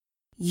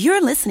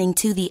You're listening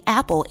to the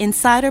Apple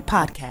Insider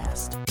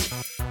Podcast.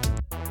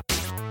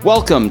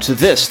 Welcome to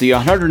the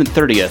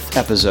 130th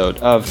episode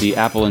of the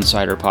Apple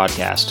Insider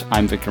Podcast.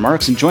 I'm Victor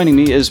Marks, and joining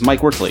me is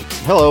Mike Workley.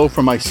 Hello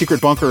from my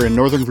secret bunker in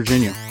Northern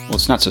Virginia. Well,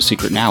 it's not so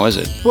secret now, is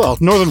it? Well,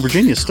 Northern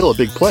Virginia is still a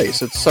big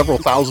place. It's several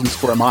thousand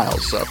square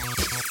miles, so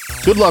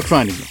good luck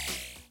finding me.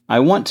 I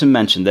want to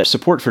mention that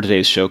support for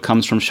today's show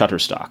comes from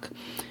Shutterstock.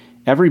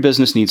 Every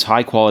business needs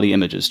high-quality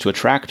images to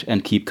attract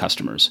and keep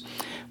customers.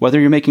 Whether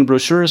you're making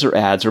brochures or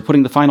ads or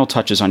putting the final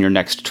touches on your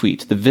next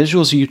tweet, the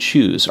visuals you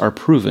choose are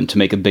proven to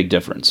make a big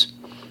difference.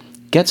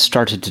 Get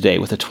started today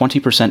with a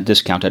 20%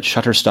 discount at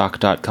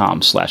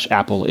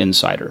shutterstock.com/Apple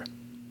Insider.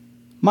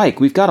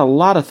 Mike, we've got a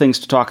lot of things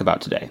to talk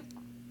about today.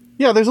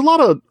 Yeah, there's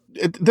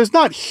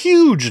not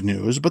huge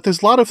news, but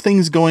there's a lot of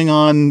things going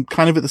on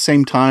kind of at the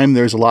same time.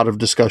 There's a lot of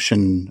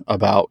discussion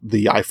about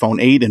the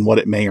iPhone 8 and what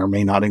it may or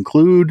may not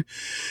include.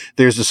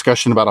 There's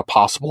discussion about a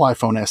possible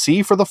iPhone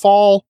SE for the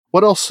fall.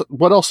 What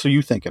else are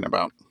you thinking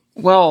about?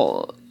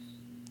 Well,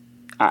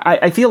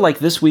 I feel like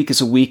this week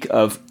is a week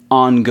of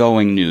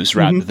ongoing news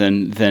rather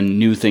than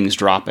new things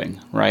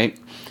dropping, right?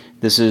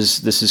 This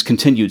is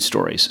continued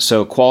stories.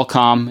 So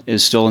Qualcomm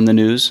is still in the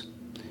news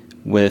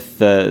with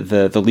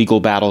the legal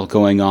battle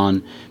going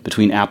on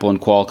between Apple and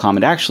Qualcomm,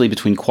 and actually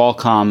between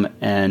Qualcomm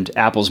and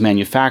Apple's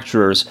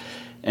manufacturers.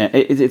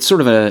 It's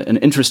sort of an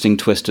interesting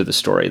twist to the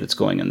story that's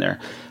going in there.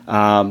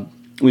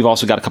 We've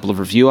also got a couple of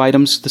review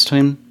items this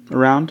time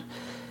around,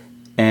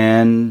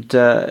 and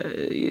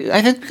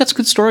I think we've got some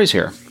good stories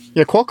here.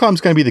 Yeah,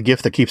 Qualcomm's going to be the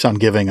gift that keeps on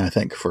giving, I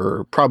think,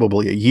 for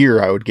probably a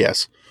year, I would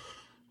guess.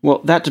 Well,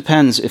 that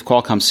depends if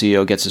Qualcomm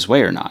CEO gets his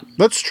way or not.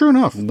 That's true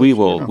enough. We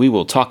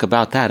will talk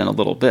about that in a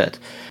little bit.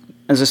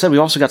 As I said, we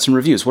also got some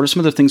reviews. What are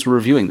some of the things we're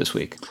reviewing this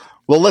week?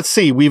 Well, let's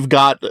see. We've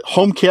got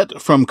HomeKit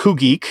from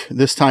KuGeek.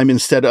 This time,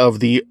 instead of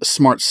the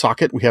Smart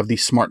Socket, we have the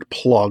Smart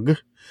Plug.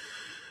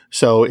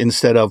 So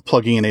instead of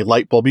plugging in a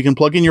light bulb, you can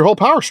plug in your whole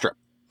power strip.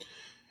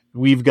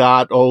 We've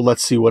got,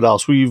 let's see what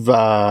else. We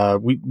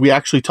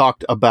actually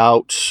talked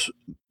about,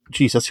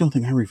 that's the only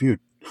thing I reviewed.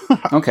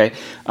 Okay.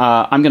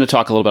 I'm going to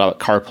talk a little bit about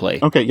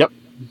CarPlay. Okay, yep.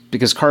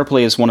 Because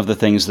CarPlay is one of the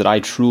things that I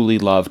truly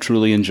love,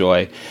 truly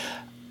enjoy,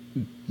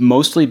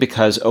 mostly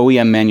because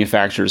OEM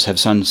manufacturers have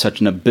done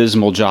such an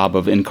abysmal job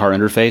of in-car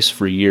interface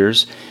for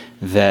years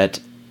that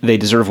they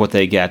deserve what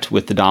they get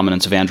with the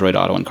dominance of Android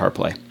Auto and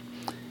CarPlay.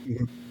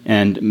 Mm-hmm.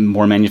 And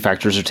more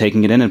manufacturers are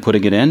taking it in and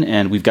putting it in,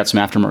 and we've got some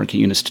aftermarket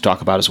units to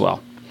talk about as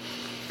well.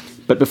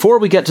 But before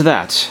we get to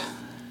that,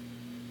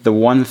 the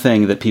one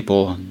thing that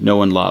people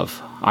know and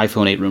love,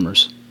 iPhone 8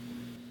 rumors.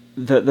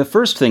 The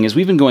first thing is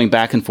we've been going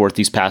back and forth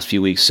these past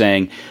few weeks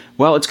saying,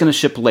 well, it's going to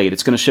ship late.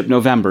 It's going to ship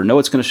November. No,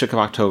 it's going to ship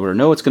October.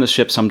 No, it's going to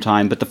ship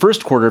sometime. But the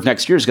first quarter of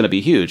next year is going to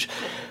be huge.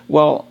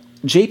 Well,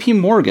 JP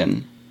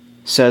Morgan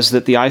says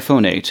that the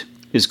iPhone 8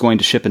 is going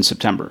to ship in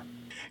September.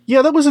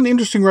 Yeah, that was an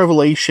interesting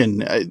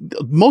revelation.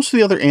 Most of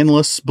the other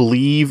analysts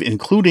believe,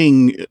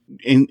 including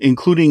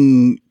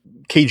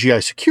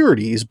KGI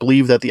Securities,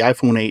 believe that the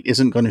iPhone 8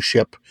 isn't going to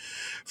ship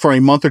for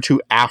a month or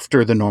two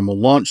after the normal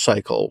launch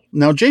cycle.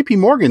 Now, JP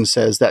Morgan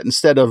says that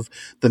instead of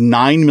the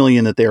 9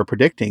 million that they are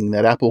predicting,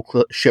 that Apple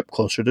ship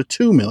closer to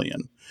 2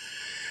 million.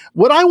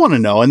 What I want to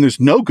know, and there's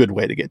no good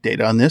way to get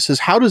data on this,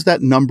 is how does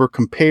that number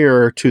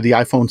compare to the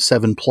iPhone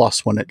 7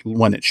 Plus when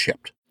it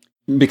shipped?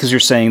 Because you're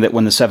saying that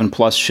when the 7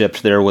 Plus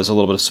shipped, there was a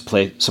little bit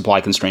of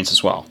supply constraints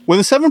as well. When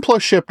the 7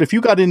 Plus shipped, if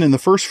you got in the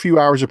first few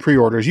hours of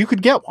pre-orders, you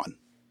could get one.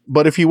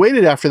 But if you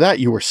waited after that,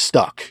 you were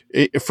stuck.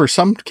 For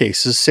some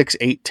cases, 6,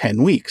 8,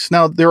 10 weeks.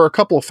 Now, there are a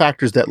couple of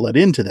factors that led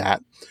into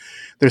that.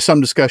 There's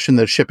some discussion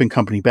that shipping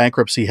company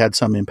bankruptcy had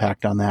some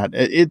impact on that.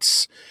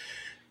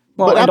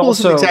 But Apple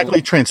isn't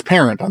exactly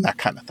transparent on that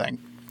kind of thing.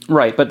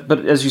 Right, but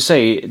as you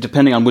say,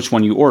 depending on which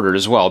one you ordered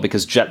as well,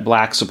 because jet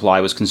black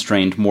supply was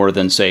constrained more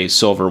than, say,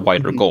 silver,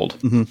 white, or gold.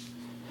 Mm-hmm.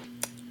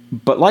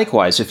 But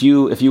likewise, if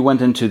you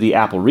went into the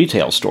Apple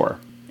retail store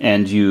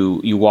and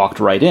you walked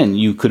right in,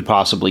 you could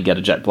possibly get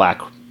a jet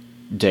black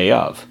day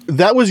of.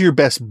 That was your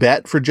best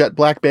bet for jet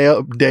black day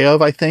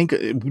of, I think.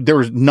 There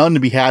was none to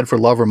be had for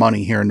love or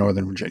money here in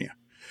Northern Virginia.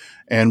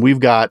 And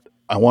we've got,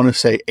 I want to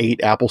say,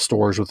 8 Apple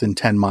stores within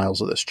 10 miles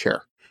of this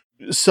chair.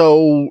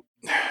 So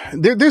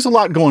there's a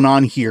lot going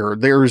on here.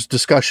 There's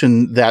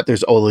discussion that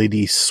there's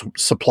OLED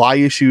supply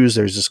issues.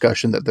 There's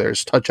discussion that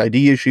there's Touch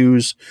ID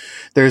issues.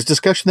 There's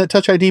discussion that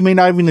Touch ID may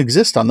not even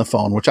exist on the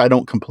phone, which I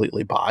don't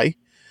completely buy.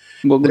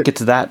 Well, we'll get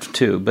to that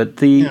too. But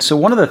so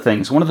one of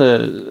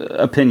the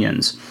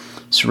opinions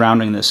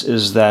surrounding this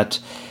is that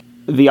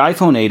the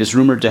iPhone 8 is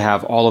rumored to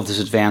have all of this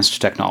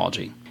advanced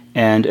technology.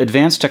 And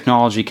advanced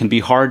technology can be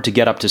hard to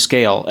get up to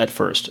scale at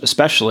first,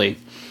 especially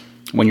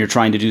when you're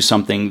trying to do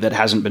something that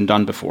hasn't been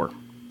done before.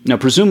 Now,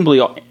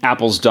 presumably,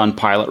 Apple's done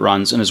pilot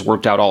runs and has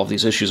worked out all of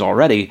these issues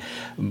already,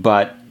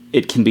 but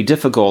it can be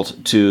difficult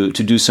to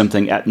do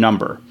something at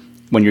number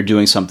when you're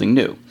doing something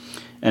new.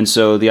 And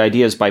so the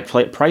idea is by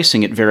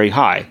pricing it very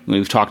high.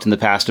 We've talked in the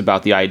past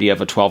about the idea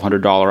of a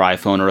 $1,200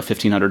 iPhone or a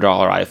 $1,500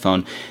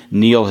 iPhone.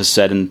 Neil has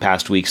said in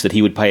past weeks that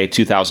he would pay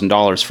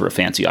 $2,000 for a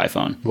fancy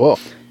iPhone. Whoa.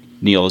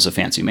 Neil is a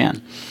fancy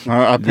man.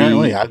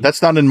 Apparently,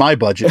 that's not in my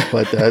budget,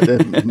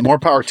 but more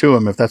power to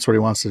him if that's what he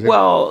wants to do.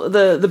 Well,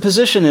 the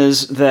position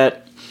is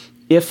that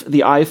if the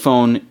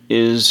iPhone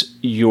is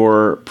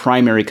your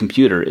primary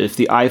computer, if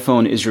the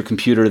iPhone is your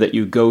computer that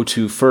you go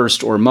to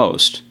first or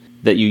most,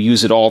 that you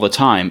use it all the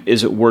time,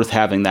 is it worth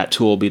having that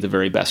tool be the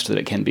very best that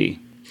it can be?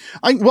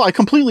 I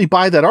completely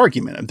buy that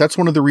argument. That's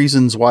one of the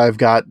reasons why I've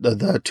got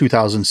the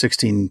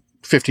 2016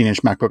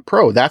 15-inch MacBook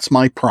Pro. That's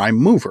my prime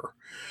mover.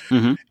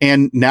 Mm-hmm.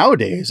 And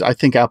nowadays, I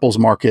think Apple's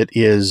market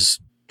is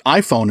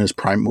iPhone is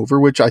prime mover,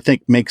 which I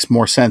think makes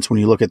more sense when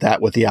you look at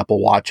that with the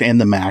Apple Watch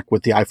and the Mac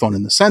with the iPhone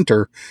in the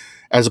center,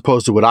 as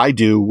opposed to what I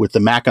do with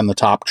the Mac on the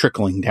top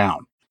trickling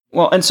down.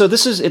 Well, and so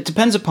it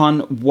depends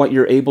upon what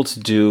you're able to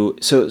do.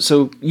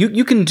 So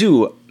you can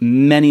do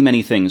many,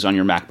 many things on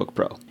your MacBook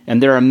Pro.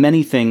 And there are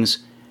many things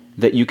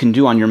that you can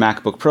do on your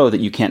MacBook Pro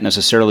that you can't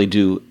necessarily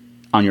do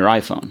on your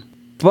iPhone.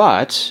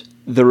 But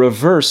the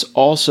reverse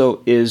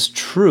also is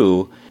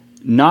true,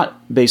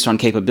 not based on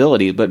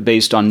capability, but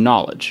based on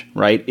knowledge,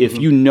 right? If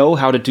you know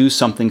how to do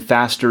something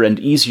faster and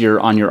easier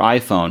on your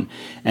iPhone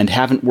and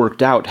haven't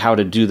worked out how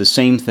to do the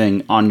same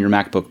thing on your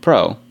MacBook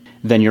Pro,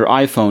 then your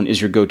iPhone is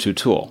your go-to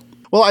tool.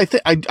 Well,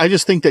 I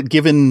just think that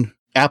given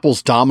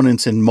Apple's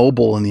dominance in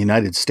mobile in the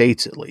United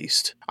States, at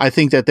least, I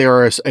think that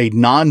there is a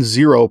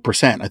non-zero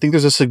percent. I think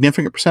there's a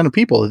significant percent of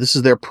people that this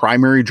is their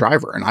primary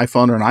driver. An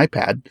iPhone or an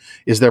iPad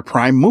is their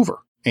prime mover.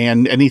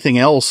 And anything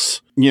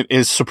else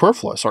is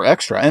superfluous or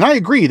extra. And I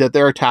agree that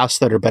there are tasks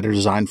that are better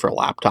designed for a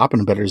laptop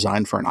and better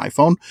designed for an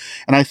iPhone.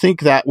 And I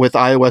think that with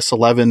iOS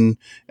 11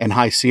 and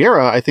High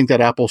Sierra, I think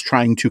that Apple's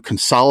trying to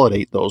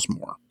consolidate those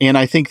more. And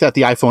I think that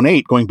the iPhone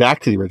 8, going back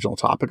to the original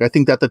topic, I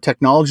think that the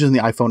technologies in the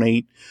iPhone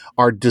 8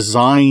 are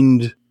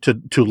designed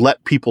to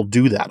let people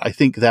do that. I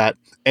think that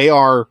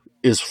AR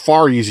is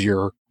far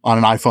easier on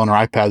an iPhone or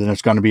iPad than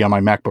it's going to be on my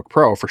MacBook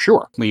Pro for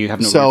sure. Well, you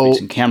have no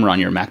rear-facing camera on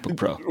your MacBook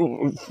Pro.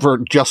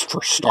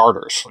 For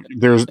starters,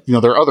 there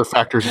are other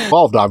factors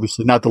involved,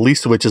 obviously, not the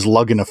least of which is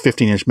lugging a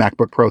 15-inch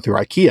MacBook Pro through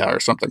IKEA or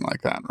something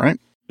like that, right?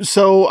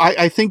 So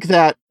I think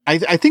that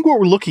I think what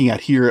we're looking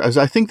at here is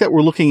I think that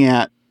we're looking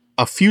at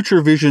a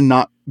future vision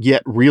not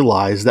yet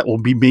realized that will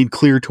be made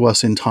clear to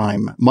us in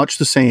time, much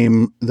the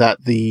same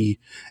that the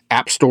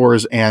app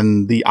stores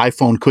and the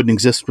iPhone couldn't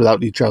exist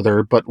without each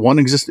other, but one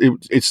exists.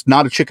 It's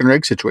not a chicken or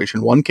egg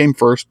situation. One came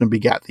first and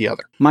begat the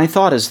other. My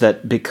thought is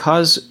that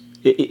because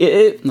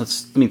let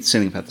me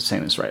think about the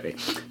same as right.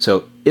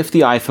 So if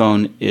the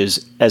iPhone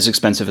is as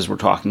expensive as we're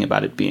talking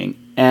about it being,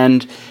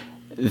 and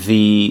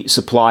the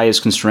supply is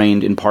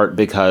constrained in part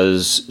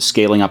because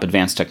scaling up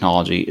advanced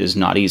technology is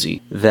not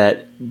easy,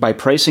 that by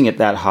pricing it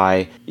that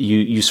high,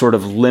 you sort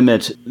of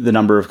limit the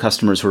number of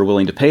customers who are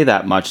willing to pay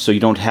that much, so you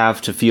don't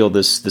have to feel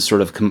this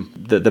sort of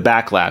the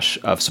backlash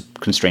of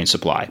constrained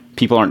supply.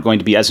 People aren't going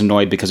to be as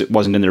annoyed because it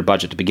wasn't in their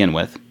budget to begin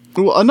with.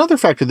 Well, another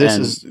factor of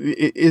this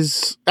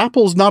is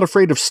Apple's not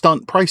afraid of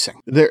stunt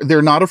pricing.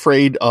 They're not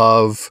afraid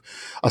of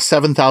a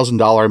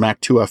 $7,000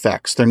 Mac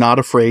 2FX. They're not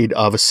afraid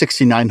of a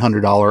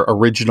 $6,900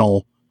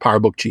 original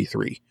PowerBook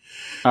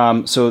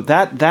G3. So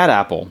that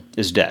Apple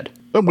is dead.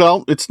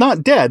 Well, it's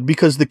not dead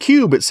because the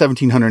Cube at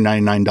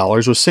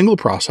 $1,799 was single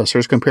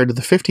processors compared to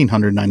the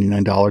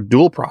 $1,599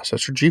 dual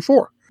processor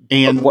G4.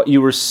 And but what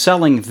you were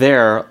selling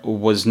there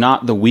was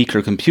not the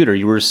weaker computer.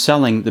 You were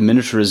selling the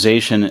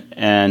miniaturization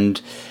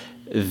and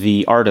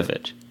the art of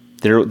it.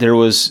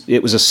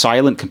 It was a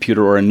silent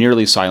computer or a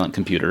nearly silent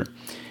computer,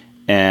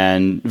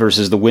 and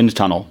versus the wind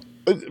tunnel.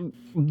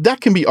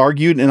 That can be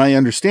argued, and I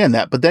understand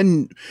that. But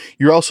then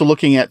you're also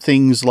looking at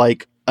things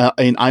like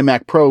an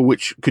iMac Pro,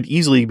 which could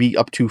easily be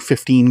up to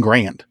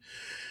 $15,000.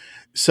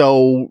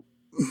 So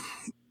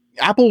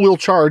Apple will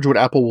charge what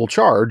Apple will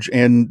charge,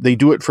 and they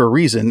do it for a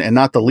reason, and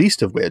not the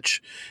least of which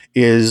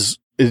is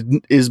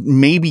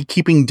maybe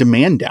keeping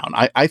demand down.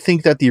 I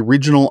think that the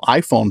original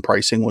iPhone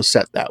pricing was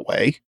set that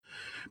way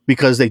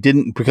because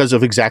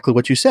of exactly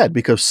what you said,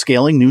 because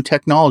scaling new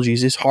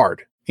technologies is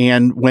hard.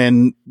 And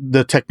when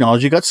the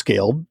technology got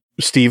scaled,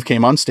 Steve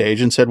came on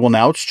stage and said, well,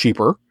 now it's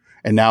cheaper.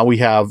 And now we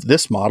have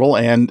this model,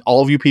 and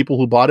all of you people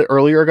who bought it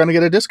earlier are going to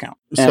get a discount.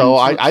 So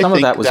I think some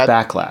of that was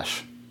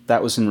backlash.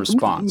 That was in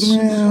response.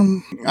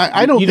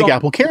 I don't think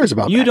Apple cares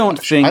about that. You don't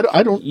think...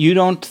 I don't... You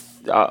don't...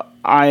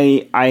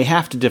 I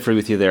have to differ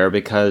with you there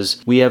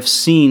because we have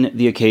seen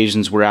the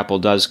occasions where Apple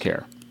does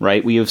care,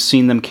 right? We have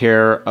seen them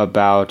care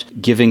about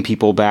giving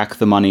people back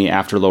the money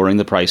after lowering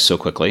the price so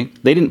quickly.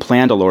 They didn't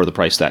plan to lower the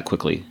price that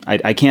quickly.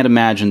 I can't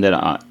imagine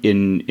that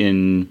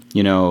in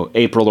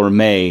April or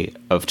May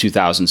of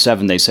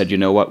 2007 they said, you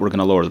know what, we're going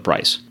to lower the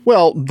price.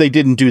 Well, they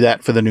didn't do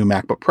that for the new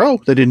MacBook Pro.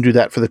 They didn't do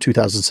that for the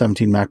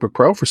 2017 MacBook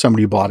Pro for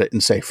somebody who bought it in,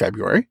 say,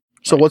 February.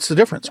 So What's the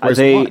difference? Where's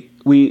the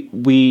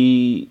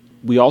money?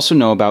 We also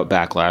know about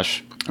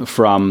backlash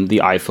from the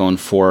iPhone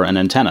for an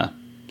antenna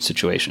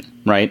situation,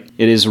 right?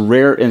 It is a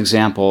rare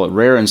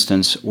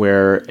instance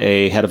where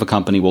a head of a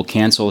company will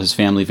cancel his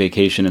family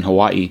vacation in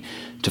Hawaii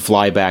to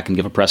fly back and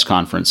give a press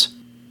conference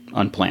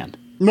unplanned.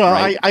 No,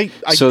 right? I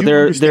so do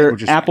understand what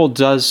you're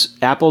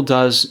Apple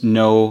does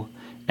know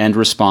and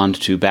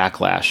respond to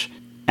backlash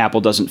Apple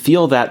doesn't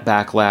feel that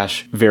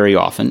backlash very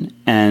often,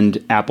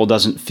 and Apple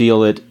doesn't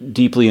feel it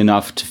deeply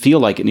enough to feel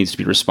like it needs to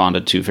be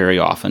responded to very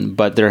often.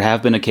 But there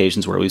have been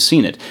occasions where we've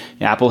seen it.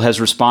 Apple has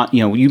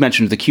you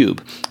mentioned the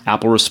Cube.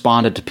 Apple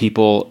responded to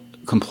people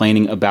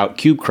complaining about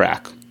Cube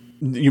crack.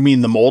 You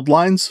mean the mold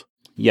lines?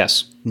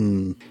 Yes.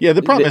 Yeah,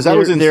 the problem is that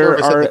was in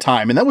service at the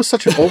time, and that was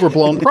such an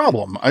overblown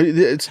problem.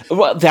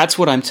 Well, that's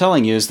what I'm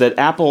telling you, is that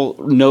Apple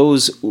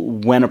knows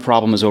when a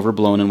problem is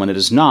overblown and when it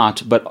is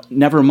not, but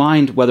never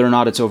mind whether or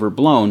not it's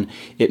overblown,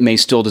 it may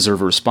still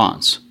deserve a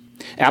response.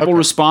 Apple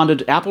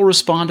responded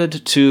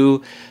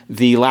to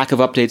the lack of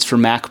updates for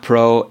Mac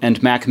Pro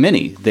and Mac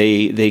Mini.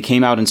 They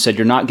came out and said,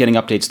 you're not getting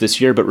updates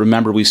this year, but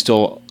remember, we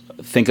still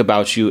think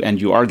about you and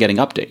you are getting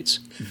updates.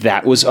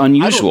 That was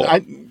unusual.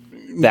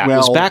 That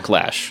was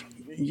backlash.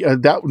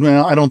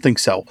 I don't think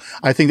so.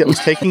 I think that was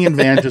taking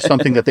advantage of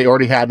something that they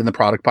already had in the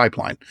product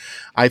pipeline.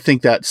 I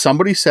think that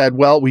somebody said,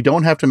 well, we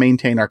don't have to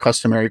maintain our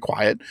customary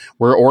quiet.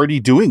 We're already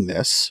doing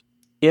this.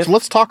 So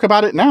let's talk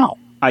about it now.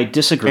 I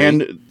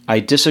disagree. I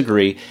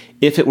disagree.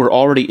 If it were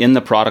already in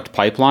the product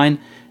pipeline,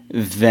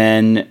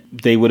 then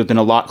they would have been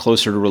a lot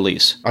closer to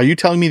release. Are you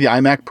telling me the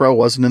iMac Pro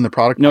wasn't in the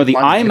product pipeline?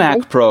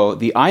 No,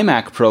 the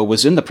iMac Pro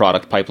was in the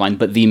product pipeline,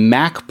 but the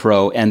Mac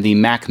Pro and the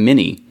Mac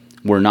Mini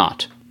were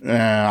not.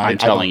 I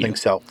don't think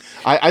so.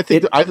 I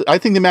think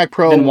the Mac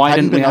Pro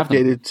hadn't been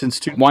updated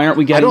since. Why aren't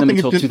we getting them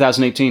until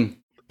 2018?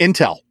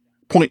 Intel.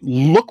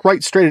 Look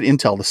right straight at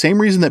Intel. The same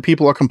reason that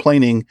people are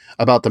complaining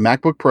about the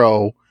MacBook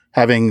Pro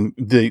having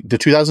the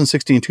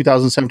 2016,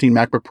 2017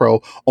 MacBook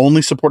Pro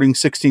only supporting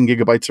 16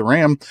 gigabytes of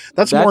RAM.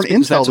 That's more an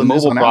Intel that's a than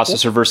mobile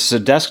processor Apple. Versus a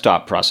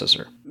desktop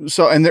processor.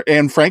 So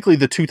and frankly,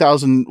 the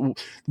 2000.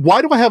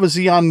 Why do I have a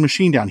Xeon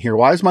machine down here?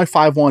 Why is my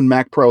 5.1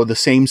 Mac Pro the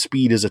same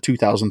speed as a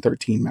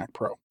 2013 Mac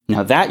Pro?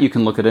 Now that you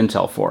can look at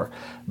Intel for,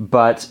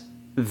 but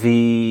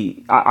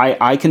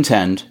I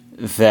contend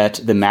that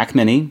the Mac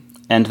Mini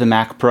and the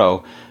Mac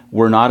Pro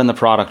were not in the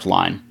product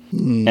line,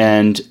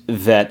 and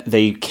that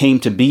they came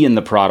to be in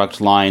the product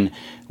line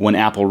when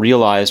Apple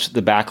realized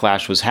the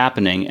backlash was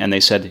happening, and they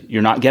said,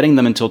 you're not getting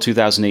them until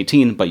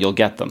 2018, but you'll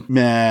get them.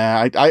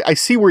 I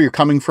see where you're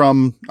coming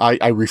from.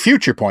 I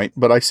refute your point,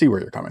 but I see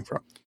where you're coming from.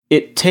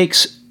 It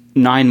takes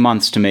 9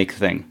 months to make a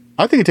thing.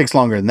 I think it takes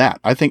longer than that.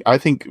 I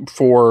think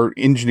for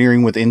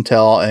engineering with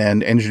Intel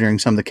and engineering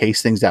some of the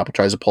case things that Apple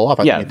tries to pull off,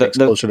 I think it takes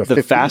closer to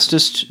 50.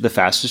 The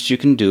fastest you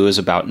can do is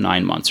about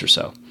 9 months or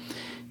so.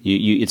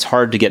 It's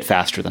hard to get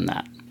faster than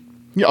that.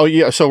 Oh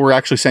yeah. So we're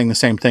actually saying the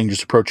same thing,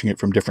 just approaching it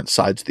from different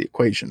sides of the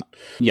equation.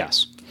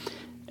 Yes.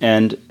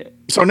 And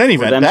so in any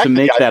event, for them to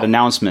make that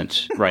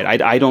announcement,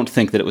 right? I don't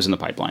think that it was in the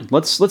pipeline.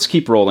 Let's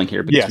keep rolling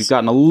here because we've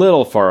gotten a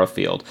little far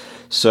afield.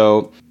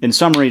 So in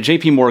summary,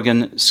 JP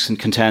Morgan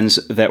contends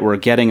that we're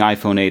getting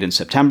iPhone 8 in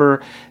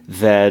September,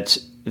 that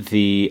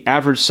the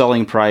average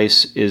selling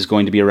price is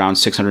going to be around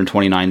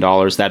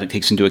 $629. That it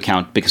takes into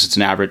account, because it's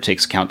an average,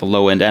 takes account the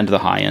low end and the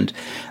high end.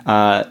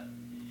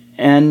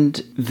 And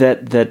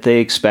that they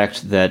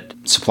expect that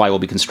supply will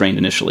be constrained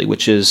initially,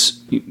 which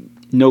is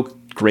no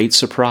great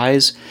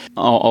surprise,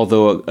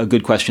 although a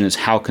good question is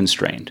how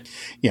constrained.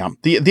 Yeah,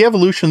 the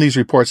evolution of these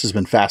reports has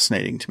been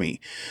fascinating to me.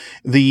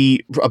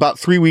 About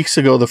 3 weeks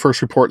ago, the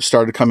first report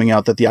started coming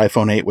out that the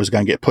iPhone 8 was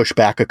going to get pushed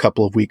back a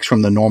couple of weeks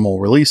from the normal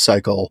release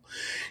cycle,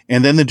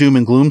 and then the doom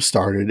and gloom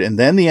started, and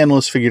then the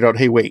analysts figured out,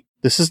 hey, wait,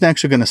 this isn't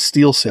actually going to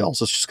steal sales.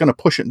 It's just going to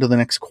push it into the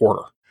next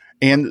quarter.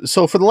 And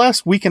so for the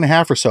last week and a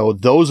half or so,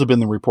 those have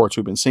been the reports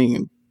we've been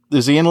seeing.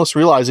 Is the analysts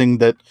realizing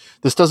that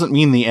this doesn't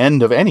mean the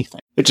end of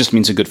anything? It just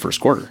means a good first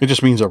quarter. It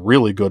just means a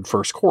really good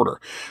first quarter.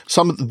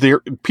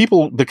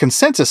 The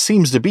consensus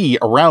seems to be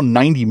around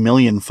 90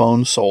 million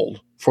phones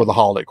sold for the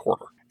holiday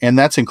quarter. And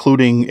that's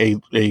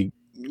including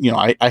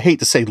I hate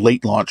to say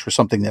late launch for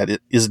something that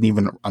it isn't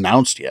even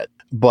announced yet,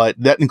 but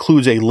that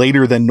includes a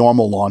later than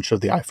normal launch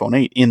of the iPhone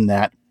 8 in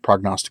that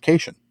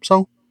prognostication.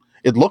 So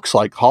it looks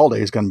like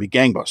holiday is going to be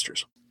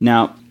gangbusters.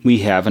 Now, we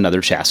have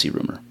another chassis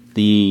rumor.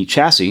 The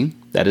chassis,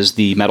 that is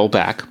the metal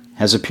back,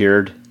 has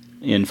appeared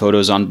in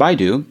photos on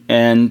Baidu,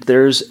 and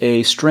there's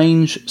a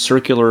strange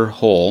circular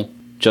hole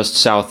just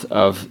south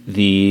of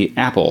the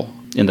Apple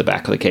in the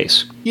back of the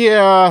case.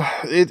 Yeah,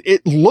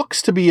 it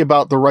looks to be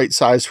about the right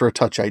size for a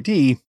Touch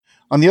ID.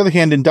 On the other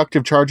hand,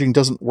 inductive charging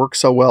doesn't work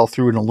so well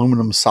through an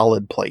aluminum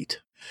solid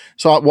plate.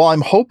 So while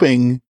I'm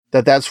hoping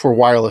that that's for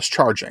wireless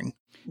charging,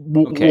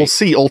 we'll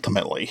see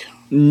ultimately.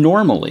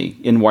 Normally,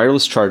 in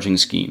wireless charging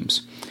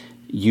schemes,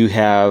 you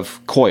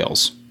have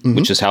coils,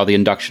 which is how the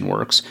induction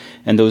works.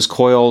 And those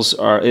coils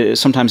are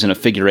sometimes in a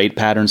figure 8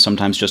 pattern,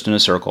 sometimes just in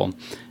a circle,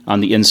 on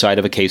the inside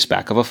of a case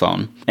back of a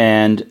phone.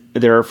 And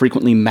there are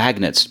frequently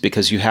magnets,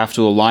 because you have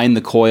to align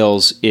the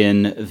coils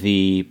in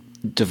the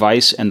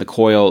device and the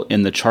coil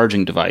in the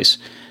charging device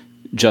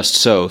just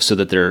so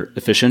that they're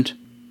efficient.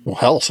 Well,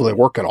 hell, so they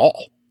work at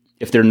all.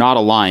 If they're not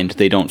aligned,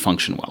 they don't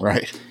function well.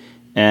 Right.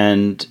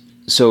 And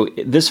so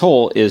this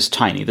hole is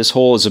tiny. This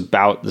hole is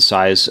about the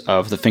size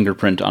of the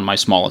fingerprint on my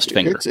smallest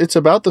finger. It's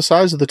about the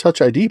size of the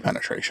Touch ID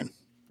penetration.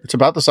 It's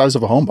about the size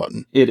of a home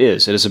button. It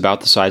is. It is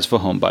about the size of a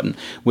home button,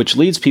 which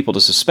leads people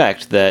to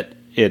suspect that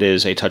it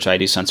is a Touch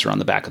ID sensor on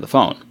the back of the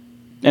phone.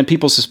 And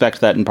people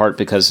suspect that in part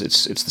because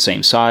it's the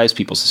same size.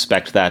 People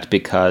suspect that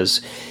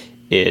because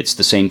it's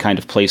the same kind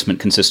of placement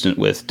consistent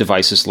with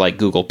devices like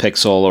Google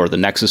Pixel or the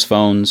Nexus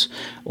phones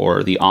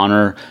or the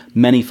Honor.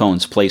 Many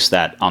phones place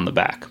that on the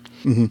back.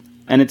 Mm-hmm.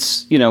 And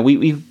it's,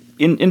 we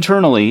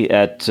internally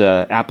at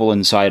Apple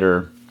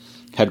Insider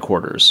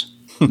headquarters,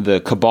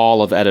 the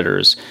cabal of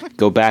editors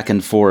go back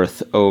and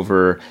forth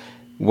over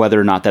whether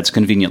or not that's a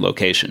convenient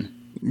location.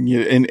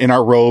 In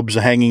our robes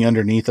hanging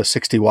underneath a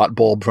 60-watt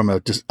bulb from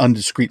a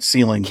undiscreet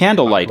ceiling.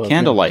 Candlelight.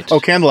 Oh,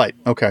 candlelight.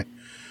 Okay.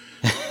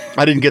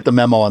 I didn't get the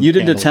memo on You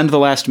didn't attend the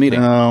last meeting.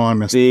 No, I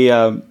missed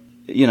it.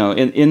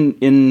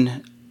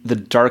 In the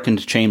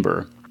darkened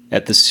chamber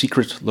at the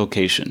secret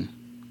location,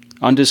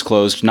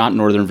 undisclosed, not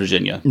Northern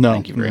Virginia. No,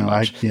 thank you very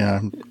much.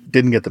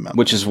 Didn't get the memo.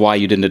 Which is why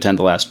you didn't attend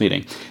the last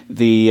meeting.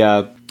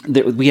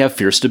 We have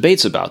fierce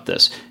debates about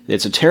this.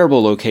 It's a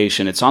terrible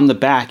location. It's on the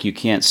back. You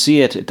can't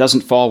see it. It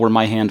doesn't fall where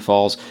my hand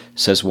falls,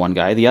 says one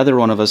guy. The other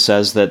one of us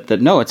says that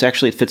no, it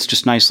fits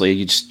just nicely.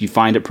 You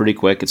find it pretty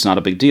quick. It's not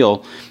a big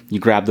deal.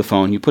 You grab the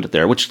phone, you put it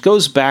there, which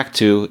goes back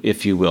to,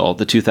 if you will,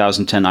 the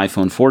 2010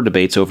 iPhone 4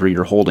 debates over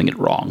you're holding it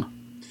wrong.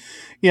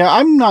 Yeah,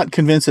 I'm not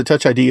convinced that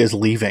Touch ID is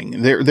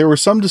leaving. There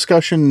was some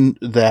discussion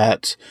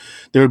that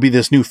there would be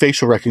this new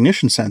facial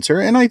recognition sensor,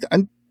 and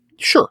I'm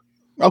sure.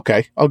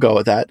 Okay, I'll go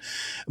with that.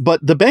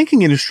 But the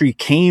banking industry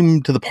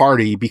came to the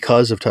party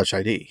because of Touch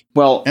ID.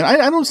 Well, and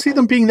I don't see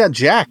them being that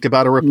jacked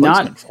about a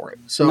replacement for it.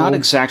 So not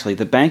exactly.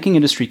 The banking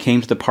industry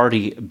came to the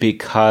party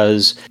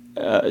because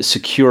the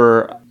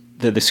secure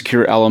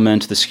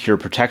element, the secure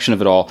protection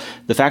of it all,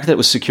 the fact that it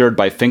was secured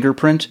by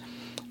fingerprint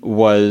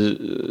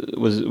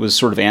was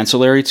sort of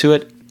ancillary to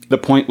it. The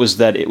point was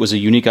that it was a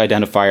unique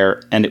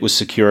identifier and it was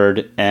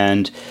secured,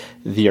 and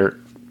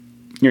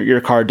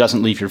your card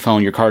doesn't leave your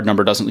phone. Your card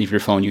number doesn't leave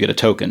your phone. You get a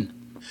token.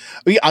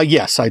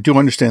 Yes, I do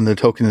understand the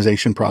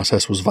tokenization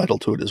process was vital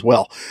to it as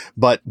well.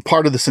 But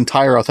part of this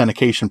entire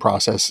authentication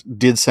process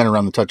did center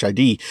around the Touch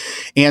ID.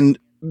 And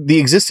the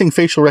existing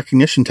facial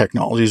recognition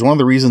technology is one of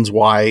the reasons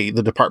why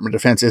the Department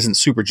of Defense isn't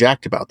super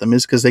jacked about them,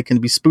 is because they can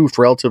be spoofed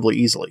relatively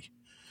easily.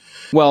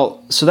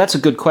 Well, so that's a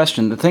good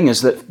question. The thing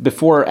is that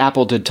before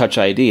Apple did Touch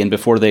ID and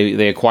before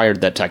they acquired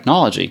that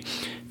technology,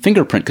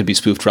 fingerprint could be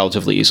spoofed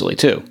relatively easily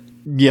too.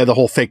 Yeah, the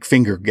whole fake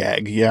finger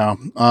gag. Yeah.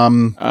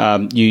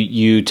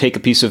 You take a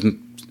piece of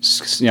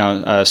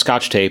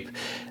Scotch tape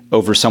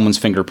over someone's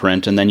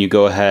fingerprint, and then you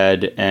go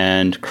ahead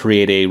and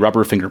create a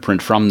rubber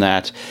fingerprint from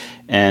that.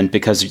 And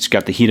because it's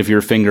got the heat of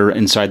your finger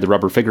inside the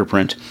rubber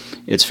fingerprint,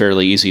 it's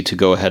fairly easy to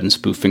go ahead and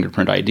spoof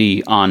fingerprint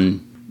ID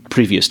on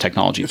previous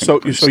technology.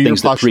 So your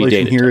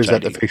postulation here is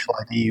that the facial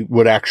ID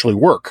would actually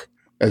work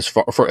as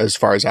far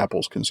as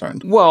Apple's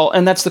concerned. Well,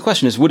 and that's the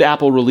question: is would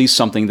Apple release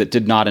something that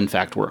did not in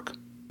fact work?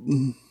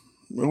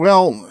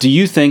 Well, do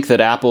you think that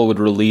Apple would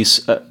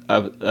release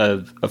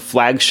a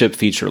flagship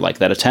feature like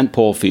that, a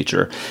tentpole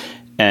feature,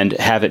 and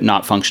have it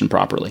not function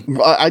properly?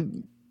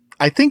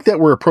 I think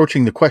that we're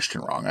approaching the question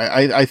wrong.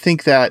 I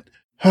think that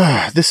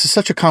this is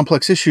such a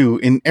complex issue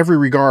in every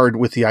regard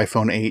with the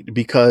iPhone 8,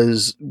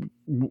 because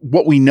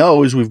what we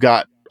know is we've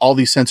got all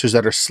these sensors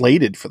that are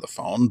slated for the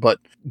phone, but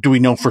do we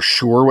know for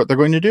sure what they're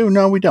going to do?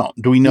 No, we don't.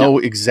 Do we know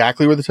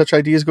exactly where the Touch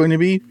ID is going to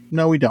be?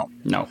 No, we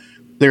don't. No.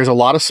 There's a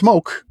lot of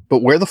smoke,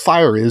 but where the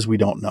fire is, we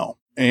don't know.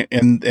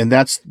 And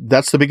that's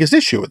the biggest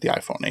issue with the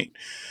iPhone 8.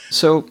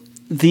 So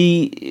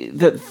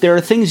there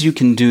are things you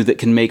can do that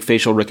can make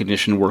facial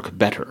recognition work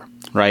better,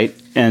 right?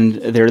 And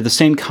they're the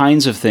same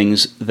kinds of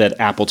things that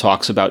Apple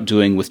talks about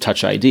doing with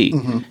Touch ID.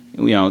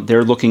 Mm-hmm.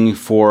 They're looking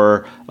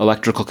for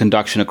electrical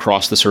conduction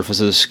across the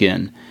surface of the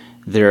skin.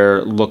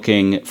 They're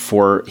looking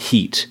for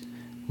heat,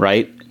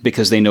 right?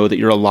 Because they know that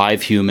you're a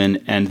live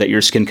human and that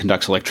your skin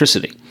conducts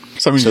electricity.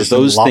 Somebody just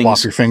lop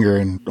off your finger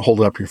and hold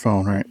it up your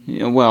phone, right?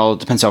 Well, it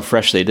depends how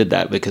fresh they did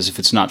that, because if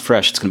it's not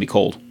fresh, it's going to be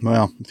cold.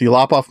 Well, if you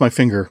lop off my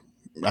finger,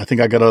 I think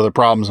I got other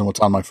problems than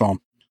what's on my phone.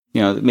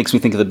 It makes me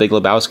think of The Big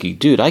Lebowski.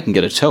 Dude, I can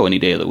get a toe any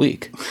day of the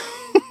week.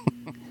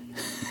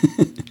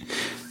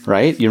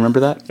 Right? You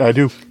remember that? I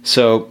do.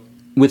 So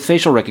with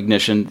facial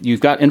recognition,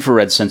 you've got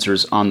infrared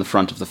sensors on the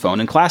front of the phone.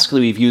 And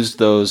classically, we've used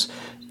those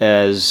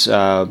as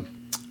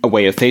a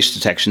way of face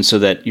detection so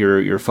that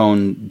your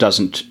phone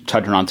doesn't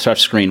turn on the touch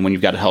screen when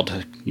you've got it held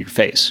to your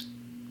face,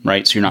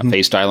 right? So you're not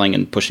face dialing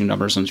and pushing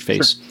numbers on your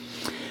face.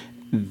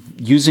 Sure.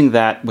 Using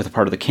that with a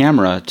part of the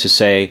camera to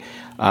say,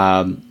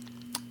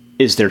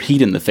 is there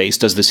heat in the face?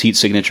 Does this heat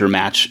signature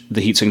match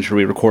the heat signature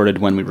we recorded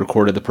when we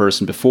recorded the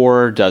person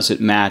before? Does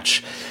it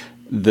match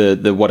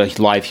the what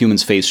a live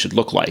human's face should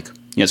look like,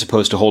 as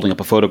opposed to holding up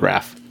a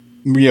photograph?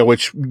 Yeah,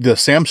 which the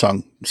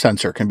Samsung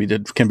sensor can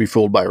be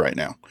fooled by right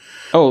now.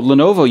 Oh,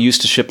 Lenovo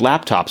used to ship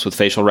laptops with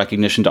facial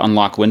recognition to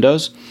unlock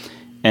Windows,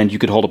 and you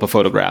could hold up a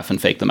photograph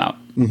and fake them out.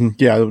 Mm-hmm.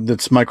 Yeah,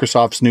 that's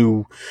Microsoft's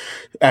new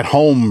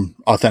at-home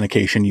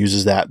authentication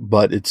uses that,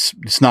 but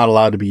it's not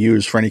allowed to be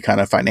used for any kind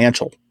of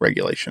financial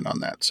regulation on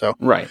that. So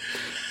right,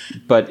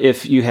 but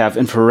if you have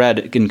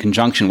infrared in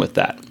conjunction with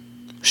that,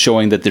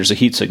 showing that there's a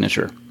heat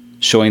signature,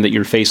 showing that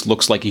your face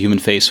looks like a human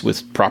face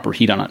with proper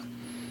heat on it,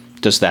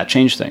 Does that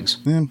change things?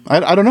 Yeah,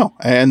 I don't know.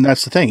 And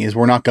that's the thing, is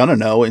we're not going to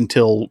know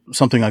until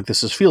something like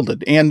this is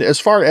fielded. And as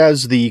far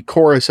as the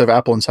chorus of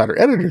Apple Insider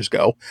editors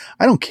go,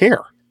 I don't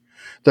care.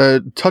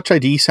 The Touch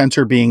ID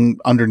sensor being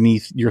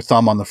underneath your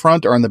thumb on the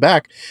front or on the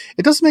back,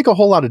 it doesn't make a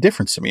whole lot of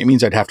difference to me. It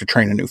means I'd have to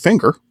train a new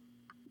finger,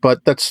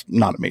 but that's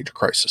not a major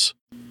crisis.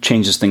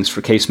 Changes things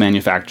for case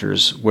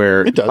manufacturers,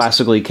 where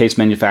classically case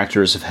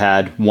manufacturers have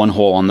had one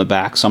hole on the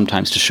back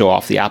sometimes to show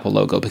off the Apple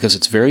logo, because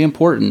it's very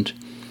important.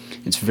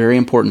 It's very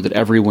important that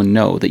everyone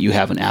know that you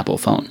have an Apple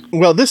phone.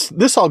 Well,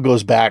 this all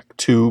goes back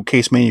to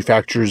case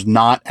manufacturers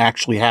not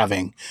actually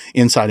having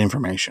inside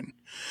information.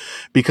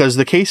 Because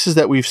the cases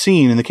that we've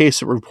seen, in the case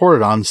that we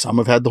reported on, some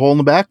have had the hole in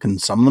the back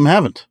and some of them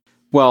haven't.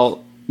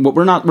 Well,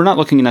 we're not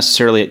looking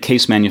necessarily at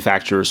case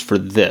manufacturers for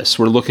this.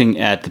 We're looking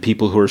at the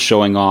people who are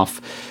showing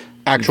off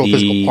actual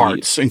physical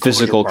parts,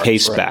 physical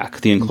case right.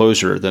 back, the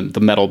enclosure, the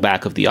metal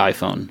back of the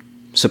iPhone,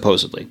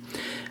 supposedly.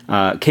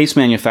 Case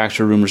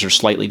manufacturer rumors are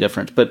slightly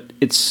different, but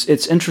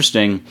it's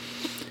interesting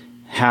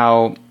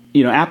how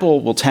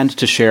Apple will tend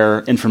to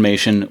share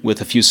information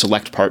with a few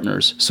select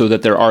partners so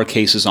that there are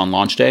cases on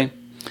launch day.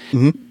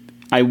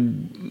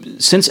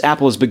 Since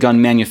Apple has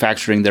begun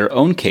manufacturing their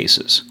own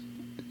cases,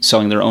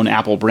 selling their own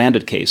Apple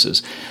branded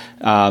cases,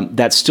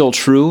 that's still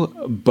true,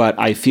 but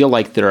I feel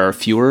like there are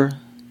fewer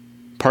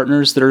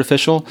partners that are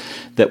official,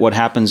 that what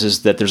happens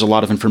is that there's a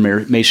lot of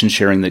information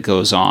sharing that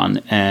goes on,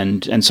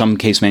 and some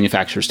case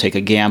manufacturers take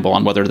a gamble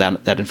on whether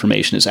that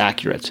information is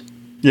accurate.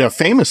 Yeah,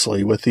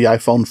 famously with the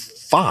iPhone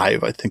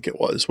 5, I think it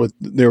was,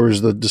 there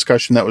was the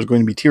discussion that was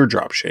going to be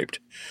teardrop shaped.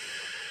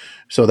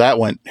 So that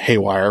went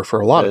haywire for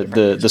a lot of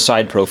the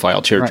side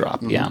profile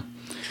teardrop, right. Yeah.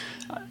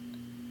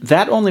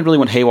 That only really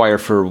went haywire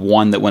for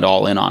one that went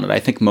all in on it.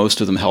 I think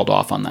most of them held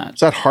off on that.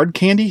 Is that Hard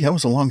Candy? That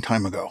was a long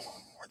time ago.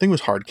 I think it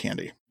was Hard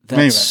Candy.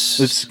 Anyway,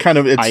 it's kind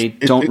of. I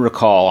don't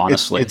recall,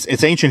 honestly.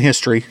 It's ancient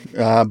history,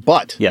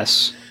 but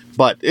yes,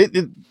 but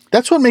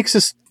that's what makes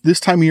this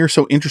time of year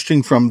so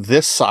interesting from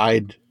this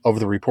side of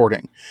the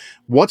reporting.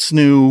 What's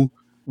new?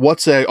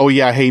 What's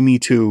hey, me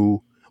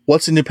too?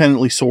 What's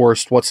independently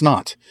sourced? What's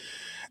not?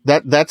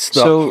 That's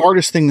the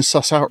hardest thing to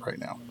suss out right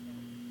now.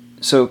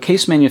 So,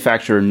 case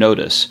manufacturer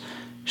Notice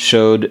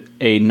showed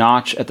a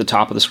notch at the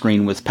top of the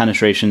screen with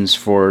penetrations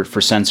for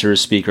sensors,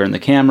 speaker, and the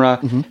camera.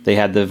 They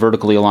had the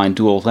vertically aligned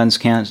dual lens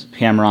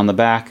camera on the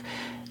back,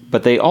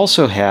 but they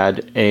also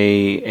had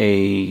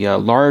a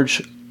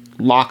large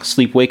lock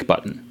sleep wake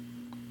button.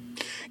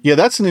 Yeah,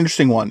 that's an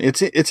interesting one.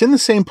 It's in the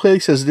same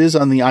place as it is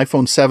on the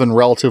iPhone 7,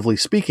 relatively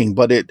speaking,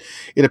 but it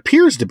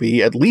appears to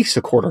be at least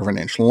a quarter of an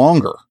inch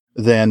longer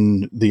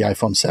than the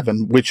iPhone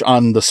 7, which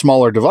on the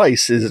smaller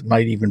device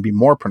might even be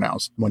more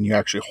pronounced when you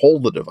actually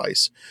hold the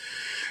device.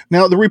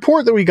 Now, the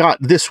report that we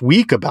got this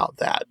week about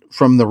that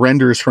from the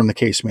renders from the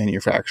case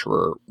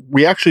manufacturer,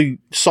 we actually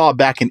saw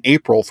back in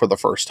April for the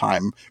first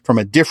time from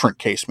a different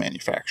case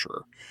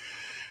manufacturer.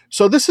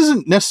 So this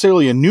isn't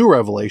necessarily a new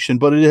revelation,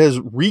 but it has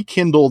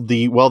rekindled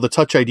the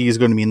Touch ID is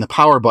going to be in the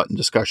power button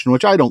discussion,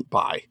 which I don't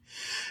buy.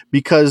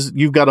 Because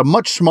you've got a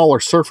much smaller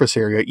surface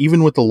area,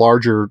 even with the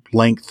larger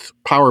length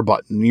power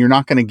button, you're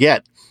not going to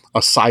get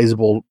a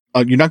sizable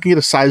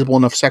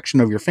enough section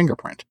of your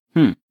fingerprint.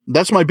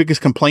 That's my biggest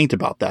complaint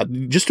about that.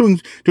 Just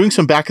doing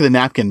some back of the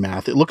napkin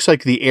math, it looks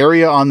like the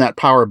area on that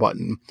power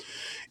button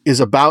is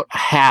about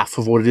half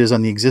of what it is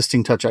on the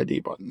existing Touch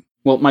ID button.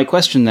 Well, my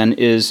question then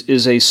is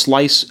a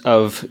slice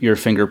of your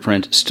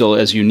fingerprint still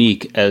as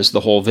unique as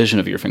the whole vision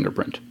of your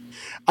fingerprint?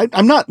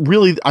 I'm not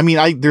really,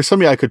 there's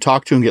somebody I could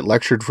talk to and get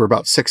lectured for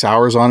about 6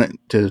 hours on it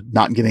to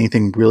not get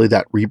anything really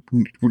that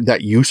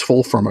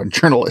useful from a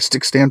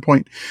journalistic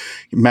standpoint,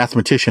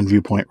 mathematician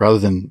viewpoint, rather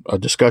than a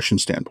discussion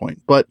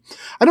standpoint. But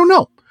I don't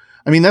know.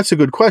 That's a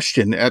good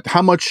question. At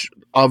how much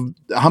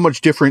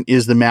different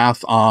is the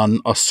math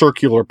on a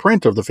circular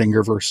print of the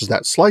finger versus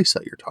that slice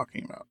that you're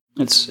talking about?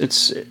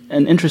 It's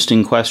an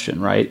interesting question,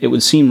 right? It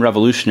would seem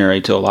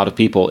revolutionary to a lot of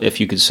people if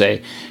you could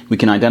say, we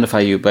can identify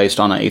you based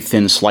on a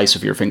thin slice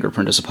of your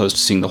fingerprint as opposed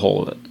to seeing the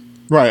whole of it.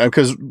 Right,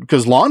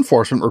 because law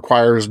enforcement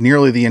requires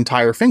nearly the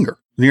entire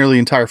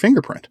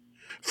fingerprint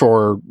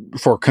for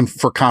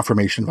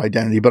confirmation of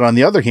identity. But on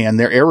the other hand,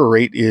 their error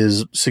rate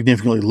is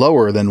significantly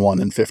lower than 1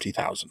 in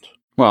 50,000.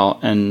 Well,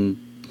 and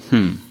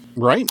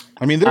right?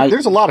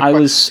 There's a lot of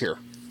questions here.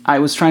 I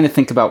was trying to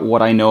think about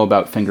what I know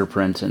about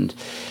fingerprint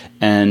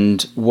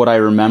and what I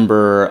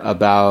remember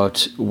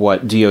about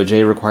what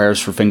DOJ requires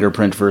for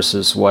fingerprint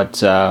versus what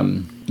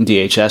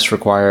DHS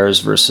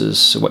requires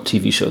versus what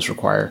TV shows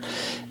require.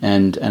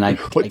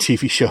 What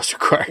TV shows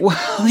require?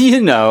 Well,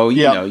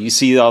 you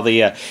see all the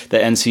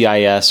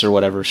NCIS or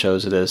whatever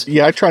shows it is.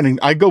 Yeah,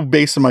 I go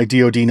based on my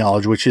DOD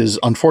knowledge, which is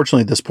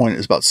unfortunately at this point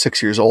is about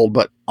 6 years old,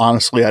 but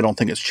honestly, I don't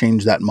think it's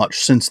changed that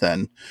much since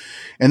then.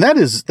 And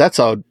that's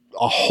a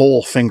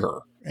whole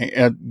finger.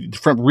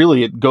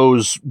 Really, it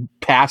goes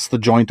past the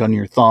joint on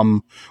your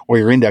thumb or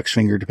your index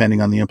finger, depending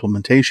on the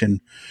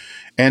implementation.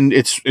 And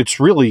it's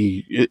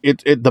really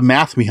the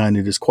math behind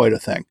it is quite a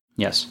thing.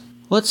 Yes.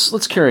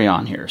 Let's carry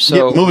on here.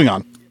 So moving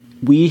on.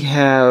 We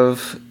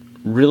have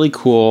really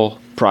cool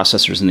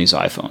processors in these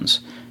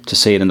iPhones. to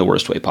say it in the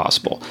worst way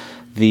possible.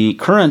 The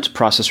current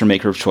processor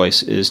maker of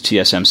choice is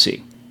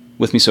TSMC.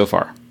 With me so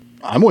far?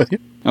 I'm with you.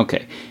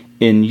 Okay.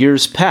 In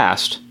years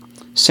past,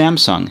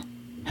 Samsung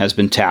has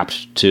been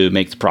tapped to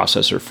make the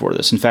processor for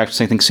this. In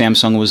fact, I think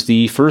Samsung was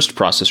the first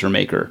processor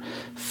maker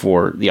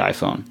for the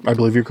iPhone. I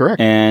believe you're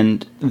correct.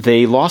 And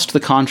they lost the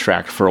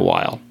contract for a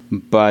while,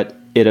 but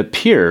it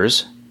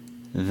appears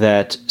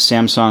that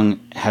Samsung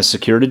has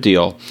secured a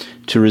deal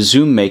to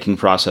resume making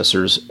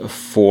processors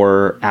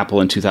for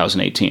Apple in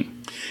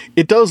 2018.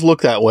 It does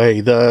look that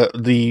way.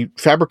 The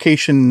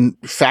fabrication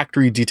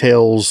factory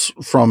details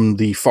from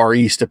the Far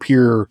East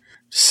appear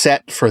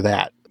set for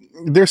that.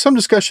 There's some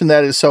discussion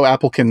that is so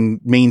Apple can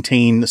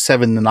maintain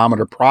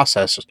 7-nanometer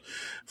process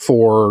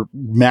for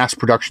mass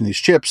production of these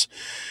chips.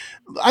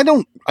 I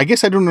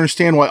guess I don't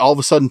understand why all of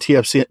a sudden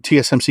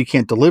TSMC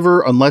can't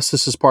deliver unless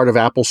this is part of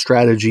Apple's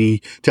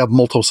strategy to have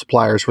multiple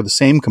suppliers for the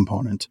same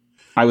component.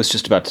 I was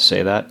just about to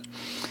say that.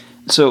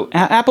 So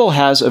Apple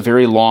has a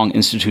very long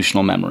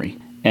institutional memory.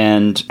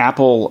 And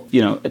Apple,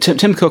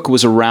 Tim Cook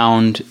was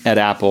around at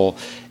Apple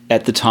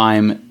at the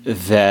time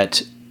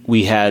that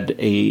we had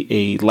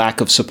a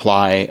lack of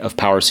supply of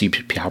a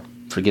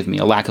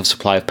lack of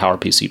supply of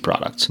PowerPC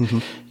products.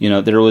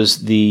 Mm-hmm. There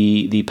was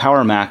the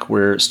Power Mac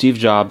where Steve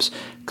Jobs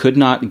could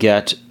not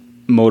get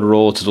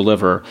Motorola to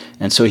deliver,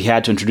 and so he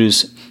had to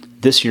introduce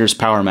this year's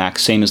Power Mac,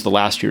 same as the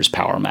last year's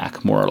Power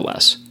Mac, more or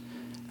less.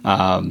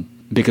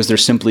 Because there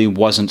simply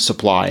wasn't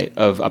supply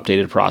of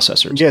updated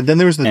processors. Yeah, then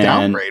there was the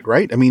downgrade,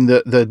 right? I mean,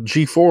 the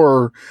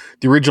G4,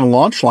 the original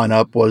launch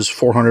lineup was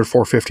 400,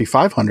 450,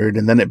 500,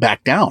 and then it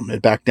backed down.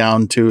 It backed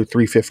down to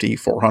 350,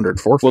 400,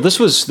 450. Well,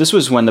 this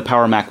was when the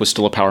Power Mac was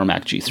still a Power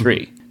Mac G3.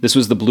 Mm-hmm. This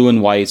was the blue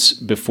and whites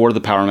before the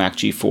Power Mac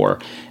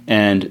G4,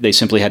 and they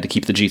simply had to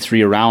keep the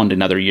G3 around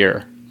another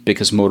year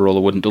because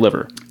Motorola wouldn't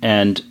deliver.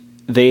 And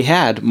they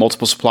had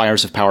multiple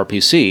suppliers of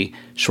PowerPC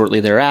shortly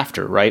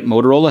thereafter, right?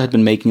 Motorola had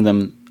been making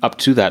them up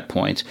to that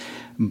point,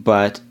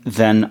 but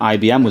then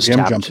IBM was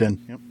tapped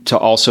to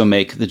also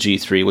make the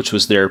G3, which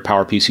was their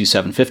PowerPC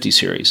 750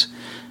 series.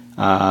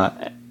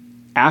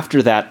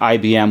 After that,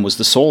 IBM was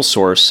the sole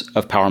source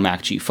of Power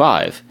Mac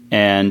G5,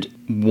 and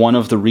one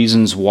of the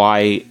reasons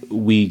why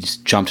we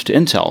jumped to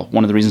Intel,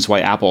 one of the reasons why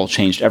Apple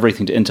changed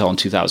everything to Intel in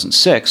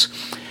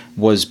 2006,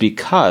 was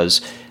because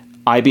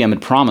IBM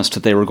had promised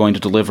that they were going to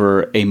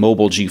deliver a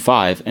mobile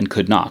G5 and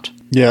could not.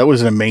 Yeah, it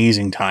was an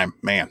amazing time,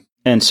 man.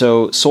 And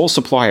so sole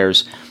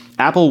suppliers,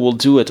 Apple will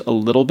do it a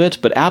little bit,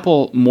 but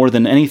Apple, more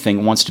than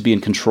anything, wants to be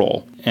in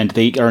control. And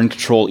they are in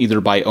control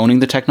either by owning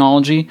the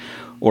technology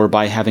or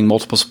by having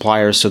multiple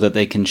suppliers so that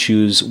they can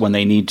choose when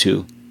they need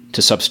to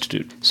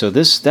substitute. So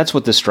that's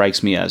what this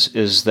strikes me as,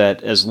 is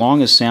that as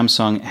long as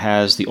Samsung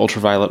has the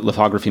ultraviolet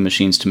lithography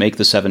machines to make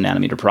the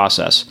 7-nanometer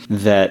process,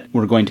 that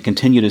we're going to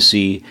continue to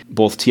see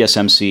both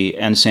TSMC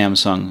and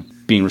Samsung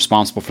being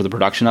responsible for the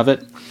production of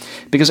it.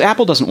 Because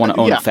Apple doesn't want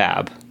to own a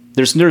fab.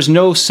 There's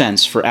no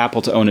sense for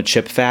Apple to own a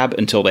chip fab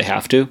until they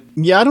have to.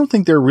 Yeah, I don't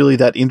think they're really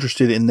that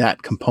interested in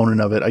that component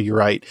of it. You're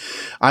right.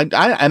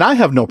 I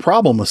have no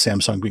problem with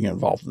Samsung being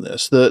involved in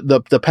this.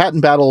 The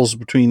patent battles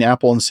between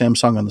Apple and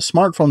Samsung on the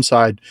smartphone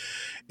side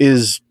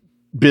is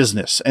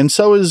business, and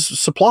so is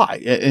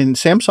supply. And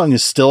Samsung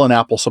is still an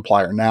Apple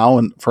supplier now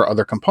and for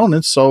other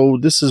components, so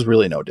this is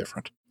really no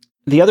different.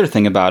 The other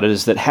thing about it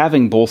is that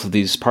having both of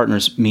these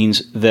partners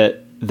means that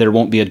there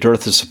won't be a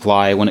dearth of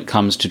supply when it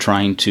comes to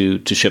trying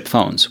to ship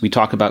phones. We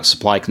talk about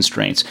supply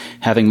constraints.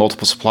 Having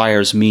multiple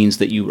suppliers means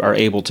that you are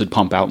able to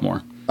pump out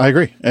more. I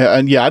agree.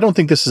 And yeah, I don't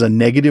think this is a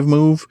negative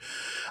move.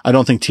 I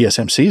don't think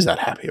TSMC is that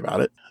happy about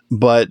it.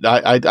 But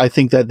I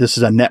think that this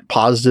is a net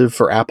positive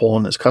for Apple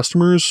and its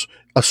customers,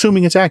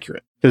 assuming it's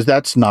accurate, because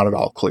that's not at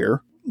all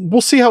clear.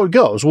 We'll see how it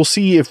goes. We'll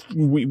see if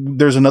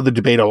there's another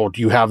debate. Oh, do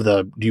you have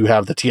the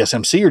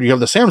TSMC or do you have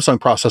the Samsung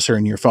processor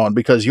in your phone?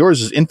 Because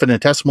yours is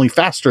infinitesimally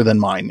faster than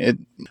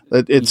mine.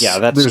 That's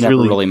never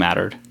really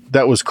mattered.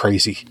 That was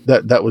crazy.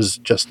 That was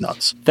just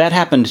nuts. That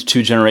happened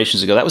 2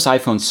 generations ago. That was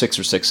iPhone 6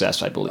 or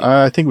 6S, I believe.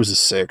 I think it was a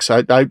 6.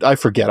 I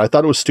forget. I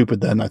thought it was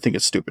stupid then. I think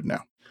it's stupid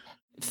now.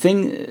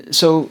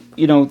 That's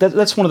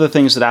one of the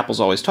things that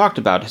Apple's always talked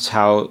about is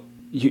how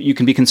you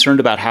can be concerned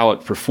about how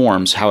it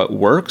performs, how it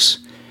works,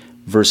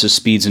 versus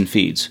speeds and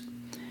feeds.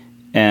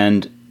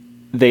 And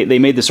they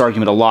made this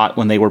argument a lot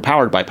when they were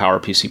powered by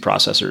PowerPC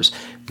processors,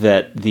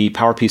 that the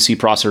PowerPC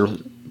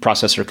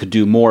processor could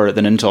do more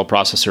than an Intel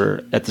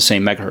processor at the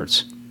same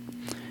megahertz,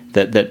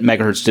 that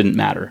megahertz didn't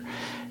matter.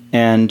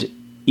 And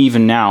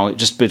even now,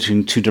 just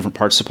between 2 different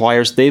parts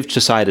suppliers, they've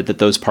decided that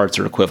those parts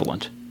are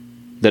equivalent.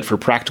 That for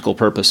practical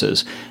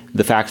purposes,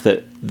 the fact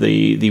that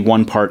the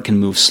one part can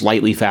move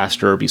slightly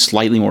faster or be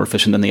slightly more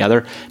efficient than the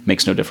other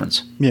makes no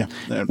difference. Yeah.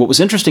 What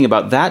was interesting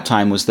about that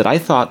time was that I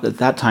thought at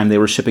that time they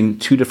were shipping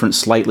 2 different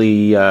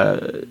slightly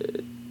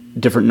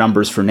different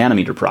numbers for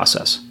nanometer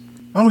process.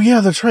 Oh,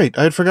 yeah, that's right.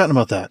 I had forgotten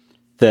about that.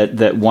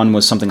 That one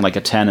was something like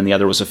a 10 and the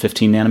other was a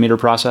 15 nanometer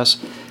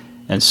process.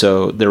 And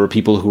so there were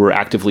people who were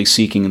actively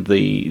seeking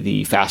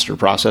the faster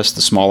process,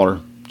 the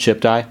smaller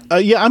chip die.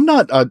 I'm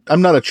not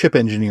a chip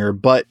engineer,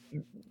 but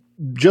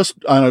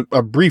just on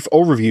a brief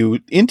overview,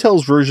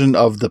 Intel's version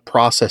of the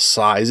process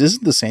size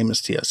isn't the same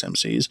as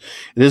TSMC's.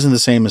 It isn't the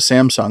same as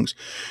Samsung's.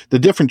 The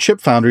different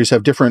chip foundries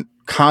have different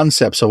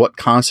concepts of what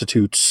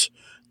constitutes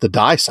the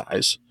die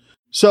size.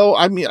 So,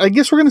 I mean, I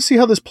guess we're going to see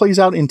how this plays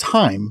out in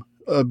time.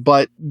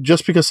 But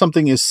just because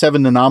something is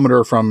 7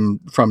 nanometer from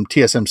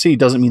TSMC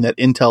doesn't mean that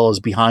Intel is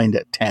behind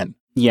at 10.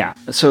 Yeah.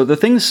 So the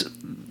things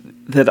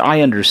that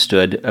I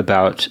understood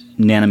about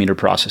nanometer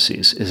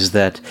processes is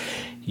that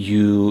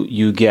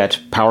you get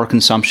power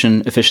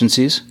consumption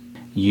efficiencies,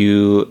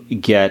 you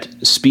get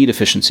speed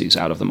efficiencies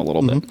out of them a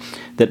little bit.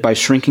 That by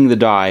shrinking the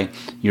die,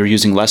 you're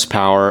using less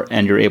power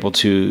and you're able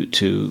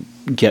to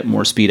get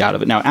more speed out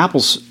of it. Now,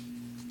 Apple's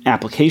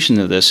application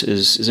of this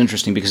is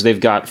interesting because they've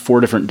got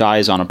 4 different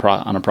dies on a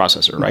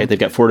processor, right? They've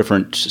got 4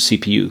 different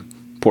CPU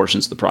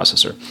portions of the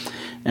processor,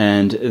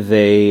 and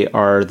they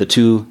are the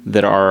 2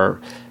 that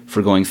are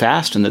for going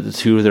fast and the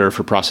 2 that are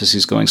for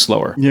processes going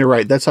slower. You're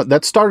right.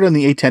 That started on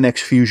the A10X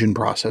Fusion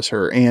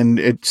processor, and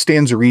it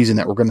stands to reason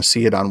that we're going to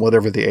see it on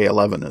whatever the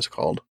A11 is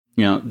called.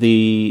 You know,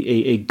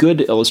 a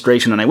good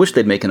illustration, and I wish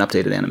they'd make an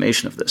updated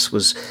animation of this,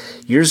 was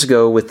years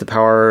ago with the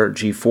Power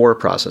G4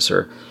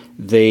 processor.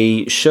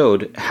 They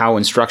showed how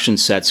instruction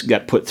sets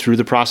got put through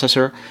the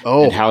processor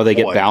and how they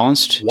get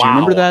balanced. Wow. Do you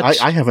remember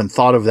that? I haven't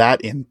thought of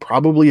that in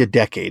probably a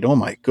decade. Oh,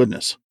 my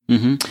goodness.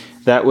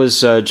 That was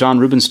John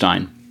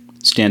Rubinstein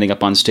standing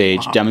up on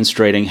stage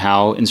demonstrating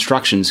how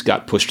instructions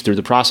got pushed through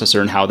the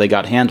processor and how they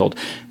got handled,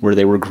 where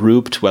they were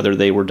grouped, whether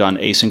they were done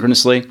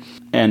asynchronously.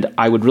 And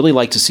I would really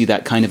like to see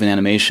that kind of an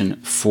animation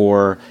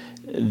for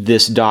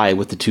this die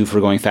with the 2 for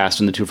going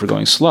fast and the 2 for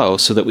going slow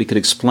so that we could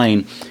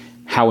explain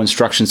how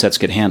instruction sets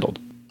get handled.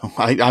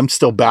 I'm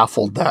still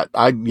baffled that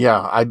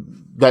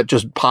that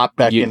just popped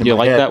back into my head. You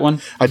like that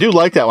one? I do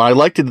like that one. I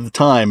liked it at the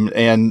time,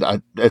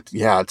 and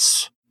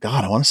it's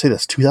God. I want to say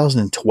that's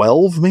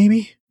 2012,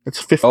 maybe.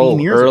 It's 15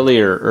 years.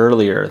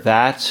 Earlier.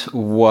 That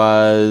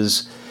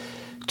was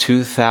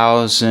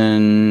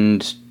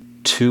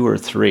 2002 or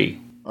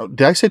 3. Oh,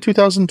 did I say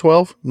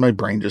 2012? My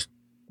brain just.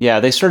 Yeah,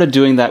 they started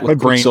doing that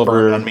with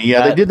Quicksilver. On me.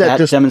 Yeah, they did that.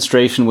 That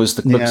demonstration was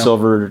the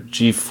Quicksilver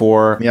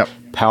G4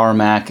 Power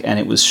Mac, and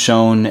it was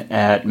shown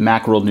at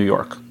Macworld, New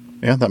York.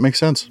 Yeah, that makes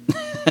sense.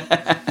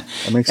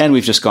 And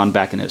we've just gone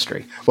back in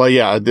history. Well,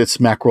 yeah, it's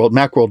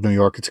Macworld, New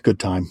York. It's a good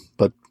time,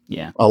 but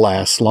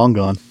alas, long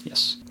gone.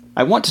 Yes.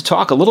 I want to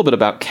talk a little bit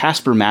about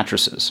Casper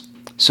mattresses.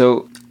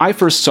 So I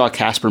first saw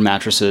Casper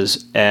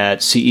mattresses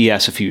at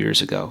CES a few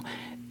years ago,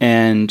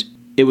 and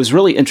it was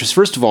really interesting.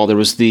 First of all, there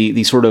was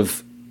the sort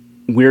of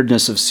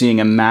weirdness of seeing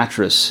a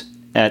mattress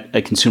at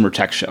a consumer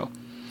tech show.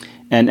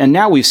 And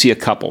now we see a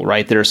couple,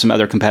 right? There are some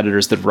other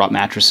competitors that brought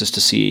mattresses to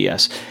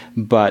CES,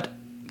 but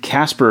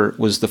Casper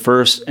was the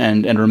first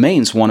and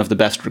remains one of the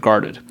best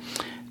regarded.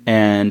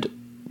 And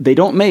they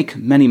don't make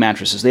many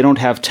mattresses. They don't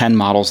have 10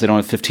 models. They don't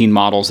have 15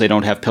 models. They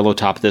don't have pillow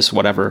top this,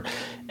 whatever,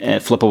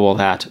 flippable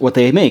that. What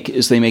they make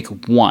is they make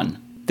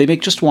one. They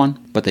make just one,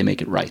 but they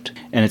make it right.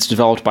 And it's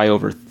developed by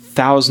over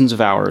thousands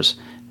of hours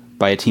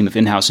by a team of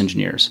in-house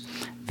engineers.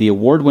 The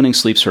award-winning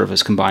sleep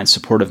surface combines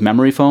supportive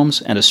memory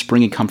foams and a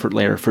springy comfort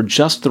layer for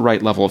just the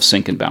right level of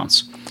sink and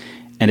bounce.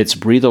 And its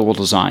breathable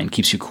design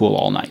keeps you cool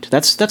all night.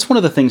 That's one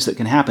of the things that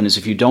can happen is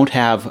if you don't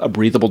have a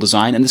breathable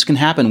design, and this can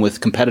happen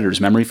with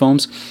competitors' memory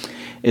foams,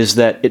 is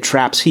that it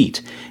traps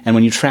heat. And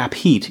when you trap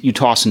heat, you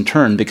toss and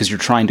turn because you're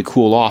trying to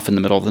cool off in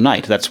the middle of the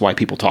night. That's why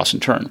people toss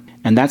and turn.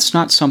 And that's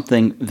not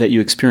something that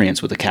you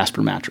experience with a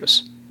Casper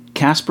mattress.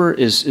 Casper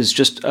is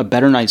just a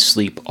better night's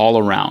sleep all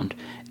around.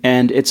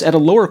 And it's at a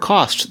lower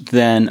cost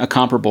than a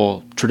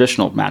comparable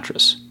traditional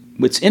mattress.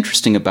 What's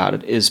interesting about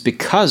it is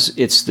because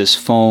it's this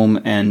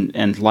foam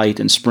and light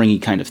and springy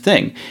kind of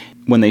thing,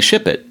 when they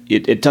ship it,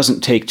 it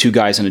doesn't take 2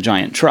 guys in a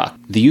giant truck.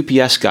 The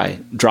UPS guy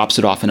drops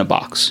it off in a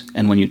box.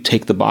 And when you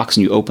take the box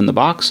and you open the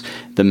box,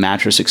 the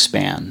mattress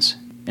expands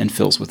and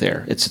fills with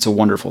air. It's a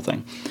wonderful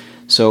thing.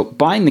 So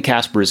buying the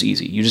Casper is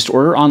easy. You just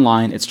order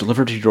online. It's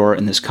delivered to your door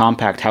in this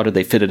compact, how did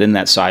they fit it in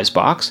that size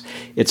box?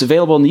 It's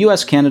available in the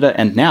US, Canada,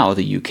 and now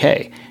the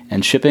UK.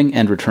 And shipping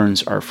and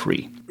returns are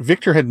free.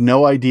 Victor had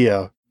no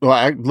idea. Well,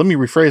 let me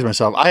rephrase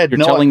myself. You're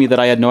telling me that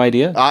I had no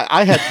idea?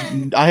 I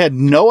had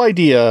no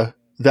idea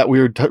that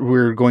we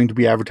were going to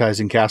be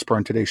advertising Casper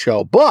on today's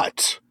show,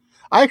 but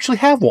I actually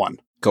have one.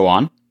 Go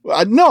on.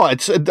 No,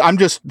 I'm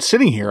just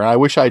sitting here. I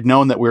wish I'd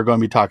known that we were going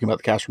to be talking about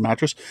the Casper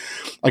mattress.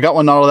 I got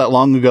one not all that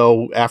long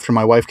ago after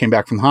my wife came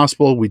back from the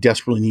hospital. We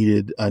desperately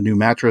needed a new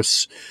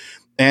mattress,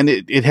 and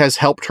it has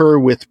helped her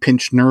with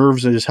pinched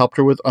nerves. It has helped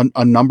her with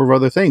a number of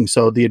other things.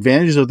 So the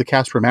advantages of the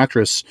Casper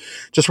mattress,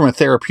 just from a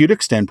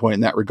therapeutic standpoint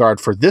in that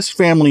regard, for this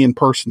family in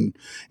person,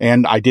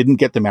 and I didn't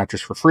get the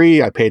mattress for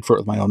free. I paid for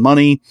it with my own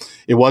money.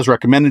 It was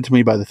recommended to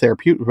me by the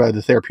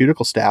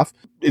therapeutical staff.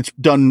 It's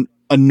done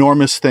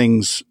enormous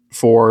things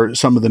for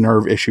some of the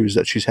nerve issues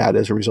that she's had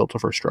as a result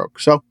of her stroke.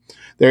 So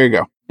there you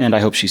go. And I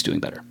hope she's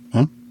doing better.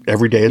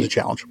 Every day is a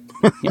challenge.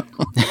 Yeah.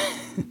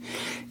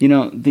 You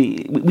know,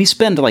 we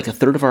spend like a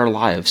third of our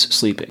lives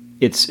sleeping.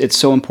 It's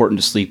so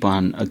important to sleep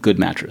on a good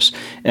mattress.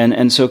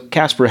 And so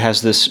Casper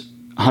has this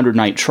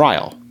 100-night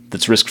trial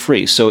that's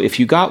risk-free. So if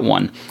you got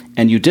one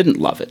and you didn't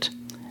love it,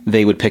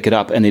 they would pick it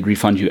up and they'd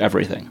refund you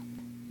everything.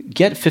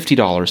 Get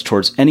 $50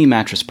 towards any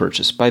mattress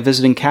purchase by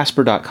visiting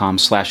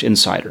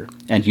Casper.com/insider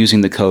and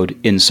using the code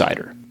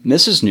INSIDER.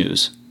 This is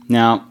news.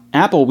 Now,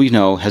 Apple, we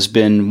know, has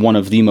been one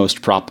of the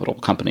most profitable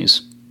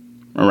companies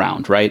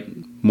around, right?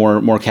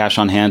 More cash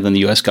on hand than the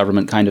U.S.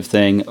 government kind of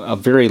thing. A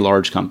very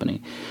large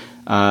company.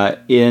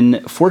 In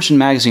Fortune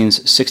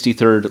magazine's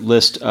 63rd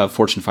list of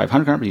Fortune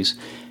 500 companies,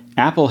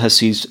 Apple has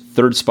seized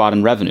third spot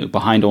in revenue,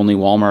 behind only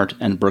Walmart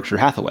and Berkshire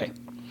Hathaway.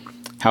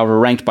 However,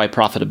 ranked by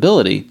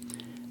profitability,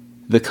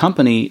 the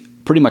company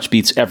pretty much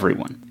beats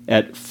everyone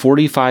at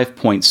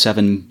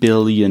 $45.7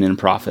 billion in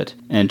profit,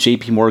 and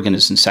JP Morgan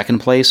is in second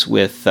place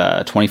with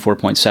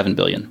 $24.7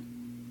 billion.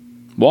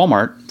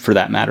 Walmart, for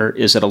that matter,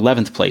 is at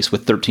 11th place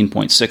with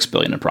 $13.6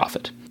 billion in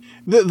profit.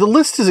 The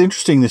list is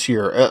interesting this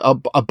year.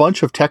 A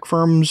bunch of tech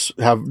firms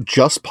have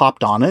just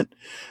popped on it.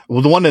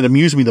 Well, the one that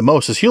amused me the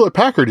most is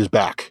Hewlett-Packard is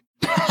back.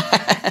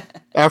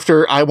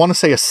 After, I want to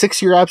say, a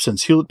 6-year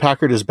absence,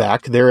 Hewlett-Packard is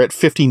back. They're at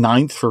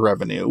 59th for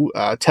revenue.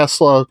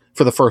 Tesla,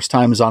 for the first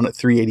time, is on at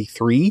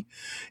 383.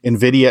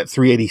 NVIDIA at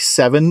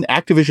 387.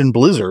 Activision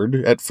Blizzard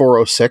at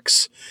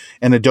 406.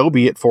 And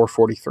Adobe at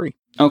 443.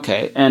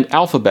 Okay, and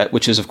Alphabet,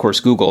 which is, of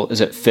course, Google,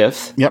 is at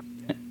 5th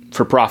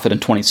for profit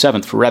and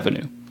 27th for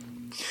revenue.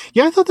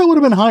 Yeah, I thought that would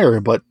have been higher,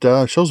 but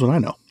shows what I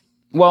know.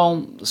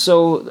 Well,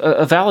 so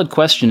a valid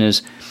question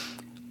is,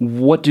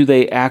 what do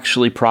they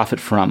actually profit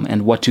from,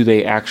 and what do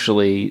they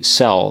actually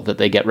sell that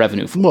they get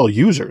revenue from? Well,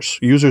 users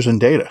and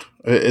data.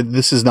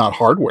 This is not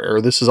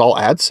hardware. This is all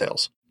ad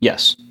sales.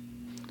 Yes.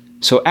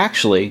 So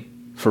actually,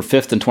 for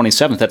 5th and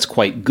 27th, that's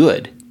quite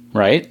good,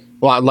 right?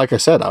 Well, like I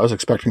said, I was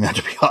expecting that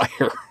to be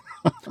higher.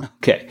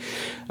 Okay.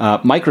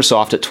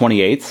 Microsoft at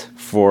 28th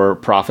for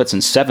profits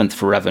and 7th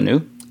for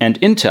revenue. And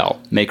Intel,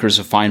 makers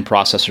of fine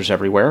processors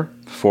everywhere,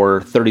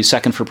 for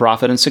 32nd for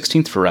profit and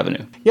 16th for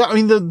revenue. Yeah, I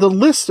mean, the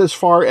list as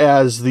far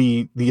as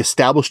the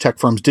established tech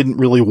firms didn't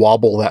really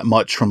wobble that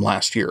much from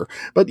last year,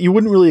 but you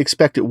wouldn't really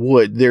expect it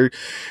would.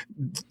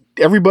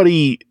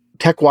 Everybody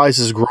tech-wise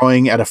is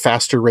growing at a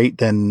faster rate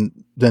than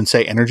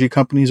say energy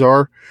companies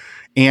are,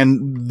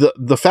 and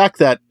the fact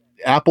that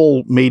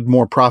Apple made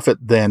more profit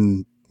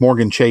than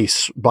Morgan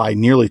Chase by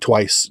nearly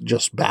twice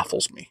just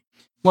baffles me.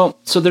 Well,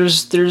 so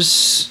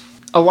there's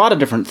a lot of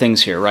different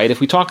things here, right? If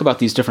we talk about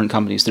these different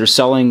companies, they're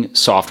selling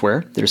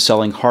software, they're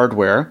selling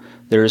hardware,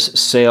 there's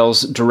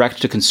sales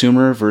direct to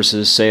consumer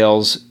versus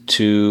sales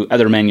to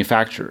other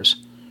manufacturers,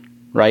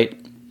 right?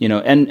 You know,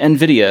 and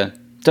NVIDIA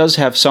does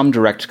have some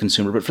direct to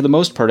consumer, but for the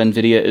most part,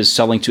 NVIDIA is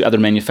selling to other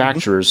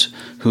manufacturers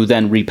who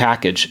then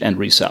repackage and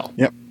resell.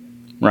 Yep.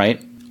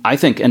 Right? I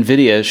think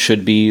NVIDIA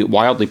should be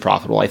wildly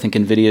profitable. I think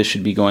NVIDIA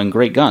should be going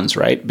great guns,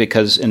 right?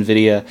 Because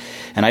NVIDIA,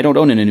 and I don't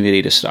own an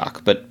NVIDIA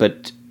stock, but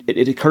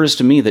it occurs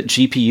to me that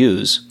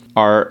GPUs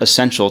are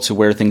essential to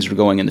where things are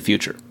going in the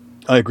future.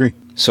 I agree.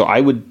 So I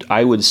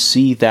would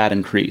see that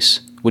increase,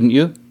 wouldn't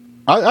you?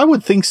 I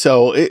would think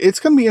so. It's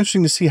going to be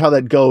interesting to see how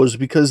that goes,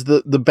 because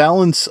the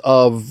balance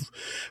of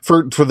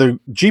for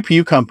the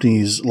GPU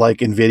companies like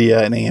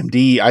NVIDIA and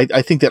AMD,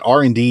 I think that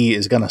R&D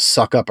is going to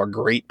suck up a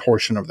great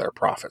portion of their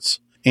profits.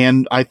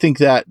 And I think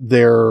that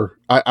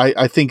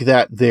I think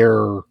that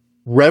their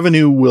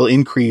revenue will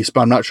increase,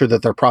 but I'm not sure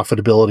that their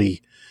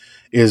profitability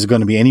is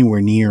going to be anywhere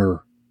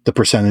near the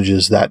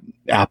percentages that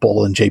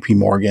Apple and JP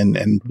Morgan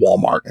and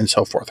Walmart and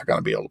so forth are going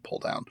to be able to pull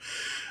down.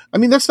 I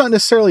mean, that's not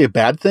necessarily a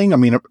bad thing. I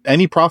mean,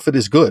 any profit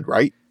is good,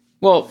 right?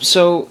 Well,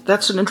 so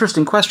that's an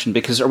interesting question,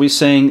 because are we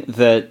saying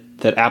that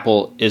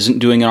Apple isn't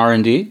doing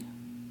R&D?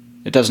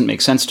 It doesn't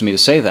make sense to me to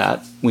say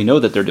that. We know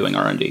that they're doing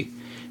R&D.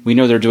 We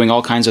know they're doing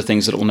all kinds of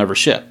things that will never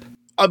ship.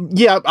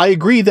 Yeah, I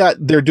agree that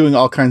they're doing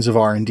all kinds of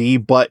R&D,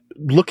 but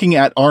looking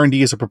at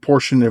R&D as a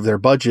proportion of their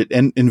budget,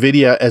 and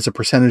NVIDIA as a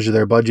percentage of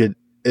their budget,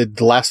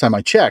 the last time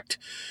I checked,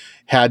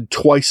 had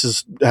twice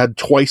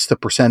the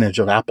percentage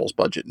of Apple's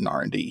budget in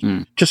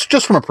R&D.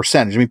 Just from a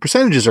percentage. I mean,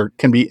 percentages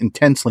can be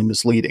intensely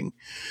misleading,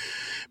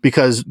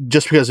 because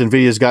just because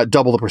NVIDIA's got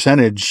double the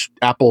percentage,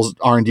 Apple's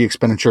R&D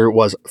expenditure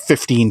was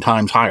 15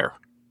 times higher.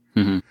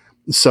 Mm-hmm.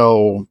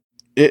 So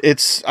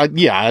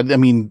I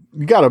mean,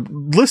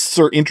 lists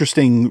are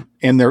interesting,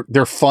 and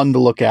they're fun to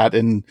look at,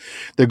 and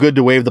they're good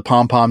to wave the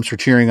pom-poms for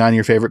cheering on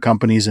your favorite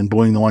companies and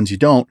booing the ones you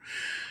don't.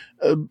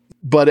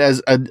 But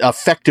as an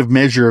effective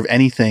measure of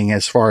anything,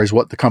 as far as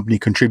what the company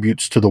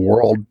contributes to the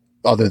world,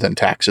 other than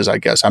taxes, I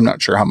guess, I'm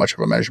not sure how much of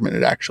a measurement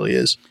it actually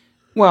is.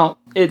 Well,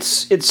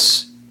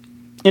 it's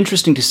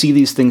interesting to see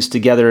these things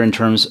together in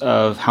terms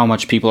of how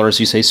much people are, as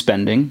you say,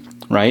 spending,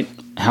 right?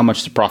 How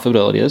much the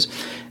profitability is,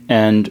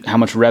 and how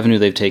much revenue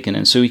they've taken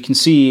in. So you can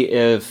see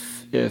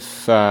if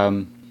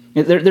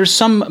there's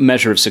some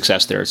measure of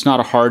success there. It's not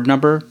a hard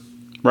number,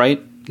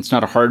 right? It's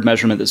not a hard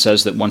measurement that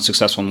says that one's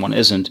successful and one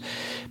isn't,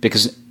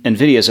 because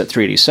NVIDIA is at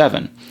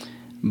 387.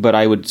 But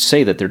I would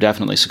say that they're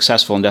definitely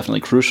successful and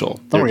definitely crucial.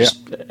 They're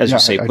just, as you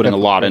say, putting a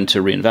lot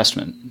into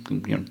reinvestment,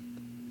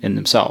 in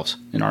themselves,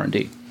 in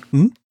R&D.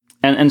 Mm-hmm.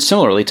 And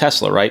similarly,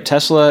 Tesla, right?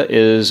 Tesla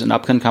is an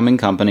up-and-coming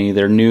company.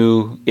 They're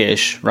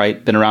new-ish,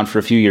 right? Been around for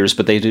a few years,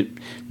 but they do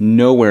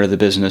nowhere the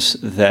business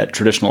that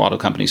traditional auto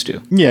companies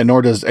do. Yeah,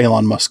 nor does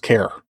Elon Musk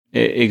care.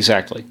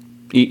 Exactly.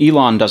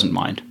 Elon doesn't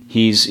mind.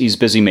 He's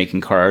busy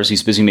making cars.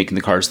 He's busy making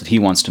the cars that he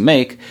wants to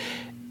make.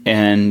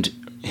 And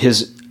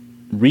his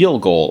real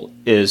goal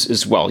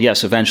is well,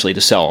 yes, eventually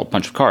to sell a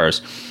bunch of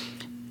cars.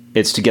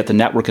 It's to get the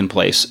network in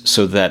place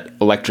so that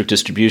electric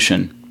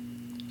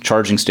distribution,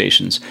 charging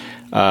stations,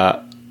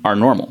 are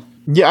normal.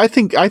 Yeah, I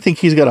think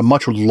he's got a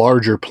much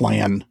larger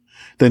plan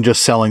than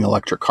just selling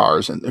electric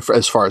cars, and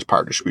as far as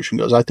power distribution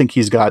goes. I think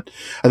he's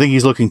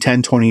looking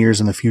 10, 20 years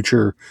in the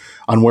future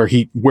on where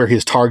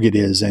his target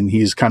is, and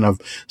he's kind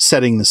of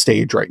setting the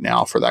stage right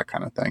now for that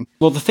kind of thing.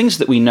 Well, the things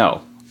that we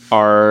know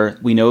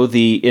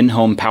the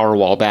in-home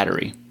Powerwall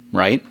battery,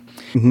 right?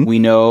 Mm-hmm. We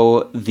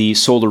know the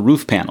solar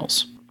roof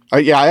panels.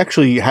 I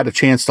actually had a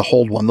chance to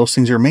hold one. Those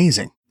things are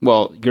amazing.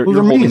 Well, you're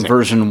holding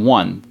version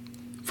 1.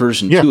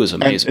 Version 2 is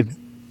amazing.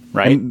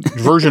 Right? And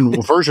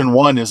version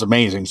 1 is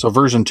amazing. So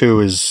version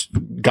 2 is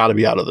got to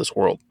be out of this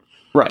world.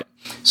 Right.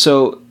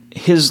 So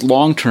his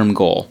long-term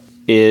goal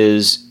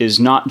is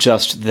not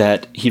just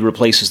that he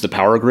replaces the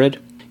power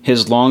grid.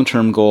 His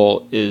long-term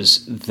goal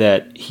is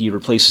that he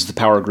replaces the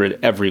power grid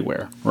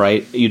everywhere,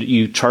 right?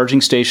 You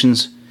charging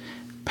stations,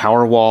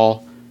 power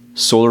wall,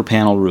 solar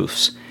panel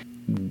roofs.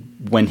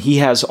 When he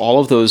has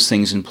all of those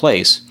things in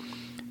place,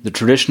 the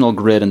traditional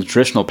grid and the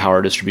traditional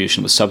power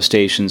distribution with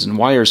substations and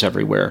wires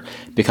everywhere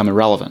become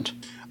irrelevant.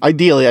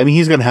 Ideally, I mean,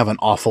 he's going to have an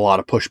awful lot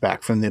of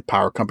pushback from the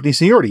power companies.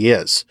 He already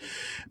is.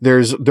 There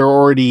are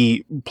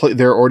already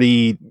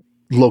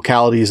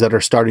localities that are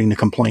starting to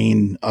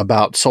complain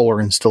about solar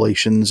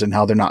installations and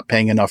how they're not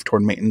paying enough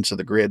toward maintenance of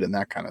the grid and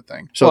that kind of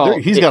thing. So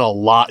he's got a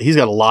lot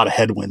of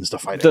headwinds to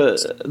fight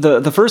against.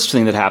 The first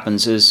thing that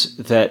happens is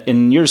that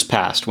in years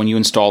past, when you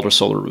installed a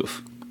solar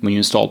roof, when you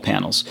installed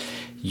panels,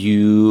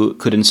 you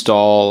could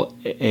install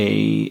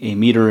a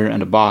meter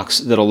and a box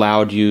that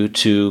allowed you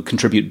to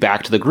contribute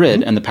back to the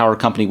grid, and the power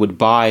company would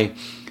buy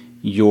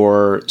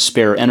your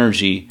spare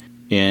energy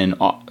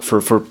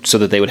so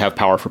that they would have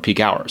power for peak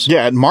hours.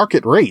 Yeah, at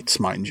market rates,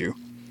 mind you.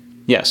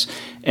 Yes,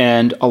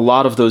 and a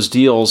lot of those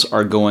deals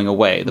are going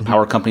away. The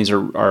power companies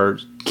are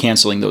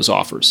canceling those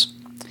offers.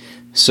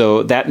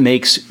 So that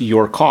makes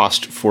your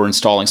cost for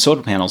installing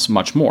solar panels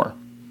much more.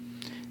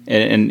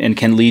 And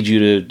can lead you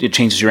to, it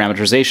changes your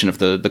amortization of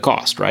the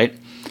cost, right?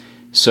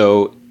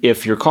 So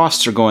if your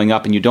costs are going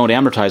up and you don't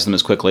amortize them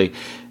as quickly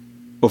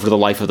over the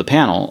life of the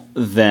panel,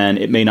 then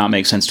it may not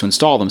make sense to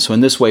install them. So in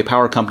this way,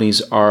 power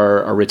companies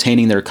are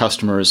retaining their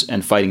customers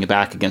and fighting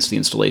back against the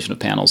installation of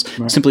panels,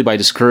 simply by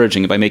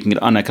discouraging it, by making it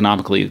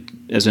uneconomically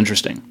as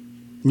interesting.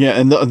 Yeah,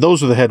 and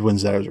those are the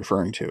headwinds that I was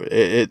referring to.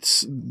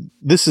 It's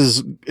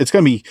going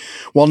to be,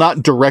 while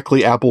not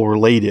directly Apple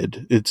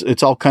related,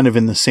 it's all kind of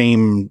in the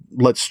same,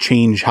 let's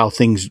change how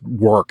things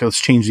work.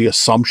 Let's change the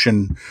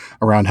assumption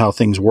around how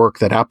things work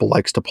that Apple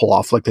likes to pull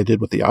off like they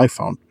did with the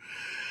iPhone.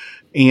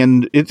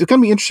 And it's going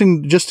to be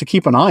interesting just to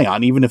keep an eye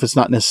on, even if it's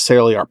not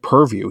necessarily our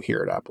purview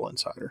here at Apple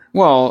Insider.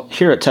 Well,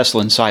 here at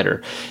Tesla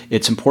Insider,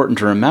 it's important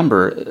to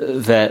remember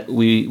that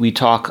we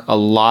talk a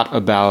lot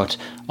about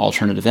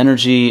alternative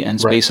energy and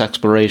space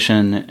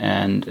exploration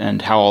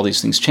and how all these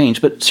things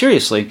change. But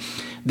seriously,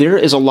 there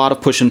is a lot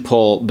of push and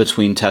pull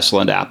between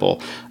Tesla and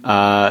Apple.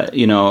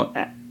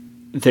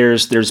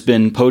 There's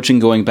been poaching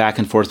going back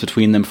and forth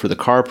between them for the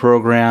car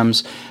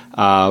programs.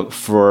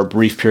 For a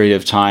brief period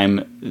of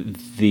time,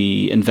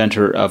 the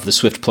inventor of the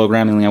Swift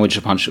programming language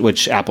upon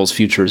which Apple's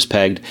future is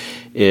pegged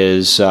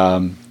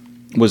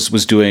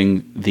was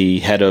doing the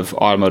head of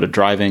automated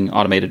driving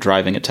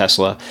at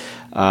Tesla.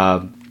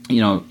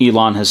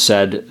 Elon has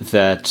said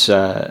that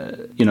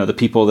the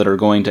people that are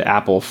going to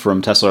Apple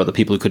from Tesla are the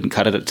people who couldn't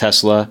cut it at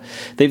Tesla.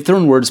 They've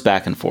thrown words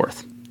back and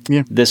forth.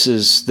 Yeah. This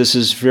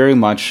is very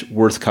much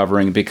worth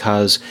covering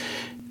because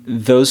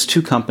those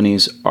two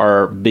companies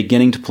are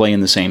beginning to play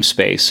in the same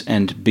space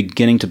and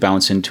beginning to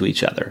bounce into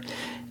each other.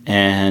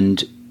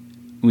 And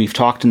we've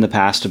talked in the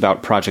past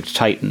about Project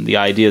Titan, the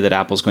idea that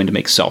Apple's going to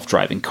make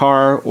self-driving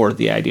car, or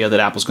the idea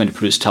that Apple's going to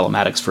produce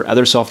telematics for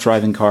other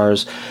self-driving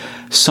cars.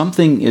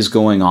 Something is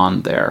going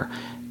on there.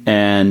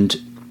 And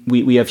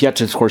we have yet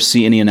to, of course,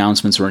 see any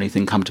announcements or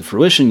anything come to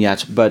fruition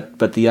yet.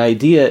 But the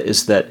idea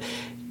is that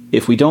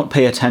if we don't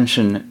pay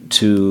attention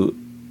to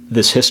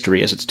this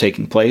history as it's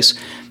taking place,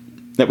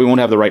 that we won't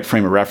have the right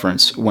frame of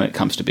reference when it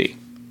comes to be.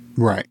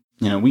 Right.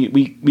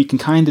 We can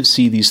kind of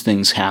see these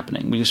things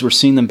happening because we're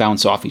seeing them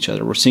bounce off each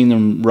other. We're seeing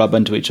them rub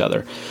into each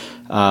other.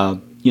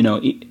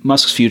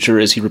 Musk's future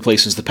is he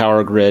replaces the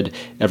power grid,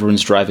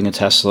 everyone's driving a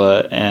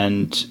Tesla,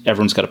 and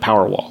everyone's got a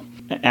power wall.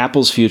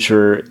 Apple's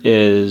future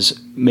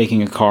is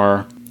making a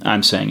car,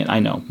 I'm saying it, I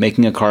know,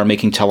 making a car,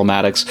 making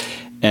telematics,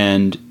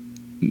 and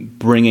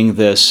bringing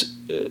this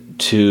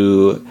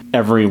to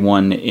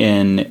everyone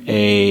in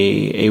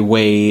a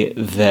way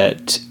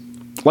that,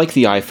 like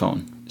the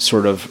iPhone,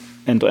 sort of,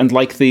 and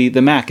like the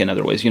Mac in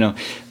other ways,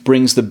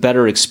 brings the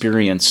better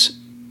experience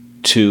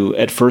to,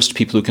 at first,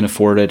 people who can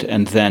afford it,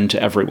 and then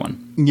to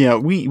everyone. Yeah,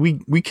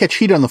 we catch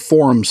heat on the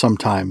forum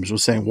sometimes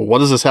with saying, well, what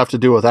does this have to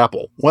do with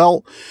Apple?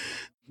 Well,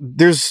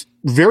 there's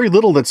very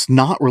little that's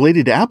not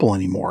related to Apple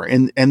anymore.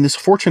 And this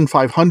Fortune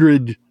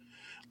 500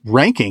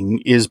 ranking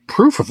is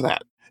proof of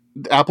that.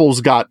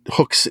 Apple's got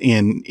hooks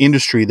in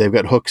industry. They've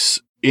got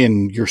hooks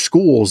in your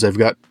schools.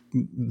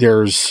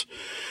 There's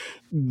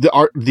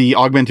the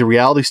augmented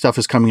reality stuff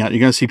is coming out. You're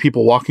going to see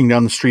people walking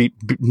down the street,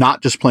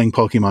 not just playing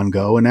Pokemon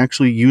Go, and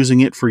actually using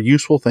it for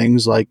useful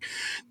things like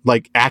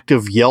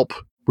active Yelp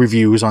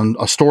reviews on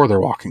a store they're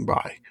walking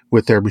by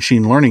with their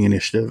machine learning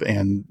initiative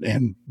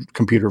and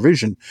computer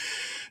vision.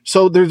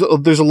 So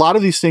there's a lot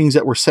of these things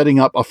that we're setting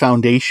up a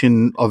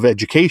foundation of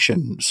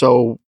education.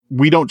 So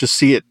we don't just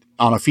see it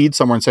on a feed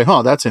somewhere and say,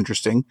 huh, that's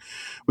interesting.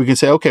 We can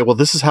say, okay, well,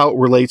 this is how it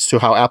relates to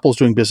how Apple's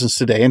doing business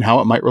today and how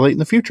it might relate in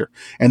the future.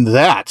 And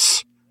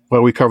that's why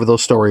we cover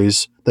those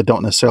stories that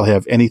don't necessarily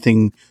have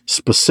anything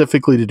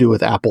specifically to do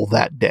with Apple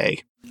that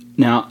day.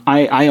 Now,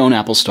 I own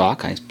Apple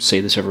stock. I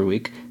say this every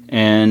week.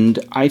 And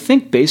I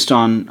think based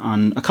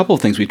on a couple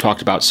of things we've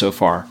talked about so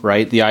far,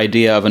 right? The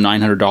idea of a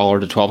 $900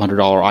 to $1,200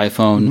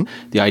 iPhone,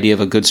 the idea of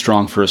a good,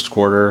 strong first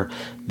quarter,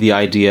 the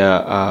idea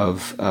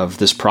of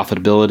this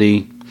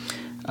profitability.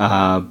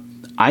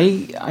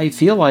 I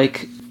feel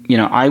like,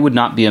 I would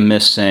not be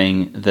amiss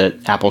saying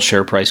that Apple's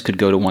share price could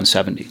go to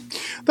 170.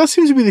 That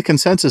seems to be the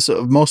consensus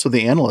of most of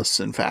the analysts,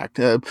 in fact.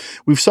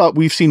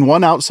 We've seen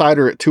one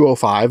outsider at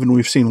 205, and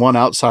we've seen one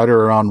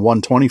outsider around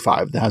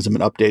 125 that hasn't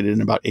been updated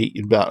in about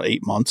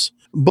 8 months.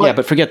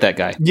 But forget that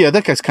guy. Yeah,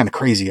 that guy's kind of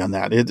crazy on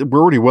that. We're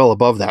already well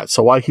above that.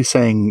 So why he's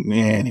saying,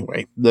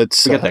 anyway,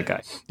 forget that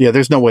guy. Yeah,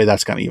 there's no way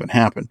that's going to even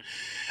happen.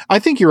 I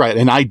think you're right.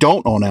 And I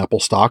don't own Apple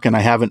stock, and I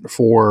haven't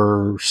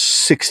for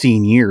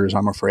 16 years,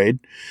 I'm afraid.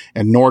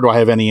 And nor do I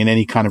have any in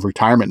any kind of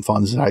retirement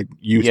funds that I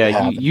used to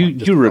have.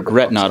 You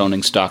regret not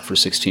owning stock for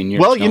 16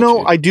 years.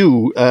 Well, I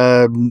do.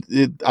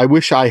 I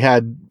wish I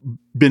had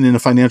been in a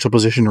financial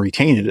position to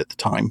retain it at the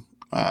time.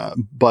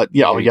 But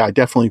I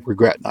definitely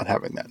regret not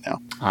having that now.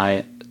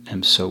 I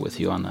am so with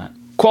you on that.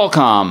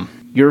 Qualcomm,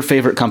 your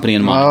favorite company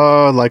in mine.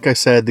 Oh, like I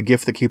said, the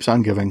gift that keeps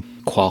on giving.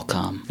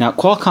 Qualcomm. Now,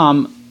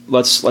 Qualcomm,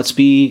 let's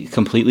be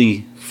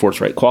completely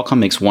forthright. Qualcomm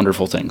makes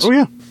wonderful things. Oh,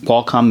 yeah.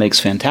 Qualcomm makes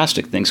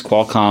fantastic things.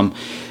 Qualcomm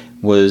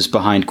was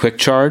behind Quick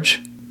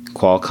Charge.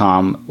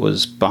 Qualcomm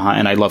was behind,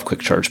 and I love Quick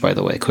Charge, by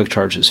the way. Quick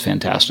Charge is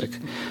fantastic.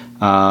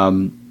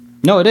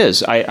 No, it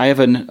is. I have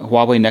a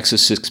Huawei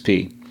Nexus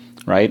 6P,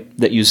 right,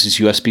 that uses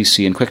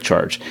USB-C and Quick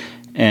Charge.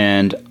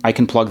 And I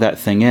can plug that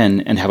thing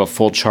in and have a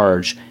full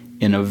charge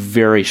in a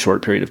very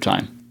short period of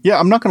time. Yeah,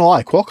 I'm not going to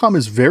lie. Qualcomm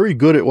is very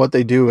good at what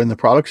they do, and the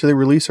products they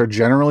release are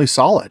generally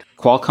solid.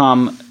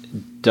 Qualcomm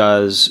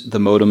does the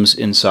modems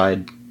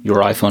inside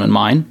your iPhone and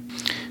mine.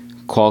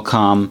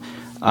 Qualcomm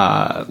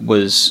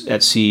was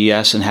at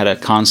CES and had a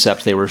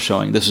concept they were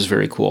showing, this is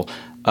very cool,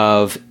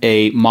 of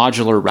a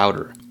modular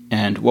router.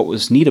 And what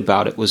was neat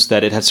about it was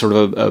that it had sort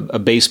of a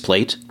base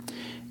plate,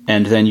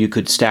 and then you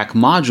could stack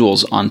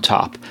modules on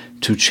top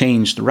to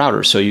change the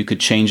router. So you could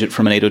change it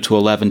from an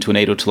 802.11 to an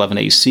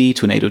 802.11ac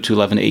to an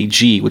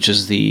 802.11ag, which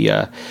is the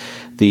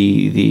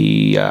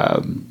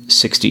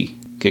 60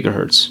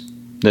 gigahertz,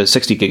 the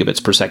 60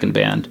 gigabits per second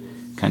band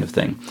kind of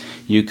thing.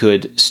 You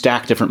could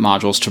stack different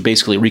modules to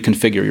basically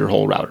reconfigure your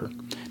whole router.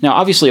 Now,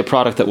 obviously, a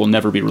product that will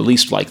never be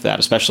released like that,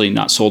 especially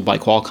not sold by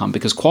Qualcomm,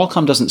 because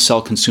Qualcomm doesn't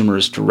sell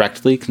consumers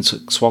directly.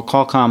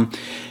 Qualcomm,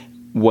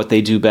 what they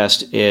do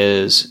best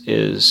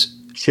is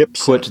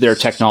chips, put their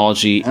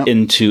technology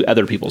into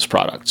other people's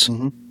products.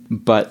 Mm-hmm.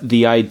 But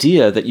the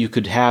idea that you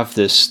could have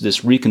this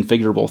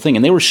reconfigurable thing,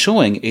 and they were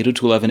showing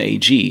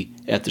 802.11ag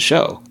at the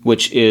show,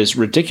 which is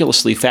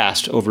ridiculously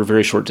fast over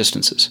very short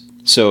distances.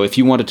 So if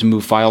you wanted to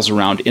move files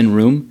around in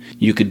room,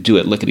 you could do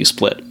it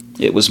lickety-split.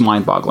 It was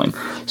mind-boggling.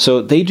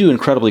 So they do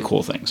incredibly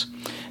cool things.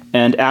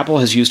 And Apple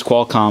has used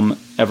Qualcomm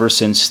ever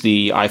since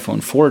the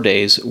iPhone 4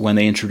 days when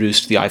they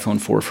introduced the iPhone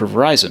 4 for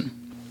Verizon,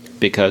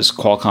 because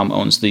Qualcomm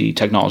owns the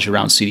technology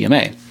around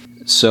CDMA.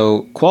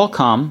 So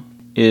Qualcomm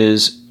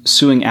is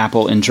suing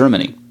Apple in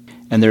Germany,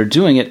 and they're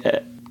doing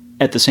it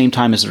at the same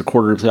time as their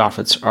quarterly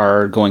profits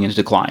are going into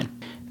decline.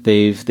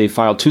 They've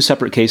filed 2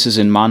 separate cases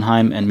in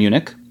Mannheim and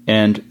Munich,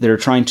 and they're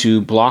trying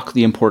to block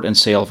the import and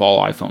sale of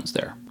all iPhones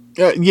there.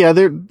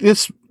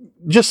 It's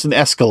just an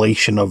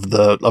escalation of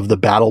the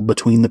battle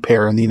between the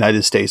pair in the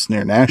United States and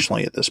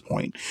internationally at this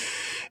point.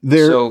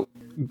 Go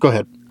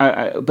ahead.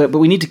 But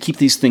we need to keep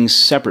these things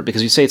separate,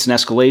 because you say it's an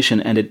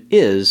escalation, and it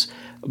is,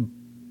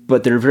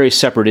 but they're very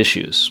separate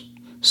issues.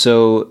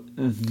 So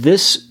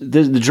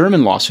the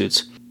German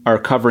lawsuits are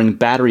covering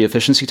battery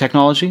efficiency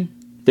technology.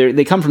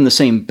 They come from the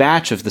same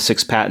batch of the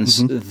 6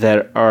 patents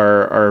that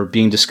are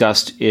being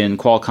discussed in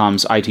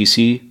Qualcomm's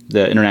ITC,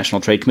 the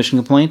International Trade Commission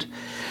complaint.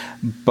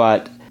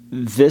 But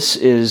this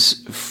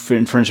is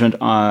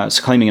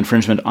claiming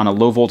infringement on a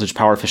low-voltage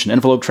power-efficient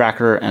envelope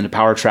tracker and a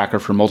power tracker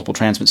for multiple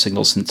transmit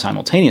signals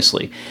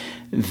simultaneously.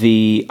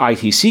 The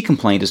ITC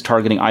complaint is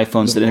targeting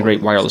iPhones that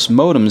integrate wireless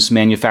modems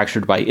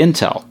manufactured by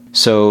Intel.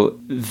 So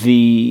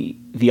the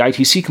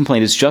ITC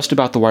complaint is just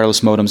about the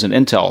wireless modems and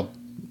Intel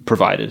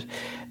provided.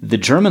 The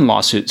German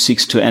lawsuit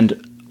seeks to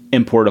end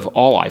import of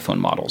all iPhone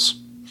models.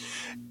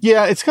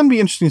 Yeah, it's going to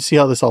be interesting to see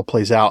how this all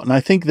plays out. And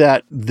I think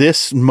that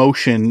this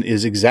motion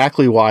is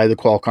exactly why the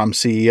Qualcomm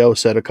CEO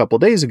said a couple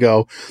of days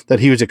ago that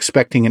he was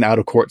expecting an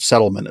out-of-court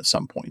settlement at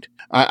some point.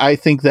 I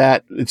think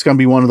that it's going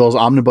to be one of those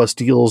omnibus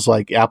deals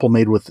like Apple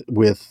made with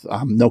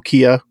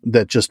Nokia,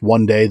 that just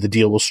one day the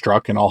deal was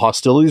struck and all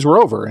hostilities were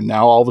over. And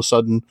now all of a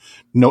sudden,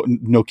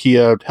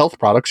 Nokia health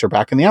products are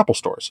back in the Apple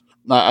stores.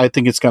 I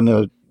think it's going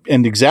to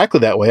end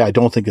exactly that way. I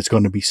don't think it's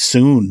going to be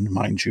soon,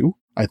 mind you.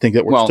 I think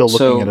that we're still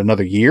looking at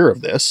another year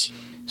of this.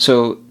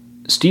 So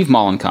Steve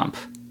Mollenkamp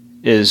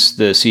is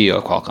the CEO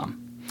of Qualcomm,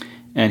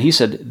 and he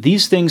said,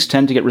 these things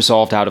tend to get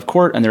resolved out of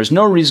court, and there's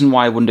no reason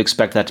why I wouldn't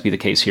expect that to be the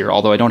case here,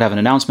 although I don't have an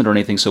announcement or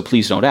anything, so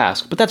please don't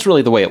ask. But that's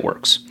really the way it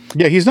works.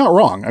 Yeah, he's not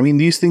wrong. I mean,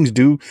 these things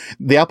do.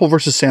 The Apple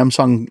versus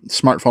Samsung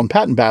smartphone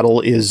patent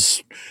battle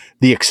is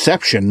the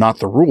exception, not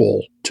the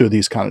rule, to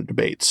these kind of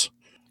debates.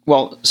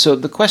 Well, so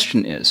the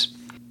question is,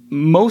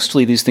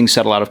 mostly these things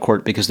settle out of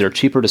court because they're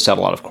cheaper to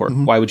settle out of court.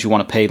 Mm-hmm. Why would you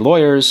want to pay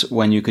lawyers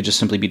when you could just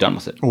simply be done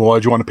with it? Well, why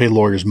would you want to pay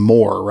lawyers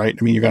more, right?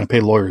 I mean, you're going to pay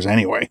lawyers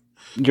anyway.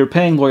 You're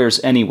paying lawyers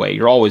anyway.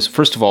 You're always,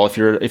 first of all, if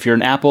you're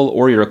an Apple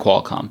or you're a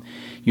Qualcomm,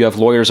 you have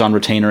lawyers on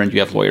retainer and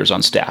you have lawyers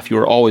on staff. You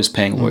are always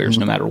paying lawyers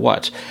no matter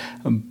what.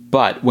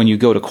 But when you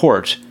go to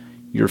court,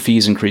 your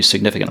fees increase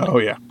significantly. Oh,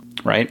 yeah.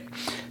 Right?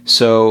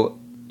 So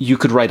you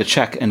could write a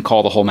check and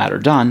call the whole matter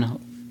done,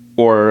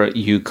 or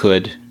you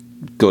could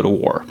go to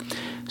war.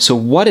 So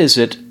what is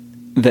it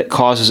that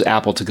causes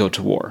Apple to go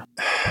to war?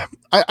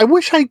 I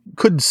wish I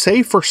could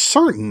say for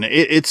certain.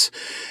 It's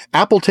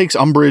Apple takes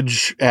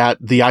umbrage at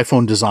the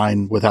iPhone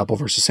design with Apple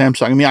versus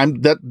Samsung. I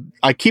mean,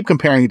 I keep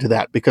comparing it to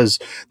that because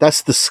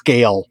that's the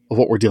scale of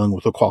what we're dealing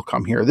with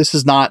Qualcomm here. This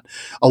is not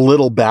a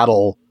little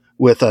battle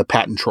with a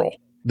patent troll.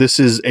 This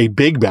is a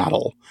big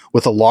battle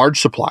with a large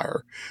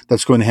supplier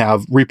that's going to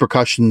have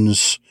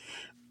repercussions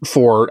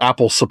for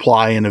Apple's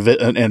supply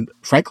and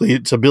frankly,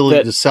 its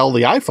ability to sell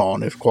the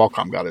iPhone if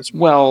Qualcomm got its.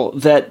 Well,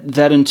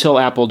 that until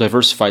Apple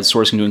diversified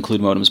sourcing to include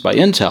modems by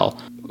Intel,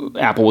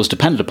 Apple was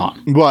dependent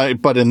upon. Well,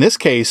 but in this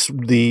case,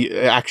 the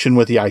action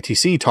with the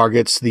ITC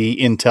targets the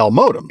Intel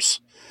modems.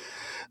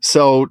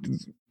 So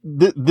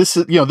this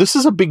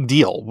is a big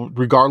deal,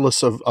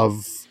 regardless of.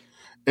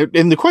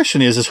 And the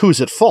question is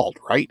who's at fault,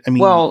 right? I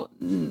mean, well,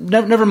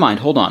 never mind.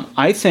 Hold on.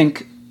 I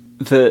think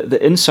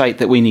the insight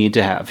that we need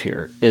to have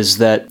here is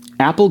that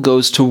Apple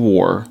goes to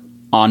war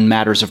on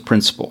matters of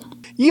principle.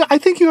 Yeah, I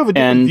think you have a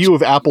different view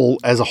of Apple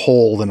as a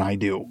whole than I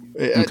do.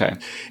 Okay.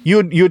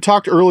 You had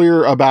talked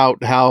earlier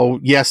about how,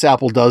 yes,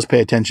 Apple does pay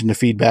attention to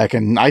feedback,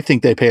 and I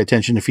think they pay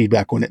attention to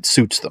feedback when it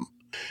suits them.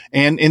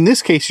 And in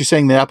this case, you're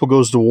saying that Apple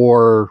goes to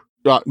war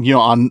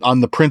on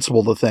the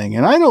principle of the thing.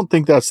 And I don't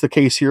think that's the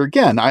case here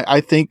again.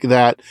 I think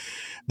that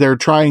they're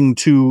trying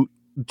to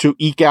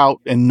eke out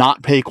and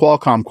not pay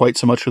Qualcomm quite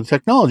so much for the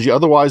technology.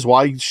 Otherwise,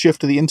 why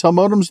shift to the Intel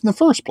modems in the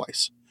first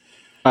place?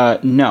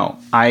 No,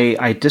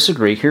 I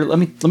disagree. Here, let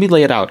me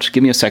lay it out.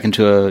 Give me a second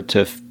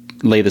to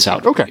lay this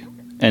out. Okay.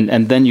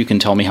 And then you can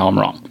tell me how I'm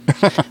wrong.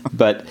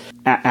 But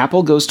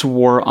Apple goes to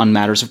war on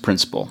matters of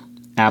principle.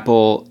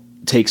 Apple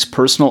takes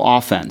personal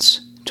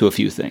offense to a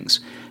few things.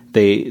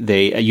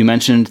 You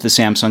mentioned the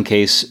Samsung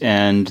case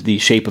and the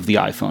shape of the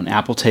iPhone.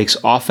 Apple takes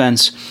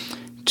offense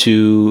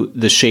to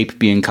the shape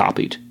being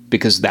copied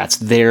because that's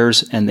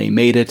theirs and they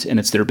made it and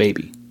it's their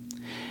baby.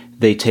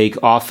 They take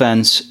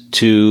offense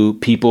to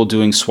people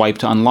doing swipe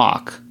to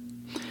unlock.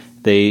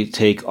 They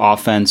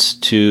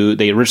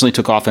originally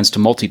took offense to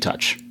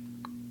multi-touch.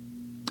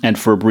 And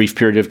for a brief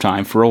period of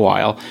time, for a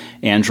while,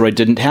 Android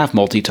didn't have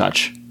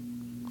multi-touch.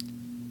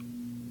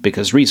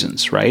 Because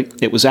reasons, right?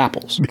 It was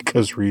Apple's.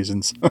 Because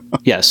reasons.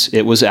 Yes,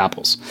 it was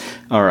Apple's.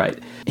 All right.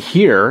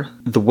 Here,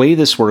 the way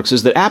this works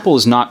is that Apple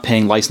is not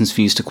paying license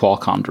fees to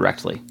Qualcomm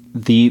directly.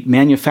 The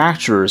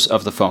manufacturers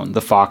of the phone, the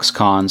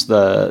Foxconns,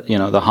 the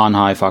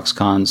Hanhai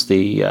Foxconns,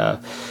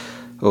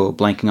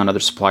 blanking on other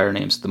supplier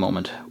names at the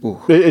moment.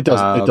 It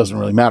doesn't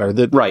really matter.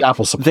 Right.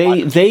 Apple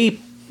supply.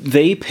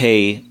 They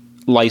pay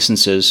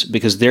licenses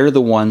because they're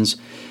the ones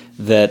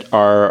that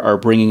are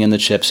bringing in the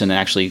chips and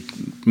actually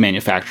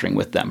manufacturing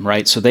with them,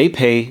 right? So they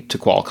pay to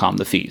Qualcomm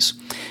the fees,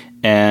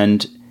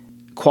 and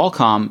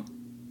Qualcomm.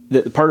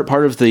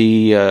 Part of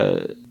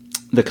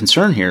the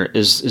concern here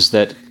is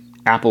that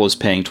Apple is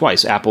paying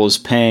twice. Apple is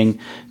paying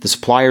the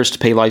suppliers to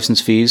pay license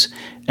fees,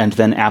 and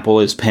then Apple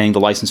is paying the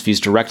license fees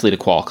directly to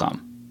Qualcomm,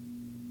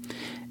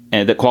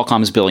 and that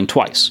Qualcomm is billing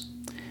twice,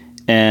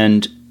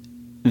 and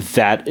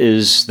that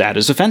is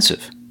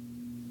offensive.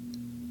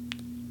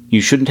 You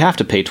shouldn't have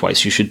to pay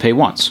twice. You should pay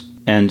once.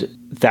 And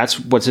that's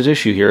what's at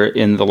issue here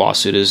in the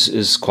lawsuit is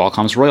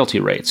Qualcomm's royalty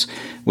rates,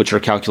 which are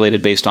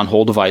calculated based on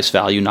whole device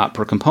value, not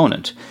per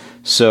component.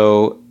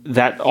 So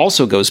that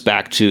also goes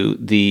back to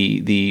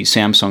the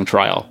Samsung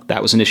trial.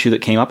 That was an issue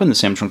that came up in the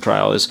Samsung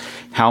trial is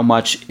how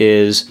much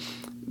is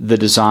the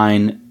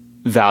design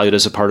valued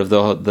as a part of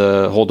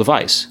the whole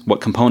device.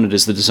 What component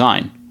is the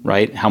design,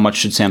 right? How much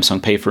should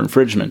Samsung pay for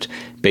infringement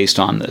based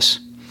on this?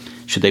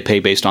 Should they pay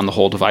based on the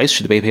whole device?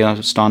 Should they pay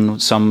based on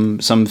some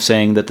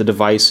saying that the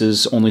device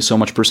is only so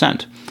much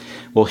percent?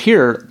 Well,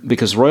 here,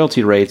 because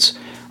royalty rates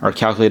are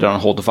calculated on a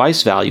whole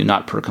device value,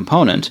 not per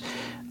component,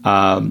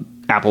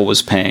 Apple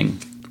was paying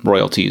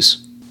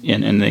royalties,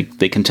 and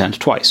they contend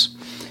twice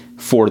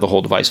for the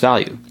whole device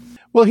value.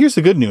 Well, here's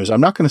the good news. I'm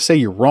not going to say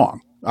you're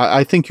wrong.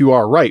 I think you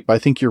are right, but I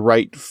think you're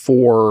right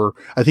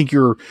I think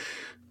you're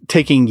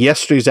taking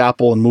yesterday's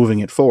Apple and moving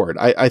it forward.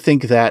 I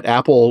think that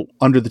Apple,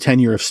 under the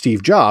tenure of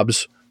Steve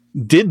Jobs,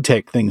 did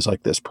take things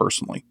like this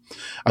personally.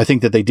 I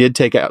think that they did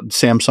take out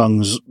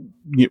Samsung's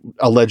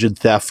alleged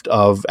theft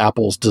of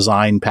Apple's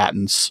design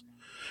patents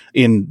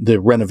in the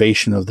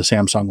renovation of the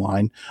Samsung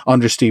line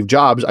under Steve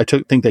Jobs.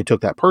 Think they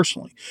took that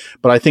personally,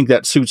 but I think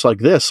that suits like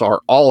this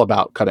are all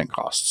about cutting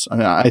costs. I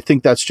mean, I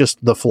think that's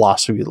just the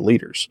philosophy of the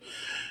leaders.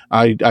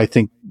 I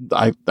think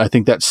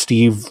that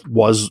Steve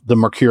was the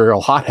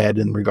mercurial hothead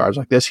in regards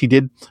like this. He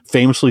did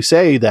famously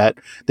say that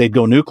they'd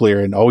go nuclear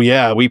and, oh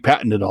yeah, we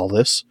patented all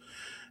this.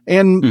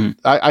 And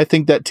I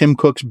think that Tim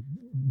Cook's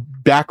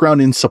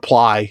background in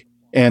supply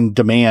and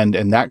demand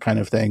and that kind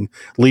of thing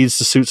leads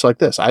to suits like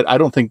this. I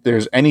don't think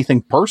there's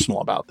anything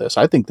personal about this.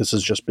 I think this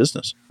is just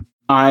business.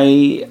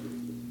 I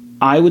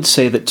would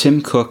say that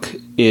Tim Cook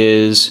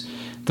is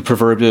the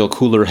proverbial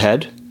cooler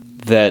head,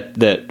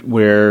 that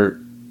where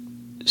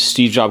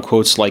Steve Jobs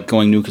quotes like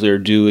going nuclear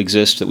do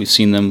exist, that we've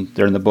seen them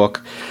there in the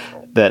book,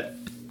 that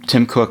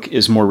Tim Cook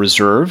is more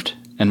reserved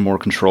and more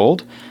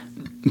controlled,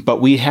 but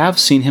we have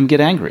seen him get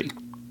angry.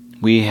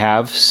 We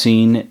have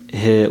seen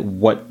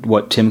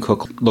what Tim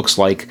Cook looks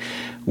like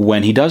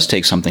when he does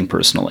take something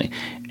personally.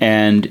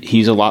 And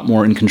he's a lot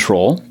more in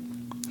control.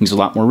 He's a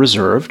lot more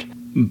reserved.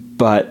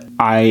 But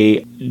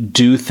I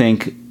do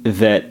think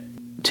that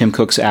Tim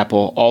Cook's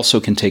Apple also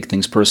can take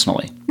things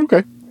personally.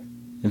 Okay.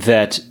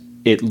 That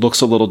it looks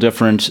a little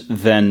different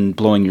than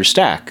blowing your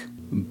stack.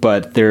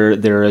 But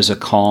there is a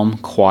calm,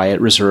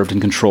 quiet, reserved,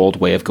 and controlled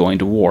way of going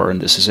to war,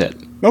 and this is it.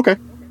 Okay.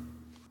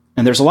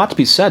 And there's a lot to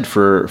be said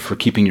for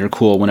keeping your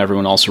cool when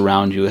everyone else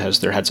around you has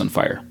their heads on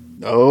fire.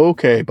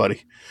 Okay,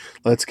 buddy.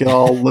 Let's get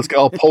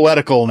all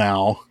poetical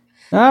now.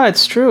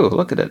 It's true.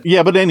 Look at it.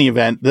 Yeah, but in any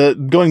event,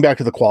 going back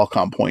to the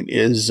Qualcomm point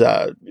is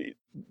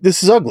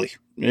this is ugly.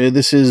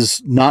 This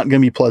is not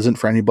going to be pleasant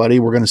for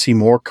anybody. We're going to see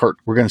more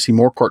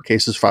court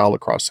cases filed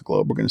across the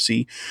globe. We're going to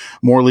see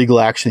more legal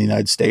action in the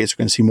United States.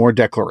 We're going to see more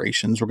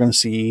declarations. We're going to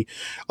see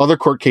other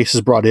court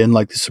cases brought in,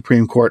 like the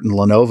Supreme Court in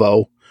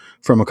Lenovo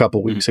from a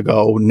couple weeks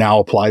ago now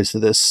applies to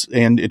this,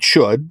 and it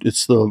should.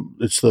 It's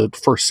the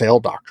first sale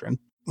doctrine.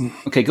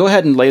 Okay, go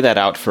ahead and lay that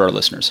out for our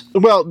listeners.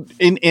 Well,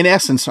 in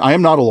essence, I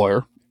am not a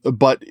lawyer,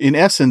 but in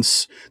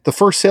essence, the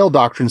first sale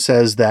doctrine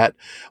says that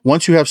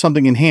once you have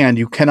something in hand,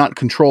 you cannot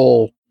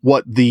control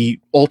what the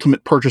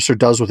ultimate purchaser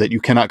does with it. You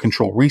cannot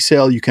control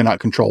resale. You cannot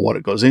control what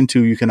it goes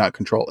into. You cannot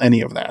control any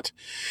of that.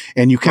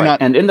 And you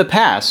cannot. Right. And in the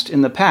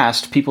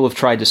past, people have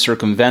tried to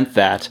circumvent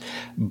that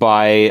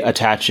by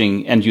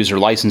attaching end user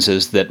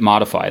licenses that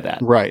modify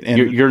that. Right.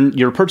 And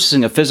you're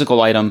purchasing a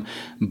physical item,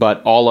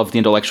 but all of the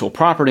intellectual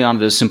property on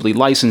it is simply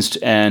licensed,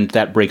 and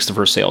that breaks the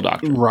first sale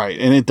doctrine. Right.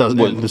 And it does.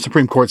 The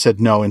Supreme Court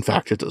said no, in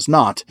fact, it does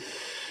not.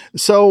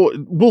 So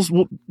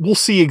we'll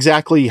see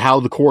exactly how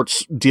the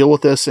courts deal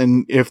with this,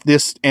 and if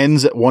this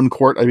ends at one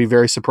court, I'd be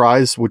very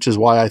surprised. Which is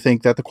why I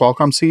think that the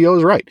Qualcomm CEO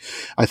is right.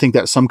 I think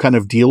that some kind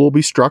of deal will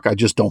be struck. I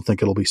just don't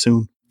think it'll be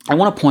soon. I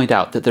want to point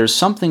out that there's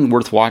something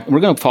worth watching. We're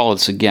going to follow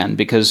this again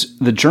because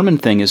the German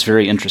thing is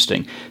very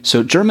interesting.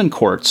 So German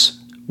courts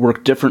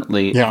work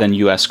differently than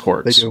U.S.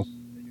 courts. They do,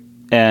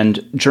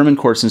 and German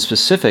courts in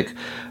specific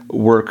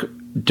work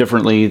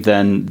differently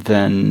than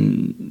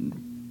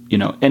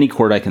any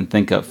court I can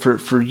think of.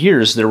 For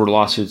years, there were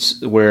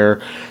lawsuits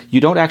where you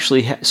don't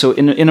actually so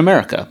in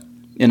America,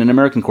 in an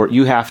American court,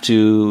 you have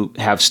to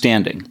have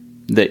standing,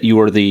 that you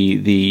are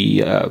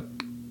the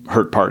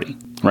hurt party,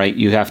 right?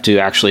 You have to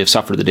actually have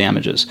suffered the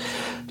damages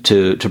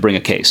to bring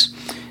a case.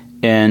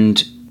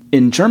 And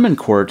in German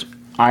court,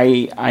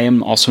 I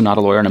am also not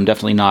a lawyer, and I'm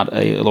definitely not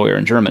a lawyer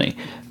in Germany,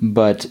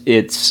 but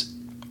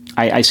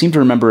I seem to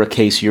remember a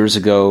case years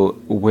ago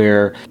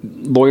where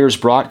lawyers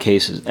brought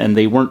cases and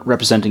they weren't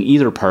representing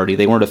either party.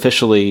 They weren't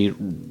officially,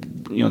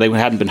 they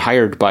hadn't been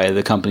hired by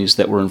the companies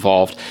that were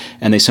involved,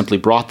 and they simply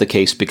brought the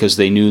case because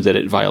they knew that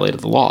it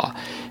violated the law.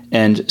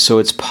 And so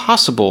it's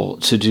possible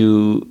to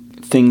do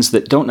things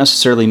that don't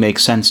necessarily make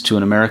sense to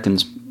an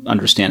American's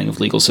understanding of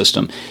legal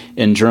system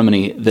in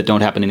Germany that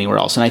don't happen anywhere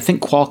else. And I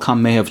think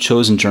Qualcomm may have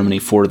chosen Germany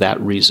for that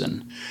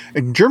reason.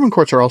 And German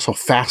courts are also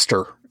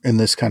faster in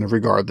this kind of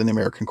regard than the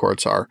American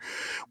courts are,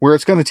 where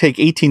it's going to take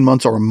 18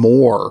 months or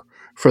more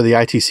for the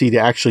ITC to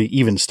actually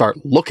even start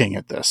looking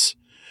at this.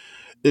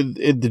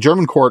 The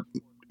German court,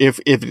 if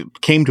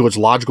it came to its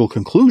logical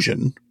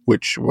conclusion,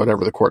 which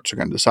whatever the courts are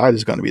going to decide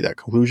is going to be that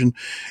conclusion,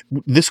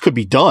 this could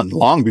be done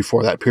long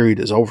before that period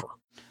is over.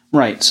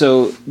 Right.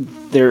 So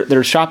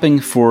they're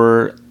shopping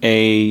for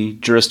a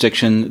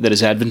jurisdiction that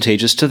is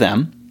advantageous to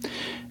them.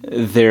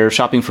 They're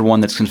shopping for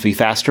one that's going to be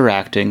faster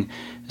acting,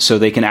 so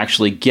they can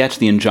actually get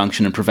the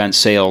injunction and prevent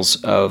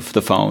sales of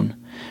the phone,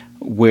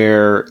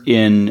 where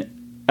in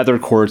other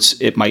courts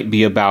it might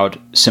be about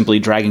simply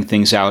dragging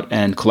things out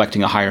and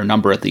collecting a higher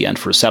number at the end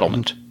for a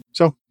settlement.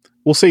 So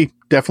we'll see.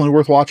 Definitely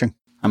worth watching.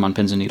 I'm on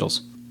pins and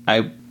needles.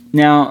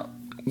 Now,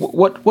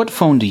 what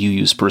phone do you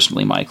use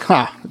personally, Mike?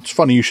 It's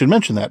funny you should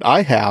mention that.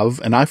 I have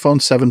an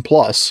iPhone 7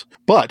 Plus,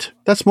 but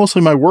that's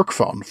mostly my work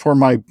phone. For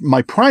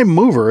my prime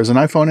mover is an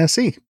iPhone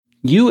SE.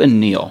 You and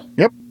Neil.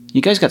 Yep.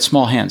 You guys got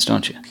small hands,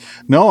 don't you?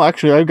 No,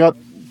 actually, I've got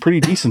pretty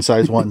decent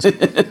sized ones.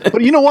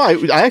 But you know why?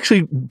 I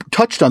actually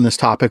touched on this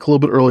topic a little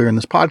bit earlier in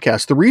this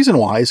podcast. The reason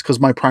why is because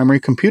my primary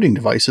computing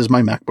device is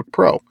my MacBook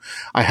Pro.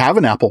 I have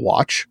an Apple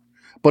Watch,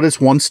 but it's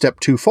one step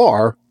too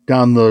far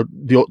down the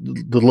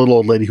little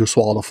old lady who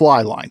swallowed a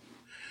fly line.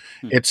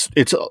 It's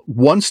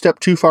one step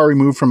too far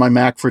removed from my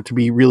Mac for it to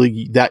be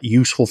really that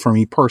useful for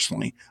me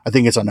personally. I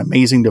think it's an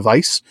amazing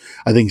device.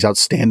 I think it's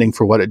outstanding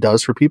for what it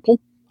does for people.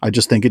 I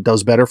just think it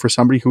does better for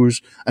somebody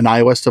who's an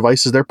iOS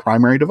device is their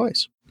primary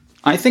device.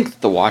 I think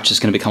that the watch is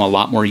going to become a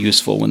lot more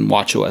useful when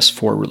watchOS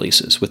 4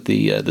 releases with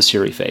the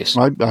Siri face.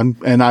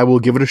 And I will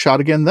give it a shot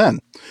again then.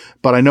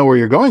 But I know where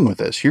you're going with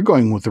this. You're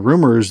going with the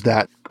rumors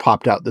that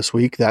popped out this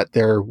week that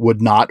there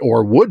would not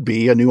or would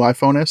be a new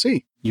iPhone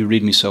SE. You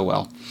read me so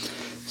well.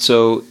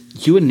 So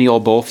you and Neil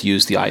both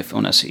use the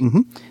iPhone SE.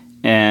 Mm-hmm.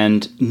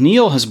 And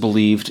Neil has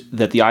believed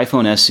that the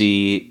iPhone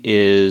SE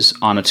is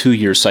on a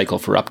 2-year cycle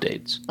for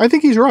updates. I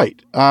think he's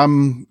right.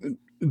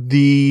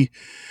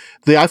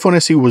 The iPhone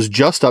SE was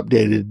just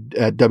updated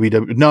at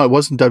No, it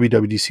wasn't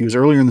WWDC. It was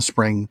earlier in the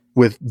spring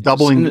with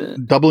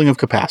doubling of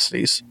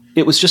capacities.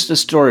 It was just a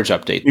storage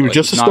update. It was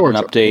just a storage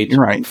update.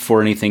 You're right.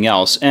 For anything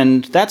else.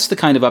 And that's the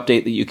kind of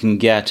update that you can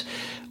get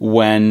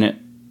when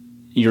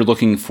you're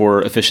looking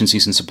for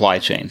efficiencies in supply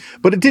chain.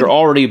 But you're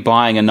already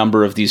buying a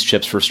number of these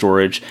chips for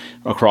storage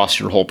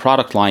across your whole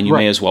product line. You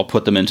may as well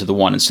put them into the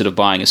one instead of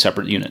buying a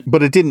separate unit.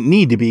 But it didn't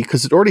need to be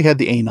because it already had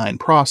the A9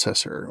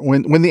 processor.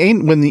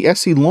 When the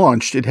SE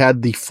launched, it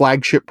had the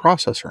flagship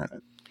processor in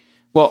it.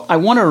 Well, I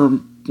want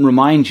to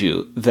remind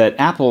you that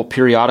Apple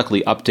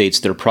periodically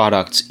updates their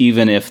products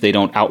even if they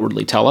don't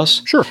outwardly tell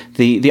us. Sure.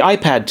 The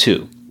iPad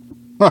 2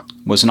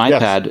 was an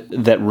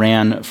iPad that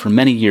ran for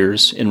many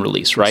years in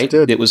release, right?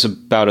 Yes, it was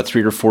about a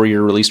 3 or 4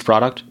 year released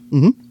product.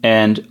 Mm-hmm.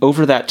 And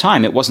over that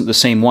time, it wasn't the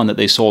same one that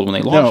they sold when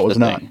they launched No, it was the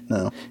not. thing.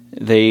 No.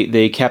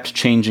 They kept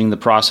changing the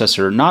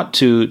processor, not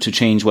to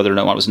change whether or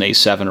not it was an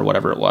A7 or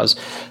whatever it was,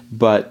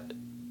 but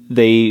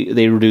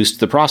they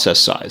reduced the process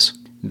size.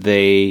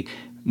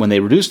 When they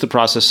reduced the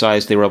process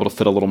size, they were able to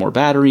fit a little more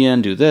battery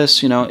in, do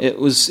this. It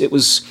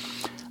was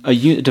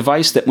a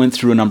device that went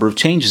through a number of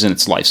changes in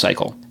its life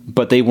cycle,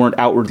 but they weren't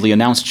outwardly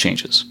announced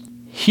changes.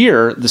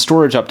 Here, the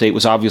storage update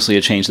was obviously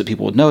a change that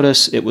people would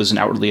notice. It was an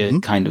outwardly a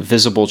kind of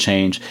visible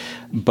change.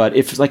 But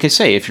if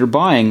you're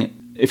buying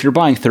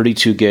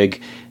 32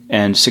 gig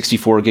and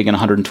 64 gig and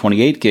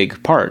 128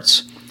 gig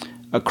parts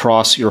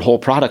across your whole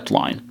product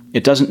line,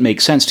 it doesn't make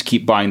sense to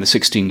keep buying the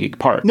 16 gig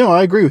part. No,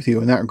 I agree with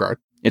you in that regard.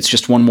 It's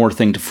just one more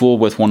thing to fool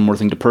with, one more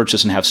thing to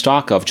purchase and have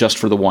stock of just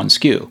for the one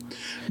SKU.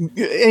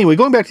 Anyway,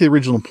 going back to the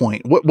original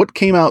point, what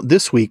came out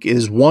this week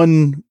is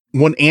one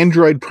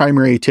Android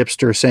primary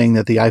tipster saying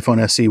that the iPhone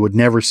SE would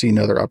never see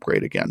another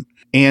upgrade again.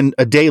 And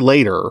a day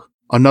later,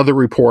 another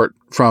report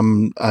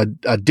from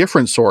a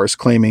different source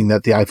claiming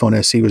that the iPhone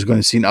SE was going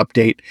to see an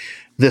update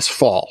this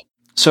fall.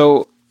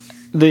 So,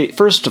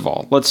 first of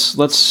all,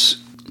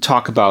 let's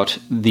talk about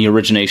the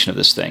origination of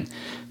this thing.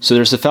 So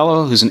there's a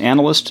fellow who's an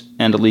analyst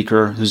and a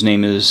leaker whose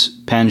name is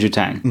Panju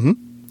Tang. Mm-hmm.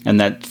 And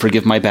that,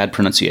 forgive my bad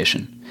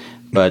pronunciation,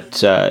 but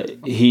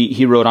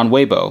he wrote on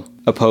Weibo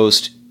a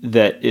post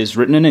that is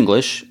written in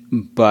English,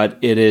 but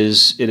it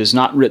is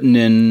not written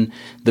in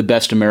the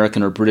best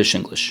American or British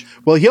English.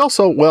 Well,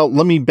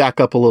 let me back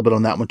up a little bit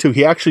on that one too.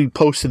 He actually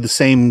posted the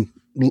same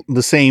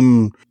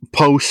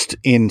post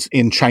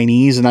in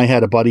Chinese, and I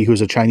had a buddy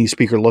who's a Chinese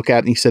speaker look at it,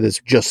 and he said it's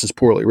just as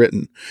poorly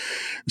written.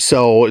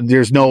 So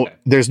there's no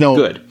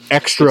Good.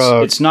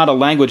 Extra. It's not a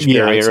language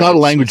barrier. It's not a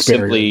language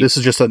barrier. This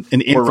is just an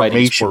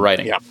information. Poor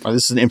writing. Yeah,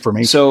 this is an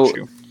information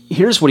issue.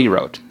 Here's what he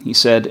wrote. He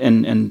said,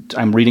 and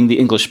I'm reading the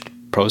English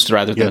post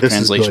rather than a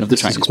translation of the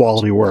Chinese. This is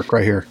quality work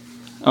right here.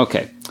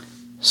 Okay.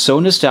 So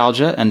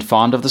nostalgia and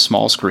fond of the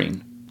small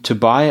screen. To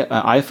buy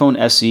an iPhone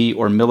SE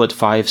or Millet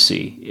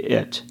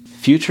 5C,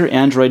 future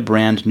Android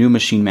brand new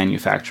machine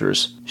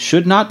manufacturers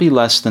should not be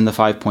less than the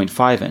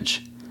 5.5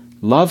 inch.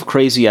 Love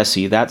Crazy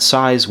SE, that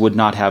size would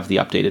not have the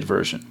updated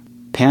version.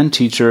 Pan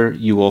teacher,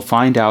 you will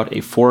find out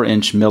a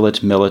 4-inch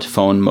Millet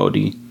phone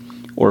Modi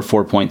or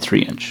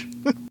 4.3 inch.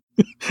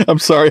 I'm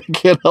sorry, I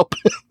can't help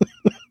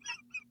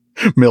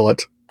it.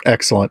 Millet.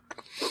 Excellent.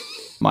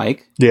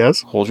 Mike?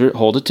 Yes? Hold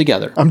it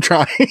together. I'm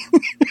trying.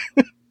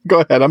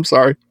 Go ahead, I'm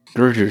sorry.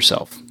 Gird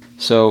yourself.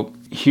 So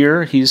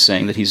here he's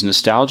saying that he's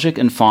nostalgic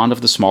and fond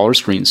of the smaller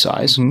screen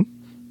size.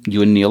 Mm-hmm.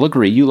 You and Neil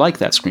agree. You like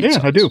that screen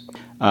size. Yeah, I do.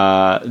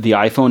 The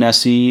iPhone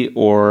SE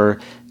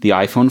or the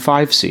iPhone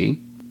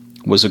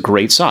 5C was a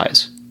great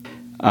size.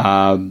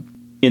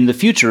 In the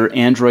future,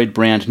 Android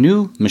brand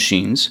new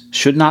machines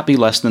should not be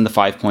less than the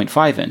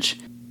 5.5 inch.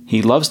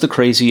 He loves the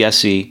crazy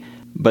SE,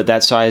 but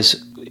that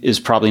size is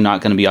probably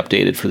not going to be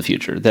updated for the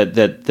future.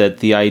 That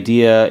the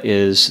idea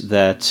is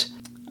that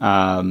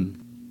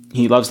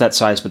he loves that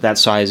size, but that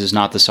size is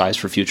not the size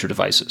for future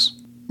devices.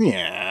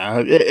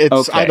 Yeah,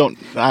 it's okay.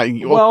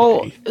 Okay.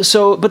 Well,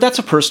 but that's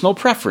a personal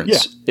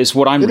preference, is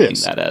what I'm reading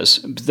that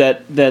as.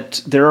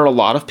 That there are a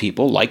lot of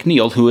people like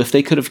Neil who, if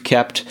they could have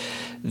kept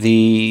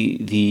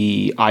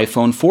the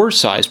iPhone 4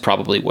 size,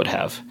 probably would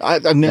have.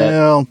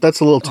 No, that's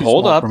a little too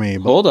small for me.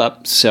 But. Hold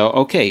up. So,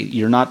 okay,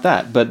 you're not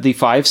that. But the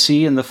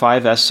 5C and the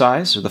 5S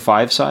size, or the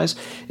 5 size,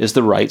 is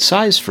the right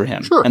size for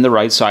him. Sure. And the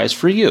right size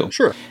for you.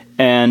 Sure.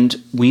 And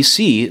we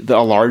see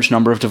a large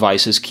number of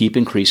devices keep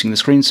increasing the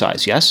screen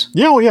size, yes?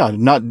 Yeah, well, yeah.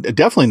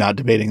 Definitely not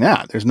debating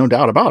that. There's no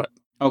doubt about it.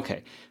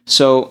 Okay.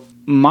 So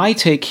my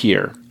take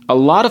here, a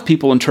lot of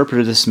people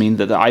interpreted this to mean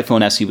that the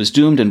iPhone SE was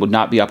doomed and would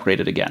not be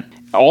upgraded again.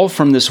 All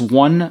from this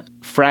one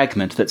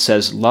fragment that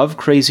says, love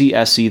crazy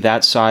SE,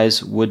 that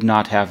size would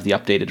not have the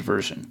updated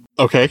version.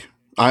 Okay.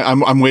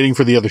 I'm waiting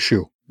for the other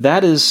shoe.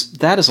 That is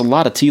a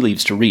lot of tea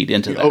leaves to read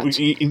into that. Oh,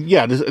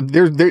 yeah,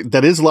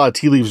 that is a lot of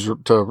tea leaves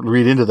to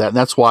read into that. And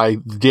that's why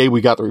the day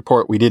we got the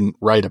report, we didn't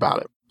write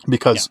about it,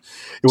 because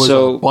it was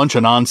a bunch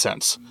of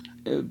nonsense.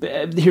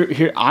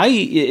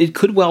 It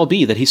could well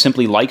be that he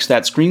simply likes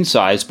that screen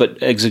size, but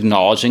is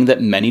acknowledging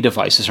that many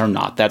devices are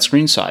not that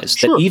screen size.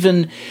 Sure.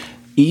 That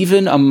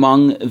even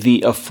among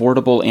the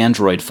affordable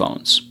Android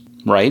phones,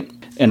 right?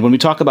 And when we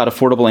talk about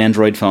affordable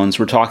Android phones,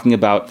 we're talking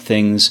about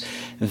things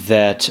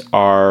that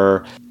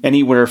are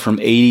anywhere from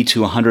 80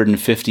 to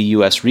 150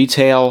 US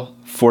retail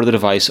for the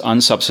device,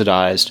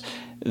 unsubsidized,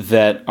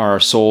 that are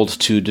sold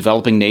to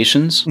developing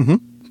nations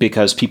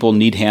because people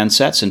need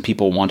handsets and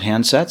people want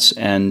handsets.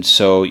 And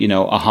so, a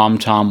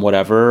HomTom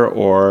whatever,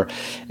 or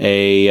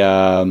a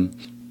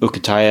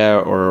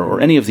Ukataya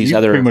or any of these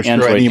other Android handsets. You pretty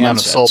much throw any amount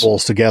of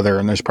syllables together,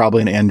 and there's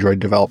probably an Android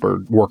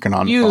developer working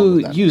on it.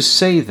 You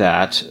say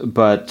that,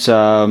 but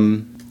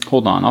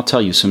hold on. I'll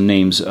tell you some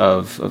names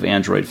of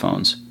Android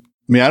phones. I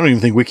mean, I don't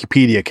even think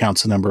Wikipedia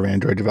counts the number of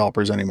Android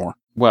developers anymore.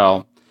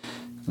 Well,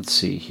 let's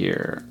see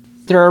here.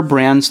 There are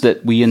brands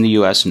that we in the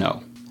US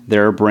know.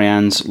 There are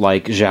brands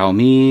like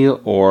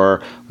Xiaomi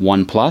or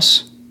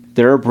OnePlus.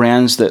 There are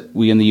brands that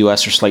we in the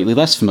US are slightly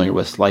less familiar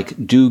with, like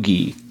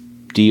Doogee,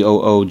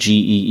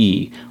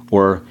 Doogee,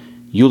 or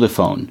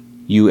Ulefone,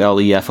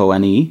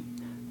 Ulefone,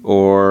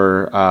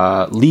 or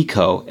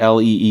Leeco,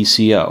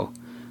 Leeco,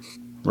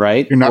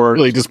 right? You're not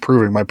really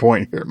disproving my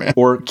point here, man.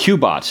 Or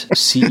Cubot,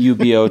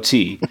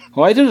 Cubot.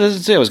 Well, I didn't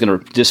say I was going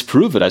to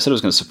disprove it. I said I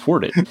was going to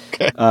support it.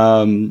 Okay.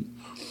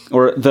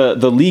 Or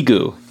the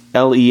Leagoo,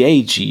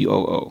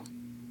 Leagoo,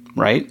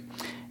 right?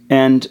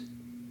 And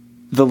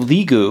the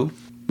Leagoo,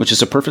 which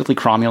is a perfectly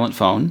cromulent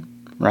phone,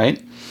 right?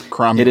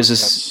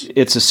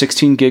 It's a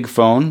 16 gig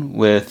phone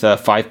with a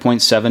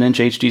 5.7 inch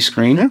HD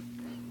screen,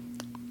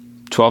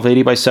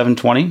 1280 by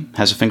 720,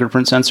 has a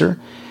fingerprint sensor,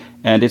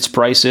 and its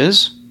price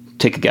is,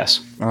 take a guess.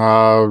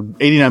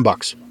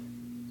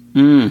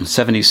 $89.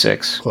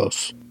 76.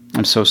 Close.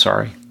 I'm so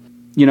sorry.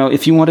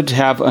 If you wanted to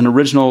have an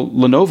original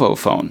Lenovo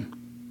phone,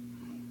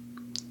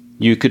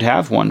 you could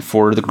have one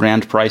for the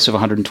grand price of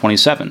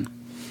 $127.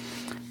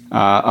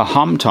 A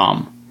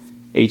HomTom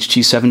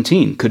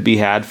HT17 could be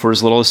had for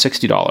as little as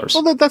 $60.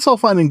 Well, that's all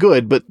fine and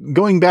good, but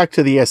going back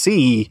to the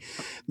SE,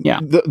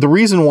 the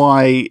reason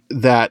why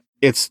that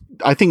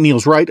I think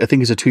Neil's right. I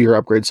think it's a 2-year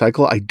upgrade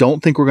cycle. I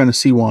don't think we're going to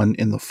see one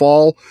in the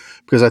fall,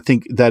 because I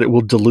think that it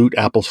will dilute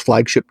Apple's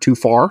flagship too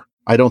far.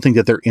 I don't think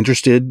that they're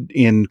interested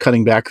in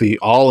cutting back the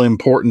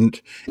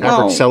all-important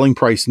average selling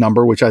price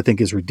number, which I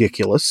think is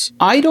ridiculous.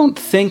 I don't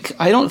think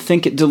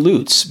it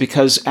dilutes,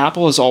 because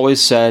Apple has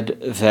always said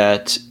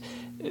that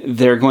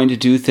they're going to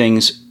do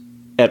things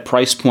at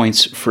price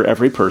points for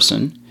every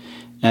person,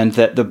 and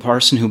that the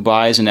person who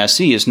buys an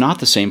SE is not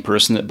the same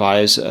person that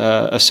buys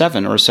a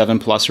 7 or a 7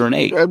 Plus or an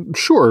 8.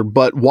 Sure,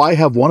 but why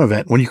have one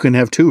event when you can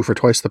have two for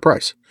twice the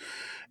price?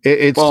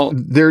 You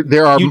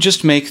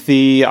just make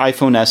the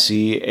iPhone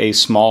SE a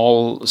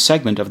small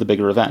segment of the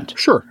bigger event.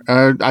 Sure.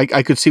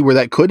 I could see where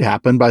that could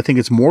happen, but I think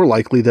it's more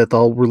likely that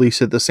they'll release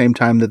it at the same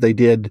time that they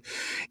did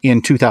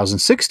in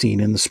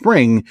 2016 in the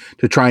spring,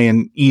 to try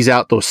and ease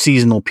out those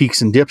seasonal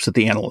peaks and dips that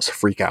the analysts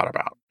freak out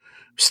about.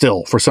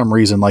 Still, for some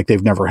reason, like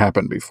they've never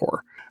happened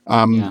before.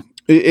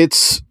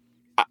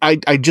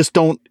 I just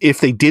don't,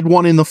 if they did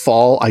one in the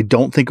fall, I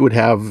don't think it would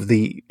have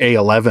the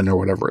A11 or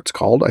whatever it's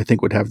called. I think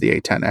it would have the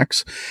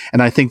A10X.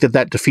 And I think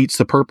that defeats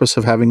the purpose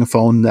of having a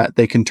phone that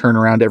they can turn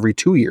around every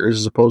 2 years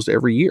as opposed to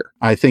every year.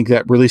 I think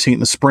that releasing it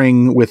in the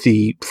spring with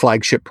the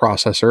flagship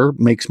processor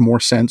makes more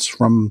sense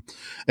from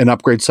an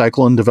upgrade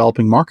cycle in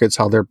developing markets,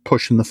 how they're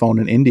pushing the phone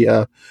in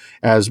India,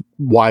 as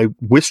why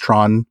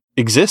Wistron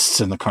exists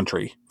in the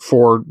country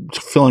for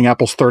filling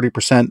Apple's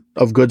 30%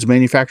 of goods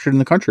manufactured in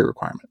the country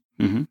requirement.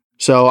 Mm-hmm.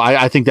 So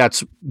I think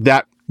that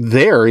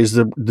there is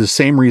the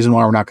same reason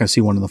why we're not going to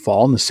see one in the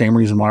fall, and the same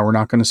reason why we're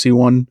not going to see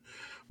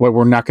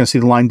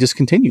the line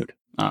discontinued.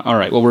 All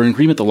right. Well, we're in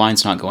agreement. The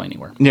line's not going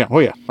anywhere. Yeah. Oh,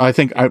 yeah. I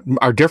think I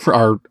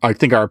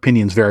think our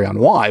opinions vary on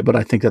why, but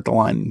I think that the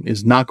line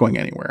is not going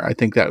anywhere. I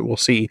think that we'll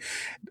see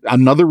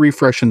another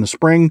refresh in the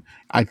spring.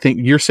 I think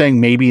you're saying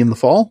maybe in the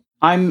fall.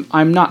 I'm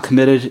not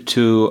committed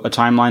to a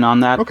timeline on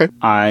that. Okay.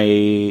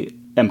 I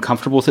am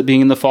comfortable with it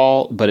being in the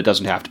fall, but it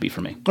doesn't have to be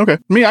for me. Okay.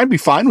 I mean, I'd be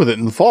fine with it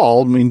in the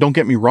fall. I mean, don't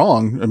get me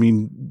wrong. I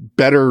mean,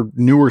 better,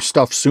 newer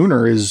stuff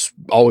sooner is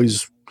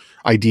always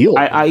ideal.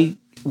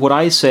 What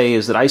I say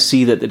is that I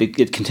see that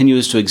it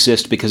continues to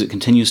exist because it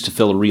continues to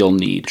fill a real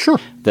need. Sure.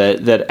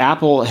 That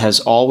Apple has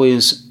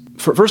always,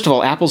 first of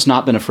all, Apple's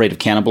not been afraid of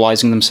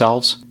cannibalizing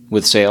themselves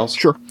with sales.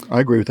 Sure. I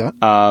agree with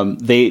that.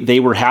 They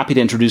were happy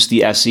to introduce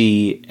the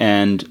SE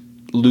and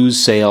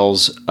lose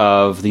sales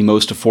of the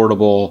most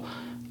affordable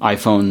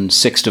iPhone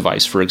 6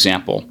 device, for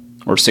example,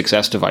 or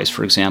 6S device,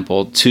 for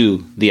example,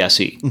 to the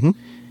SE,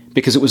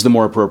 because it was the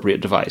more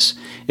appropriate device.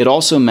 It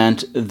also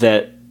meant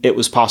that it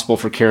was possible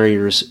for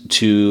carriers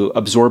to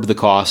absorb the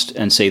cost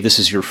and say, this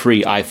is your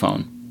free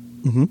iPhone,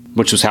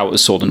 which was how it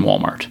was sold in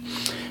Walmart.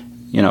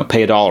 You know,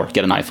 pay $1,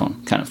 get an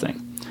iPhone kind of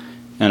thing.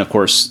 And of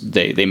course,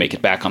 they make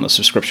it back on the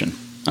subscription,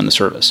 on the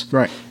service.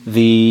 Right.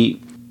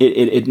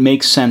 It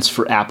makes sense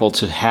for Apple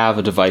to have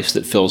a device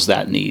that fills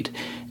that need.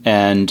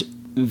 And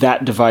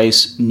that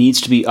device needs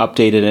to be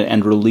updated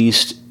and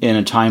released in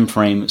a time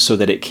frame so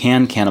that it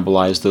can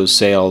cannibalize those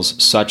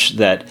sales such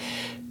that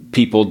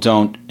people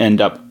don't end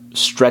up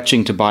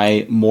stretching to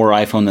buy more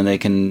iPhone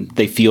than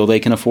they feel they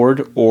can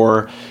afford,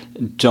 or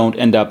don't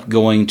end up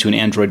going to an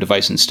Android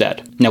device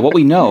instead. Now, what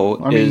we know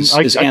is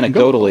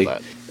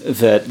anecdotally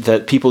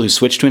that people who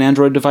switch to an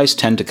Android device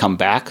tend to come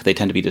back. They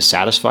tend to be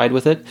dissatisfied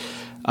with it.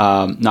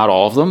 Not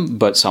all of them,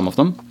 but some of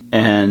them.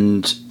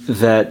 And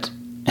that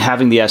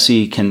having the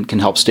SE can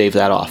help stave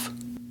that off.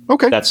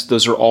 Okay.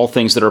 Those are all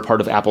things that are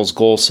part of Apple's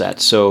goal set.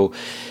 So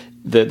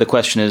the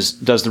question is,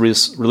 does the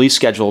release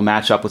schedule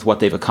match up with what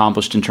they've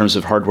accomplished in terms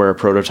of hardware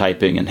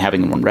prototyping and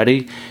having one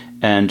ready?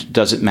 And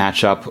does it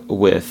match up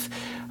with,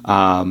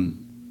 are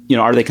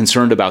they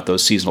concerned about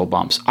those seasonal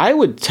bumps? I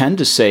would tend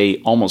to say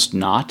almost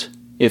not.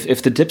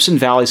 If the dips and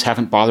valleys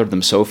haven't bothered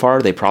them so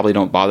far, they probably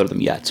don't bother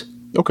them yet.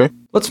 Okay.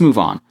 Let's move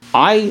on.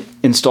 I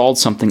installed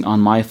something on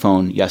my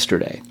phone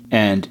yesterday,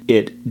 and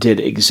it did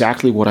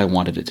exactly what I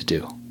wanted it to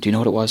do. Do you know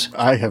what it was?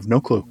 I have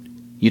no clue.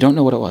 You don't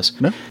know what it was?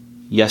 No.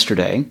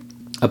 Yesterday,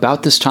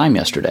 about this time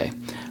yesterday,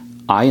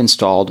 I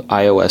installed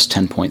iOS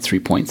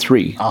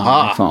 10.3.3 on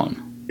my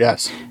phone.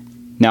 Yes.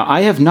 Now,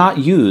 I have not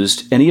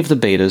used any of the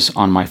betas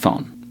on my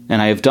phone,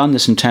 and I have done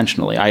this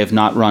intentionally. I have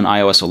not run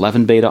iOS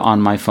 11 beta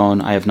on my phone.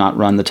 I have not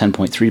run the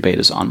 10.3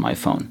 betas on my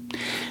phone,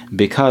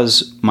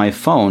 because my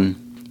phone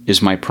is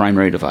my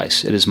primary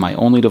device. It is my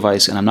only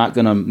device, and I'm not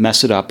going to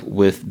mess it up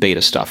with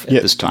beta stuff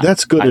at this time.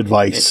 That's good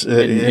advice.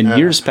 In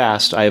years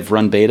past, I have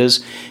run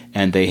betas,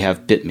 and they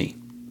have bit me,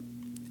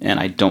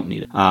 and I don't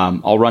need it.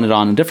 I'll run it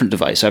on a different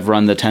device. I've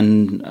run the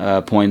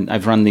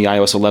I've run the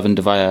iOS 11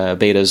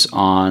 betas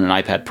on an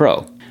iPad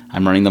Pro.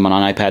 I'm running them on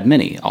an iPad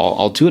Mini.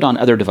 I'll do it on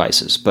other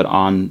devices, but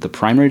on the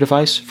primary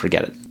device,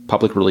 forget it.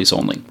 Public release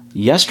only.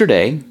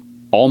 Yesterday,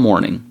 all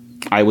morning,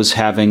 I was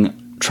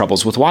having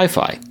troubles with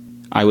Wi-Fi.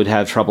 I would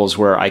have troubles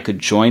where I could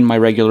join my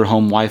regular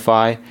home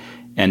Wi-Fi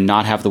and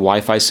not have the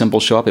Wi-Fi symbol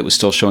show up. It was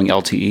still showing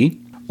LTE.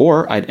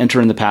 Or I'd enter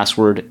in the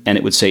password and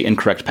it would say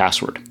incorrect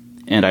password.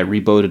 And I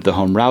rebooted the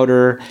home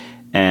router,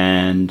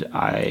 and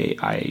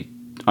I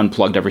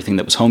unplugged everything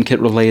that was HomeKit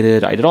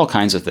related. I did all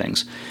kinds of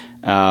things.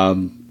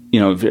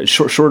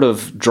 Short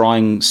of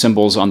drawing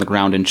symbols on the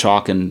ground in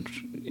chalk and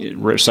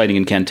reciting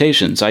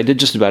incantations, I did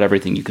just about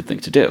everything you could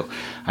think to do.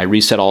 I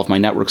reset all of my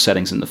network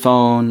settings in the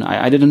phone.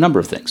 I did a number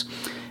of things.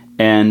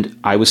 And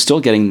I was still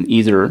getting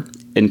either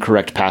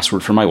incorrect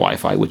password for my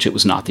Wi-Fi, which it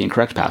was not the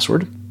incorrect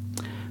password,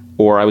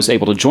 or I was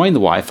able to join the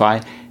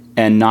Wi-Fi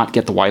and not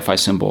get the Wi-Fi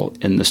symbol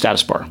in the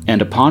status bar.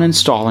 And upon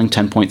installing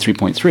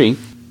 10.3.3,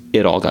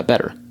 it all got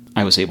better.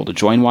 I was able to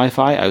join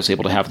Wi-Fi. I was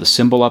able to have the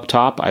symbol up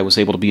top. I was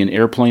able to be in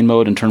airplane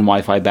mode and turn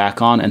Wi-Fi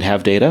back on and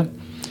have data.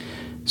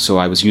 So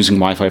I was using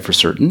Wi-Fi for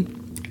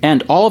certain.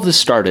 And all of this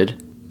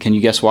started, can you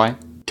guess why?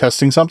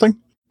 Testing something?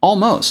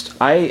 Almost.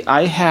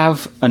 I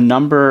have a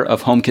number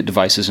of HomeKit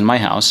devices in my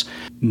house,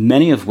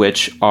 many of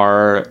which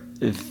are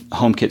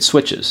HomeKit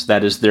switches.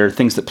 That is, they're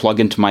things that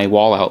plug into my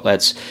wall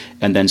outlets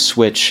and then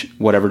switch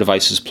whatever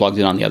device is plugged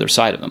in on the other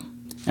side of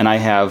them. And I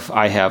have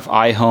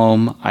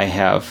iHome, I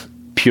have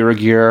Pure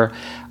Gear,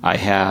 I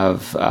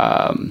have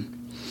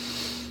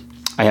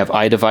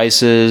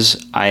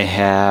iDevices, I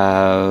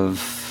have,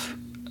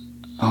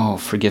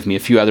 forgive me, a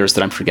few others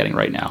that I'm forgetting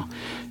right now.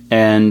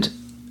 And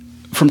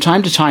from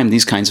time to time,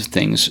 these kinds of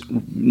things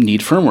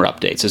need firmware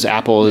updates. As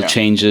Apple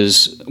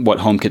changes what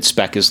HomeKit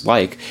spec is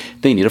like,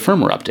 they need a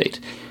firmware update.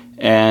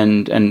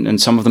 And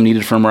some of them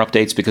needed firmware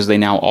updates because they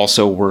now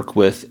also work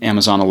with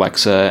Amazon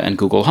Alexa and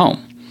Google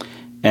Home.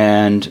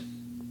 And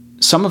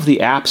some of the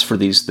apps for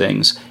these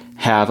things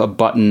have a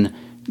button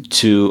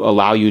to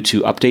allow you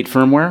to update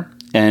firmware,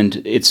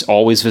 and it's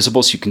always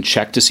visible so you can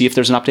check to see if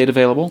there's an update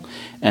available.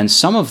 And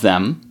some of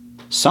them,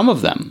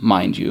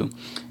 mind you,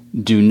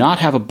 do not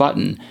have a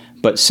button,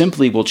 but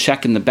simply will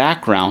check in the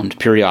background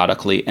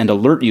periodically and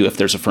alert you if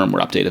there's a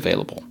firmware update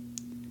available.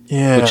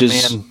 Yeah, which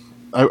is, man.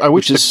 I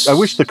wish the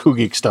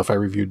CoolGeek stuff I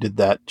reviewed did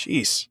that.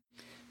 Jeez.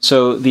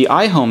 So the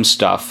iHome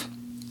stuff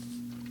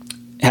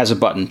has a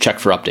button, check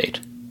for update.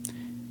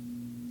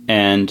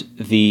 And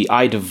the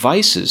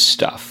iDevices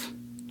stuff,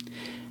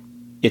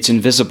 it's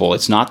invisible.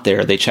 It's not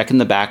there. They check in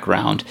the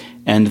background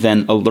and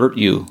then alert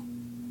you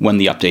when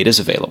the update is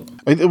available.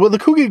 Well, the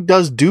CoolGeek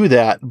does do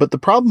that, but the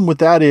problem with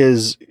that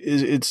is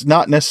it's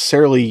not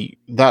necessarily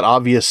that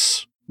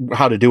obvious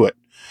how to do it.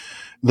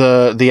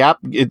 The app,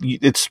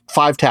 it's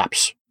 5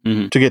 taps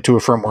to get to a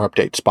firmware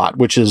update spot,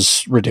 which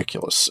is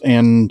ridiculous.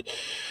 And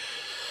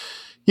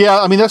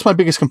yeah, I mean, that's my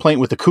biggest complaint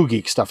with the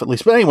CoolGeek stuff, at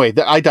least. But anyway,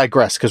 I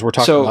digress because we're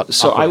talking about.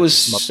 So I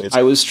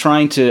was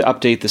trying to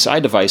update this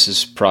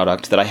iDevices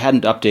product that I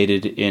hadn't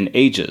updated in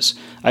ages.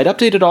 I'd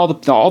updated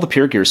all the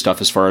Pure Gear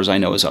stuff, as far as I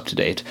know, is up to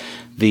date.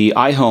 The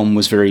iHome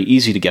was very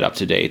easy to get up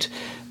to date,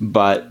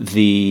 but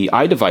the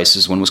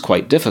iDevices one was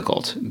quite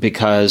difficult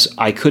because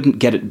I couldn't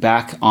get it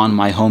back on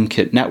my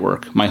HomeKit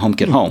network, my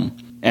HomeKit Home.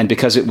 And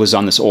because it was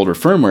on this older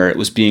firmware, it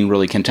was being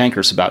really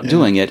cantankerous about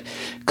doing it.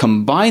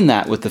 Combine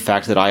that with the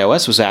fact that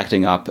iOS was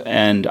acting up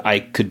and I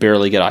could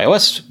barely get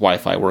iOS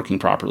Wi-Fi working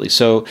properly.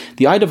 So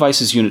the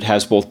iDevices unit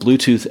has both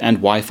Bluetooth and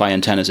Wi-Fi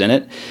antennas in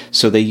it.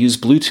 So they use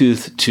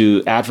Bluetooth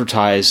to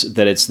advertise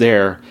that it's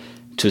there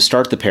to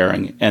start the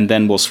pairing, and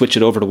then we'll switch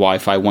it over to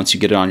Wi-Fi once you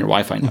get it on your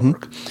Wi-Fi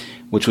network,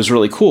 which was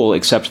really cool,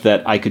 except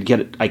that I could get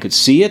it, I could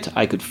see it,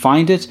 I could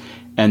find it,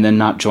 and then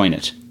not join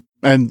it.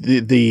 And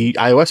the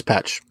iOS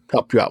patch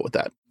helped you out with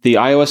that. The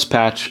iOS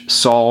patch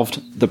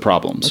solved the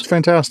problems. That's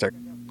fantastic.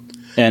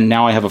 And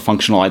now I have a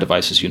functional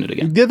iDevices unit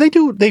again. Yeah, they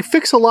do. They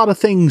fix a lot of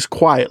things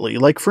quietly.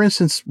 Like, for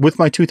instance, with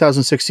my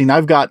 2016,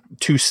 I've got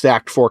 2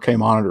 stacked 4K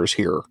monitors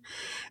here.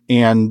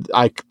 And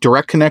I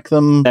direct connect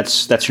them.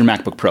 That's your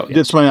MacBook Pro. Yes.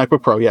 That's my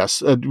MacBook Pro,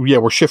 yes.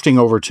 We're shifting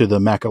over to the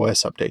Mac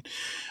OS update.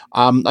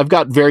 I've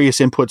got various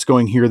inputs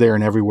going here, there,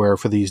 and everywhere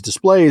for these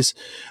displays,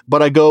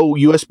 but I go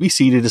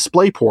USB-C to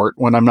DisplayPort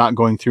when I'm not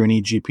going through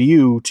any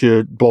GPU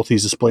to both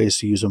these displays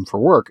to use them for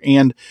work.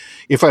 And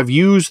if I've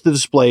used the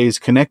displays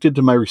connected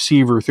to my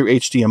receiver through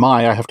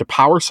HDMI, I have to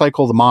power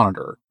cycle the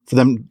monitor for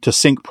them to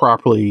sync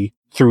properly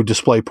through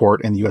DisplayPort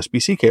and the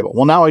USB-C cable.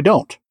 Well, now I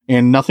don't,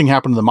 and nothing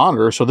happened to the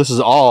monitor, so this is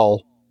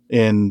all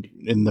in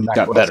the Mac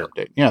OS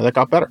update. Yeah, that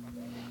got better.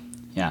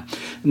 Yeah.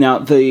 Now,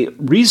 the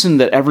reason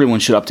that everyone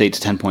should update to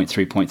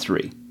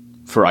 10.3.3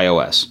 for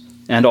iOS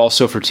and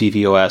also for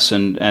tvOS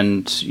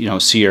and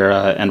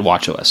Sierra and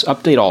watchOS,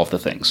 update all of the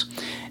things.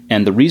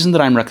 And the reason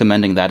that I'm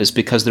recommending that is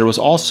because there was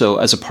also,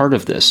 as a part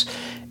of this,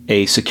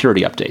 a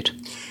security update.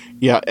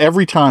 Yeah,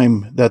 every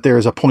time that there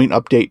is a point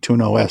update to an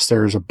OS,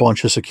 there's a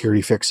bunch of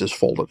security fixes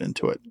folded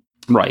into it.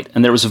 Right.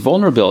 And there was a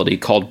vulnerability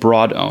called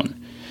Broad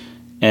Own.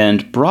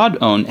 And Broad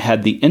Own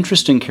had the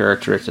interesting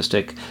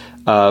characteristic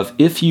of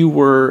if you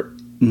were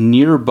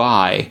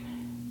nearby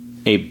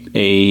a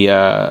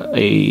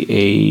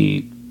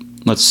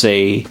let's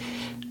say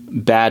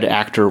bad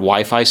actor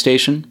Wi-Fi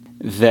station,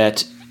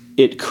 that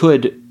it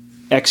could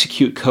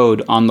execute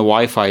code on the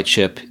Wi-Fi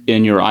chip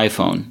in your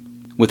iPhone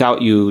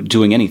without you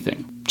doing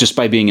anything, just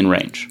by being in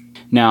range.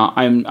 Now,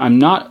 I'm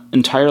not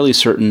entirely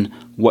certain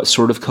what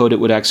sort of code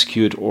it would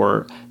execute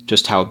or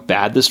just how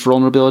bad this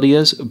vulnerability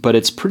is, but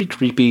it's pretty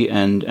creepy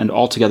and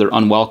altogether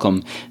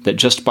unwelcome that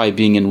just by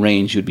being in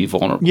range you'd be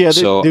vulnerable. Yeah,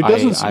 there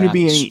doesn't seem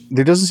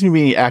to be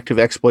any active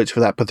exploits for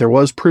that, but there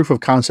was proof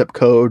of concept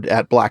code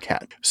at Black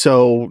Hat.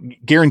 So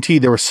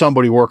guaranteed there was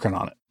somebody working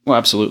on it. Well,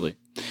 absolutely.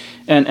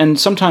 And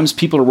sometimes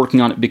people are working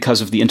on it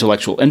because of the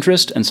intellectual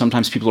interest, and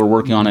sometimes people are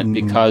working on it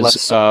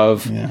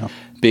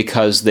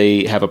because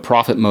they have a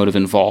profit motive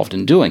involved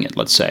in doing it,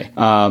 let's say.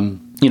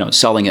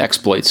 Selling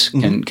exploits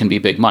can be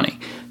big money.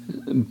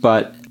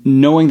 But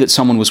knowing that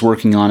someone was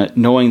working on it,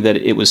 knowing that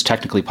it was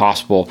technically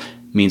possible,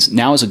 means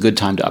now is a good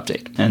time to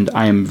update. And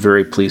I am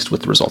very pleased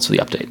with the results of the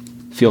update.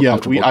 Feel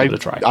comfortable to give it a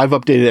try. I've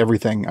updated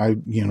everything.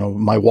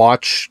 My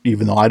watch,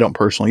 even though I don't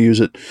personally use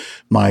it,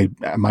 my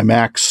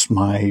Macs,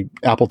 my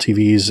Apple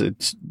TVs,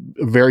 it's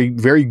a very,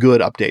 very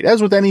good update.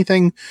 As with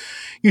anything,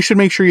 you should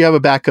make sure you have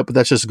a backup, but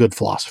that's just a good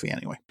philosophy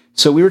anyway.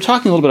 So we were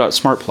talking a little bit about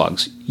smart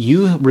plugs.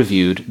 You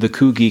reviewed the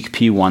CoolGeek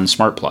P1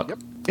 smart plug. Yep.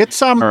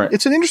 It's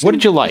an interesting. What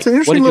did you like? It's an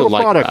interesting little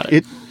product. About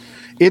it?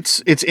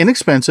 It's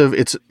inexpensive.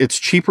 It's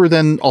cheaper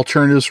than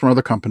alternatives from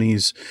other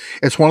companies.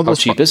 It's one of those.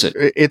 How cheap is it?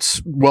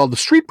 The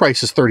street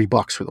price is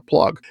 $30 for the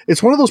plug.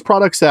 It's one of those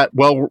products that,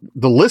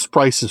 the list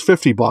price is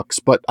 $50,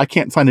 but I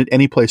can't find it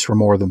any place for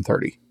more than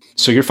 $30.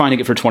 So you're finding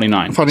it for $29.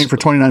 I'm finding it for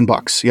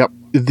 $29. Yep.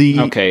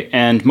 Okay,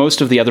 and most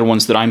of the other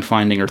ones that I'm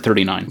finding are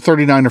 $39.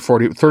 $39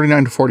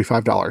 to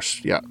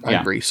 $45. Yeah, I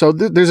agree. So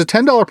there's a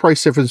 $10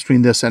 price difference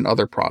between this and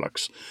other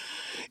products.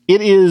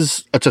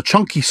 It's a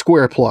chunky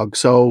square plug.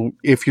 So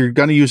if you're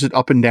going to use it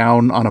up and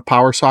down on a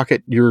power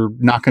socket, you're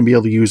not going to be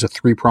able to use a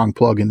 3-prong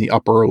plug in the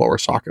upper or lower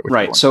socket.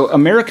 Right. So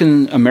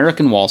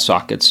American wall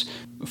sockets,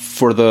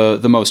 for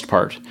the most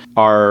part,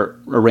 are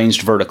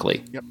arranged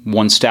vertically,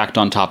 one stacked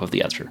on top of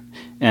the other.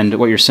 And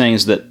what you're saying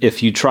is that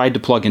if you tried to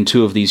plug in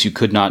two of these, you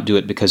could not do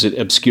it because it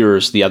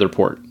obscures the other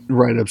port.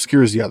 Right, it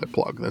obscures the other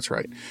plug. That's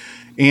right.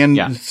 And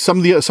Yeah. some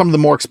of the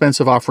more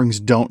expensive offerings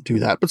don't do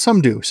that, but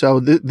some do. So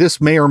this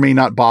may or may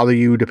not bother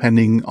you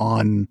depending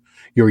on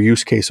your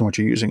use case and what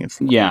you're using it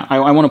for. Yeah,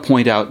 I want to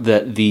point out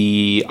that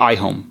the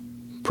iHome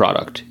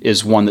product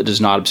is one that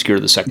does not obscure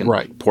the second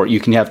port. You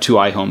can have two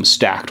iHomes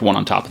stacked one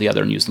on top of the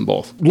other and use them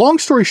both. Long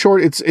story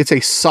short, it's a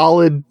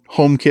solid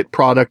HomeKit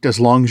product as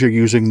long as you're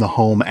using the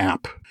Home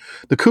app.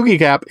 The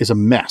CoolGeek app is a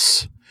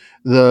mess.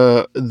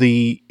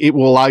 It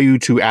will allow you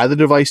to add the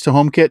device to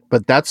HomeKit,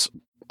 but that's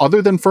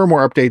other than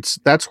firmware updates,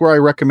 that's where I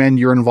recommend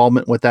your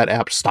involvement with that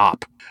app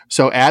stop.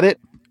 So add it,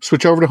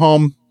 switch over to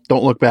Home,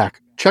 don't look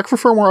back. Check for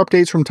firmware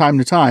updates from time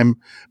to time,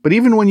 but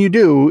even when you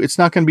do, it's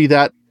not going to be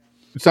that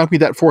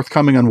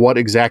forthcoming on what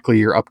exactly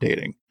you're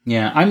updating.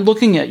 Yeah, I'm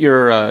looking at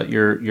your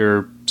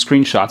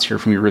screenshots here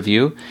from your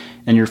review,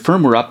 and your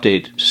firmware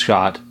update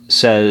shot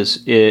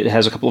says it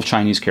has a couple of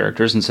Chinese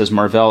characters and says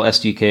Marvell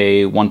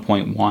SDK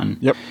 1.1.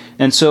 Yep.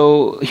 And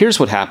so here's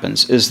what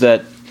happens is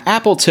that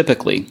Apple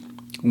typically,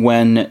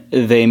 when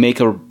they make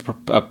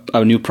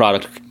a new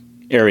product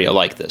area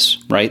like this,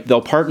 right,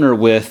 they'll partner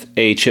with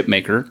a chip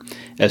maker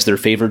as their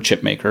favored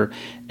chip maker,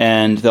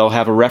 and they'll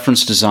have a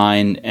reference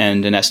design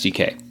and an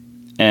SDK.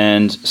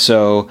 And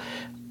so,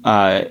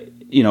 for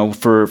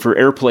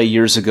AirPlay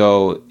years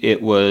ago,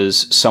 it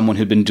was someone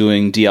who'd been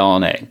doing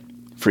DLNA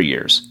for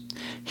years.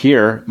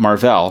 Here,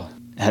 Marvell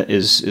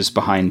is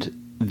behind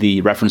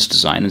the reference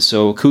design. And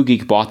so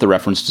CoolGeek bought the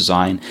reference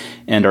design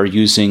and are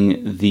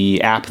using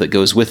the app that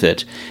goes with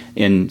it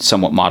in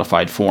somewhat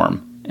modified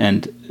form.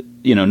 And,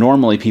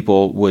 normally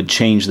people would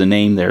change the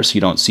name there so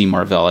you don't see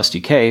Marvell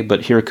SDK,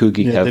 but here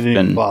CoolGeek have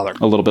been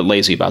a little bit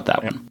lazy about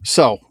that one.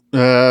 So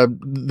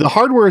the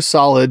hardware is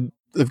solid.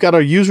 They've got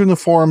a user in the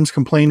forums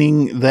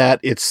complaining that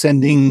it's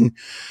sending...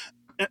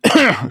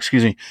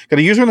 excuse me. Got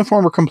a user in the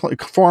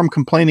forum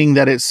complaining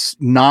that it's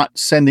not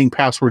sending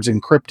passwords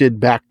encrypted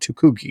back to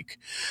CoolGeek.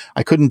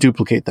 I couldn't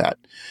duplicate that.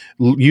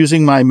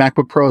 Using my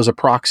MacBook Pro as a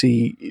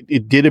proxy,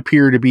 it did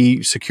appear to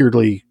be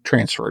securely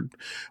transferred.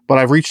 But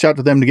I've reached out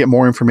to them to get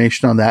more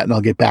information on that, and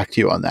I'll get back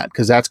to you on that,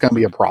 because that's going to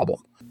be a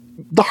problem.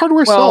 The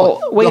hardware is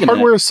solid. The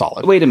hardware is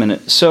solid. Wait a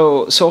minute.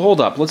 So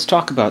hold up. Let's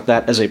talk about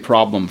that as a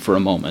problem for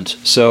a moment.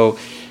 So...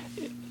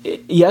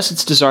 yes,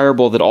 it's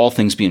desirable that all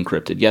things be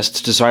encrypted. Yes,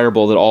 it's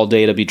desirable that all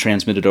data be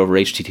transmitted over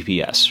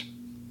HTTPS.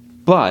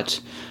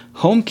 But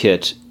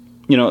HomeKit,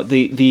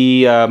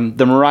 the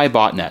Mirai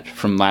botnet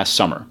from last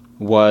summer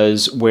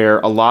was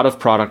where a lot of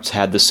products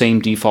had the same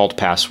default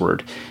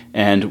password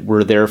and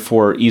were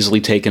therefore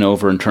easily taken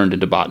over and turned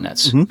into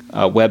botnets.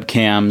 Mm-hmm.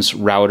 Webcams,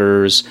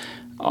 routers,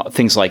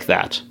 things like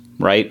that,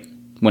 right?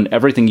 When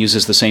everything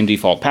uses the same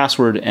default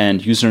password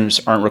and users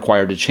aren't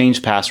required to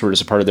change password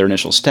as a part of their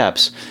initial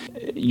steps,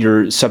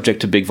 you're subject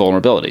to big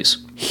vulnerabilities.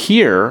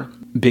 Here,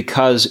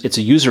 because it's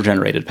a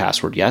user-generated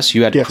password, yes,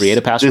 you had to create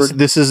a password?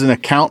 This is an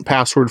account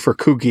password for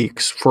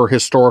CoolGeeks for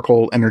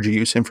historical energy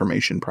use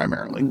information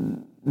primarily.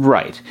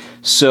 Right.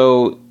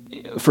 So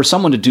for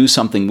someone to do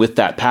something with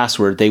that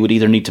password, they would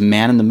either need to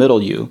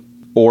man-in-the-middle you,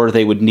 or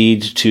they would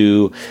need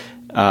to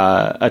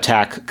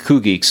attack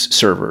CoolGeeks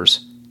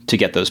servers to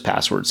get those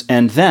passwords.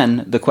 And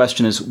then the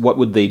question is, what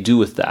would they do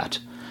with that?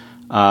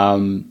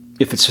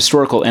 If it's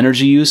historical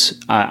energy use,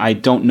 I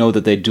don't know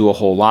that they'd do a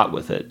whole lot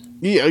with it.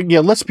 Yeah,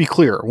 let's be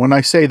clear. When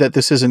I say that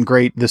this isn't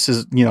great, this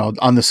is,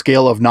 on the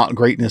scale of not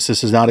greatness,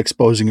 this is not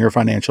exposing your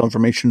financial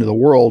information to the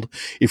world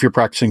if you're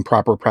practicing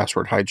proper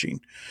password hygiene.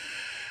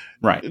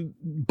 Right.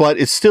 But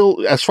it's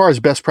still, as far as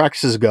best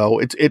practices go,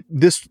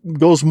 this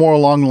goes more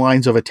along the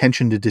lines of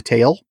attention to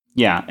detail.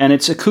 Yeah, and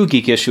it's a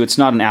CoolGeek issue. It's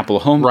not an Apple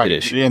HomeKit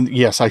issue. And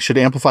yes, I should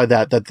amplify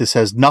that this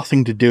has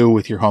nothing to do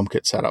with your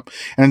HomeKit setup.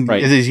 And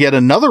it is yet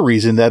another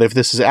reason that if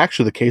this is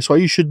actually the case, why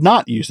you should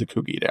not use the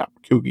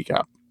CoolGeek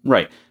app.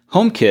 Right.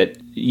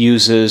 HomeKit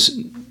uses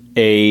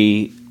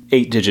a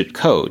 8-digit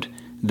code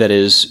that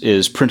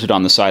is printed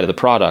on the side of the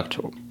product,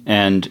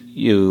 and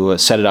you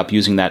set it up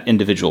using that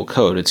individual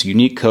code. It's a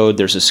unique code.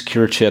 There's a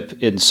secure chip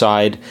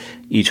inside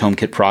each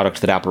HomeKit product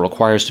that Apple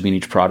requires to be in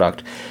each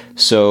product.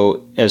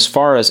 So as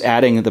far as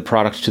adding the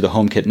product to the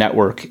HomeKit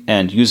network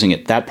and using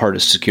it, that part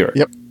is secure.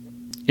 Yep.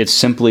 It's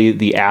simply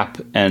the app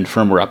and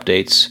firmware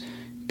updates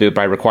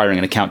by requiring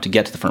an account to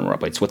get to the firmware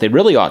updates. What they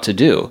really ought to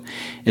do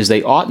is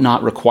they ought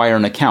not require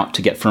an account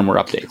to get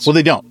firmware updates. Well,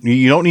 they don't.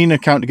 You don't need an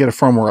account to get a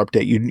firmware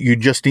update. You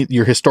just need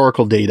your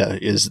historical data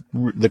is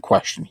the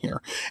question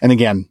here. And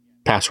again,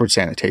 password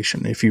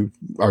sanitation. If you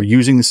are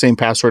using the same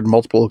password in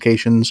multiple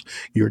locations,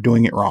 you're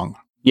doing it wrong.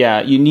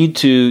 Yeah, you need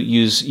to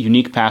use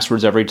unique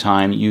passwords every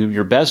time.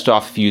 You're best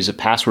off if you use a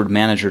password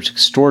manager to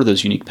store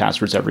those unique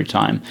passwords every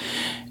time.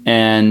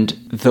 And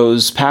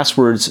those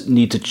passwords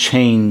need to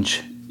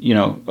change.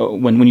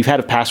 When you've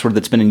had a password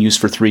that's been in use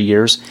for 3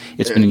 years,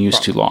 it's been in use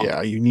too long.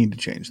 Yeah, you need to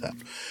change that.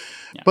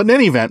 Yeah. But in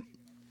any event,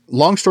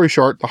 long story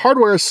short, the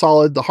hardware is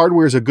solid. The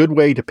hardware is a good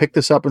way to pick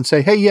this up and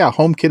say, hey, yeah,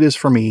 HomeKit is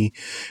for me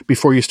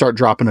before you start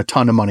dropping a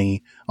ton of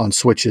money on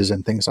switches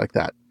and things like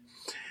that.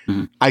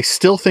 I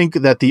still think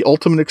that the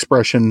ultimate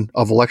expression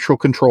of electrical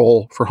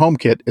control for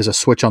HomeKit is a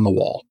switch on the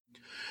wall,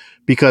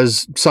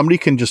 because somebody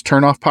can just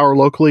turn off power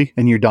locally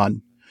and you're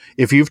done.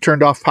 If you've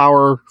turned off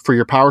power for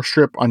your power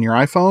strip on your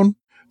iPhone,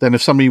 then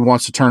if somebody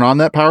wants to turn on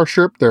that power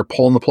strip, they're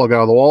pulling the plug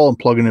out of the wall and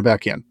plugging it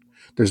back in.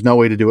 There's no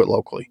way to do it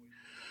locally.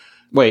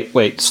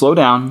 Wait, slow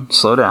down.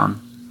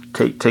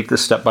 Take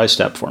this step by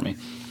step for me.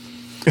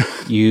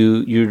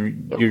 You're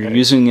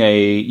using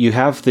you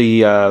have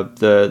the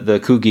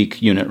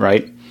KuGeek unit,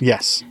 right?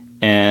 Yes.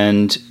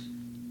 And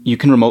you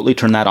can remotely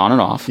turn that on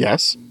and off.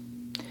 Yes.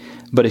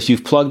 But if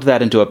you've plugged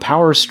that into a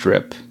power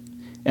strip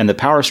and the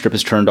power strip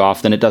is turned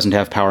off, then it doesn't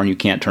have power and you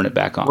can't turn it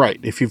back on. Right.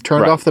 If you've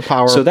turned off the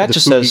power so that of the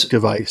just KuGeek says,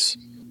 device.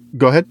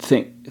 Go ahead.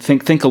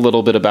 Think a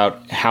little bit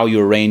about how you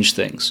arrange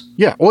things.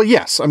 Yeah. Well,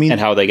 yes. I mean, and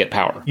how they get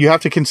power. You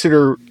have to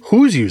consider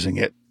who's using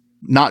it,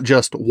 not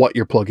just what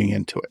you're plugging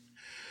into it.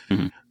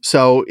 Mm-hmm.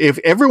 So if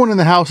everyone in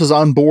the house is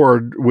on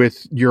board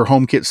with your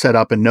HomeKit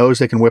setup and knows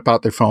they can whip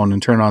out their phone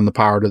and turn on the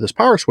power to this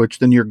power switch,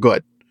 then you're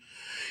good.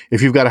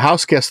 If you've got a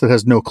house guest that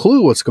has no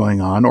clue what's going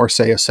on, or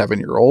say a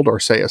 7-year-old, or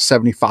say a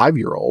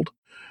 75-year-old,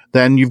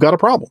 then you've got a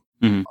problem.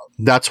 Mm-hmm.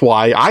 That's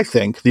why I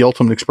think the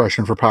ultimate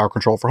expression for power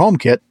control for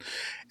HomeKit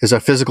is a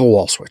physical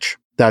wall switch.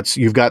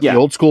 You've got the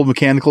old school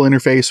mechanical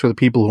interface for the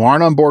people who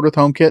aren't on board with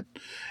HomeKit,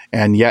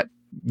 and yet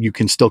you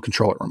can still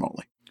control it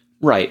remotely.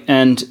 Right,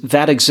 and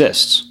that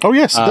exists. Oh,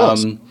 yes, it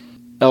does.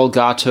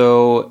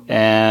 Elgato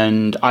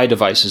and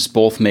iDevices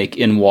both make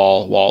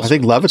in-wall walls. I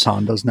think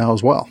Leviton does now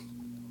as well.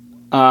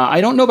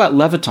 I don't know about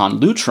Leviton.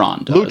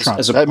 Lutron does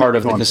as a part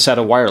of the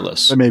Cassetta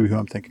Wireless. That may be who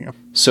I'm thinking of.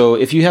 So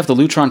if you have the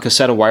Lutron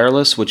Cassetta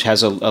Wireless, which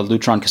has a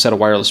Lutron Cassetta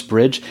Wireless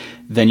bridge,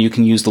 then you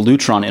can use the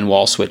Lutron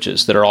in-wall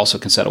switches that are also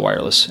Cassetta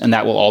Wireless, and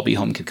that will all be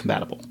HomeKit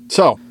compatible.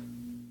 So,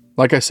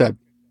 like I said,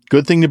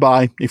 good thing to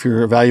buy if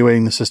you're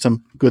evaluating the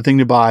system. Good thing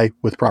to buy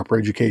with proper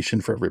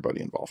education for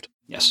everybody involved.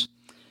 Yes.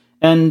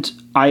 And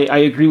I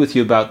agree with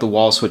you about the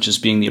wall switches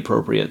being the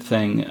appropriate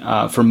thing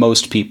for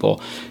most people.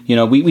 You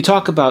know, we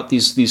talk about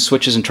these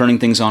switches and turning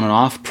things on and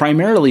off.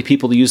 Primarily,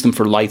 people use them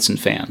for lights and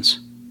fans,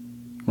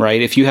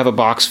 right? If you have a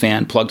box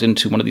fan plugged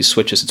into one of these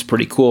switches, it's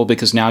pretty cool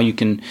because now you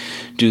can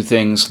do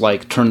things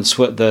like turn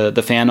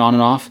the fan on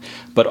and off,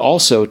 but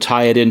also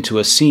tie it into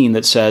a scene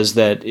that says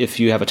that if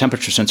you have a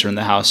temperature sensor in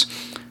the house,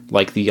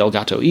 like the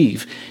Elgato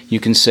Eve, you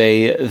can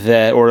say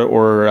that,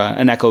 or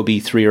an Echo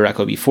B3 or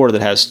Echo B4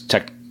 that has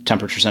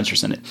temperature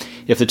sensors in it.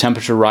 If the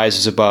temperature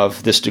rises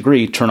above this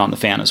degree, turn on the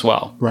fan as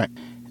well. Right.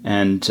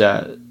 And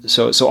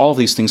so all of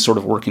these things sort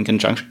of work in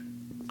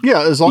conjunction.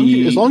 Yeah, as long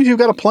as you've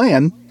got a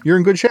plan, you're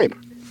in good shape.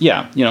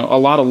 Yeah, you know, a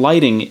lot of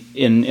lighting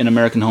in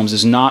American homes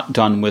is not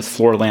done with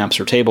floor lamps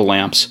or table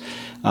lamps,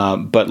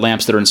 but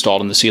lamps that are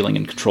installed in the ceiling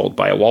and controlled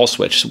by a wall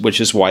switch, which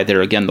is why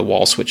there again the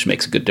wall switch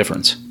makes a good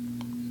difference.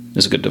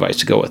 It's a good device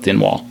to go with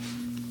in wall.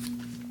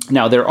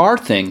 Now there are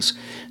things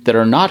that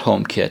are not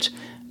HomeKit,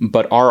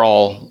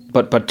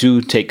 but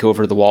do take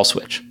over the wall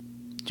switch.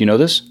 Do you know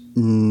this?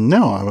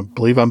 No, I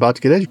believe I'm about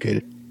to get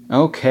educated.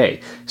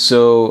 Okay,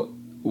 so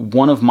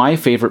one of my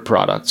favorite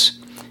products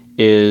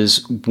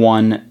is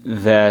one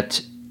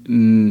that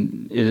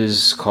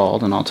is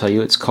called, and I'll tell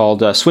you, it's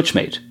called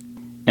SwitchMate.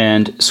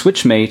 And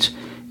SwitchMate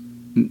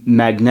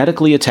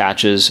magnetically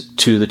attaches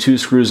to the two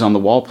screws on the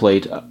wall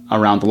plate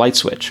around the light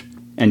switch.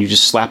 And you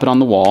just slap it on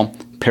the wall,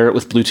 pair it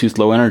with Bluetooth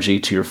Low Energy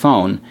to your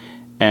phone,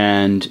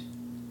 and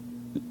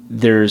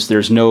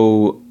there's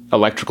no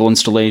electrical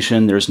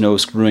installation, there's no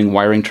screwing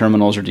wiring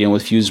terminals or dealing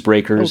with fuse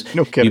breakers.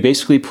 No kidding. You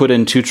basically put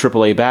in 2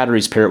 AAA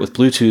batteries, pair it with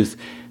Bluetooth,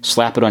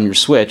 slap it on your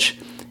switch,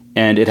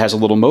 and it has a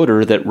little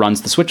motor that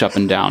runs the switch up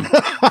and down.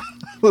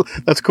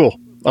 That's cool.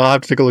 I'll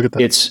have to take a look at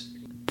that. It's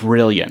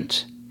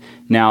brilliant.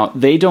 Now,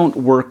 they don't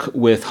work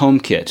with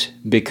HomeKit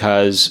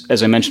because,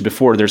 as I mentioned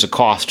before, there's a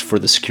cost for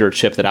the secure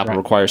chip that Apple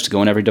requires to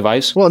go in every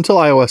device. Well, until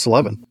iOS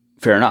 11.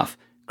 Fair enough.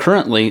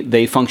 Currently,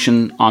 they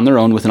function on their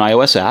own with an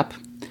iOS app.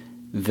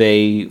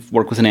 They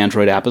work with an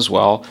Android app as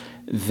well.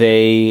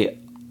 They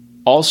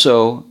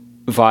also,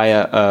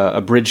 via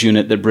a bridge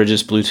unit that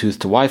bridges Bluetooth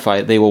to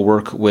Wi-Fi, they will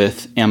work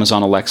with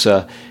Amazon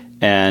Alexa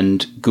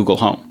and Google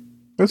Home.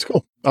 That's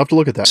cool. I'll have to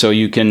look at that. So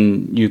you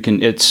can.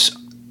 It's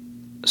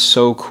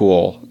so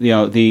cool. You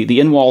know, the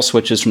in-wall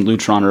switches from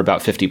Lutron are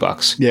about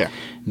 $50. Yeah.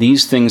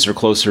 These things are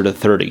closer to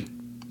 $30.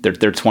 They're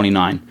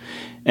 $29.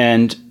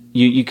 And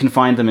you can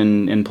find them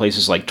in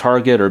places like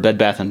Target or Bed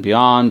Bath &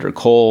 Beyond or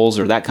Kohl's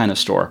or that kind of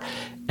store.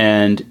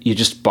 And you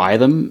just buy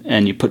them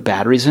and you put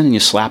batteries in and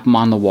you slap them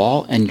on the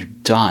wall and you're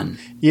done.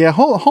 Yeah,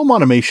 home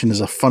automation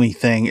is a funny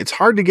thing. It's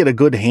hard to get a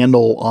good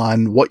handle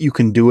on what you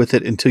can do with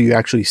it until you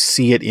actually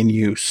see it in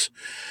use.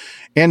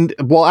 And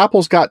while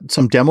Apple's got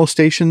some demo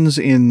stations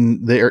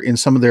in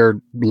some of their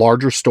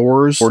larger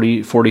stores,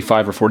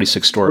 45 or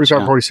 46 stores.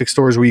 45 or 46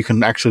 stores where you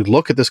can actually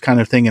look at this kind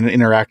of thing in an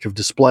interactive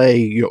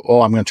display.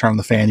 I'm going to turn on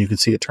the fan. You can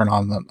see it turn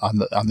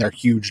on their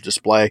huge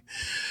display.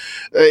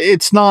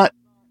 It's not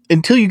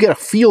until you get a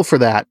feel for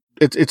that.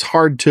 It's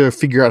hard to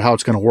figure out how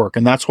it's going to work,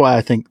 and that's where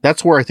I think the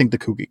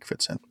KuGeek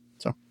fits in.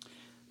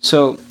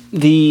 So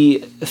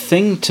the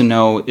thing to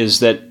know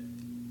is that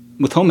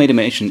with home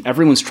automation,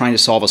 everyone's trying to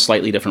solve a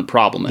slightly different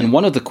problem. And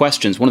one of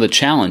the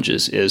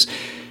challenges is,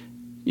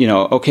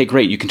 okay,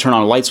 great, you can turn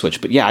on a light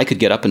switch, but yeah, I could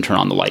get up and turn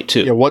on the light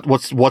too. Yeah,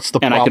 what's the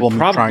problem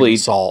you're trying to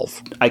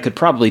solve? I could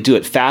probably do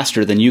it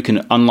faster than you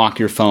can unlock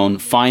your phone,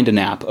 find an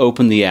app,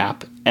 open the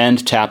app,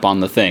 and tap on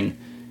the thing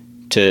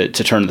to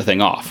turn the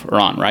thing off or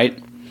on, right?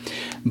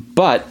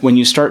 But when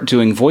you start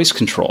doing voice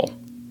control,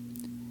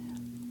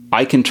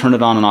 I can turn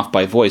it on and off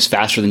by voice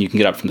faster than you can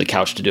get up from the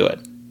couch to do it.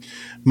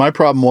 My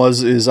problem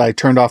is I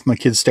turned off my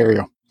kid's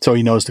stereo, so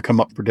he knows to come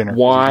up for dinner.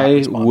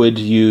 Why would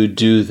you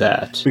do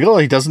that?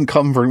 Because he doesn't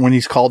come when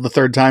he's called the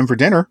third time for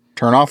dinner.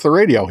 Turn off the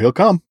radio. He'll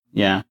come.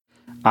 Yeah.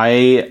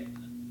 He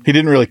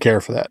didn't really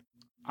care for that.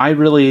 I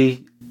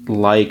really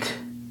like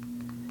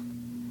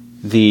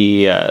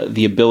the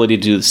ability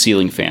to do the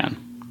ceiling fan.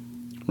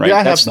 Right?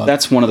 Yeah,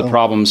 that's one of the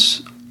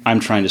problems I'm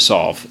trying to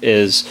solve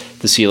is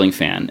the ceiling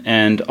fan.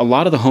 And a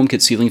lot of the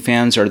HomeKit ceiling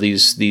fans are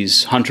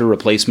these Hunter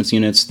replacements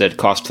units that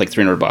cost like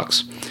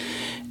 $300.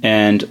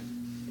 And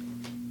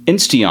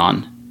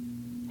Insteon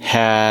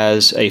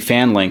has a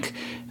fan link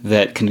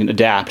that can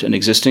adapt an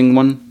existing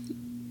one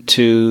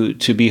to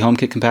be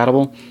HomeKit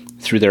compatible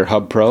through their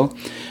Hub Pro.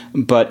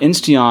 But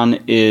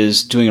Insteon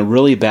is doing a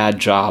really bad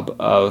job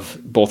of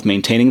both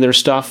maintaining their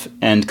stuff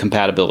and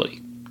compatibility.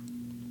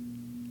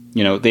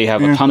 They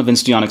have a ton of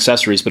Insteon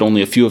accessories, but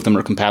only a few of them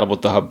are compatible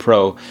with the Hub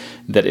Pro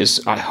that is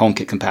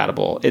HomeKit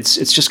compatible.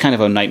 It's just kind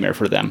of a nightmare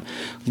for them.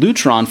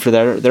 Lutron, for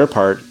their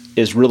part,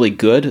 is really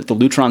good. The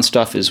Lutron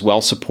stuff is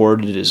well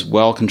supported, is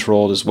well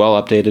controlled, is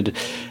well updated.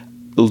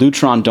 The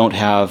Lutron don't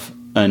have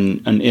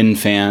an in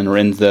fan or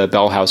in the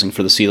bell housing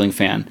for the ceiling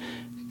fan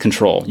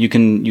control. You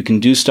can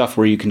do stuff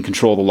where you can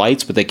control the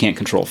lights, but they can't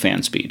control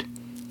fan speed.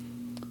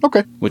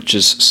 Okay. Which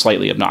is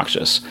slightly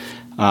obnoxious.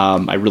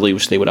 I really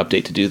wish they would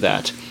update to do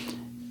that.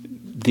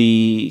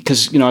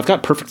 Because I've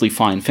got perfectly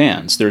fine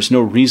fans. There's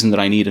no reason that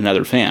I need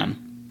another fan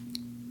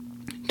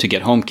to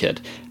get HomeKit.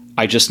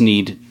 I just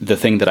need the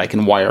thing that I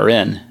can wire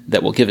in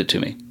that will give it to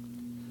me.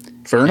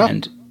 Fair enough.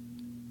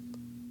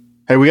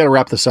 Hey, we got to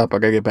wrap this up. I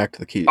got to get back to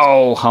the keys.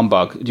 Oh,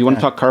 humbug. Do you want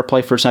to talk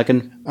CarPlay for a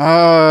second?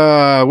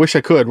 I wish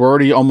I could. We're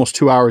already almost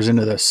 2 hours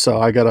into this,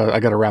 so I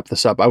gotta wrap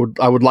this up. I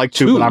would like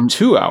to, but I'm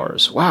 2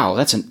 hours. Wow,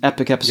 that's an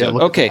epic episode.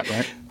 Yeah, okay. That,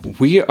 right?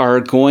 We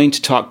are going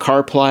to talk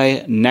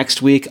CarPlay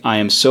next week. I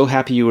am so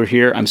happy you were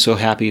here. I'm so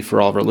happy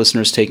for all of our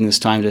listeners taking this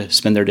time to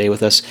spend their day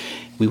with us.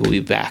 We will be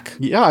back.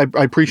 Yeah, I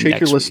appreciate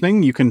your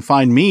listening. You can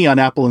find me on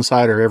Apple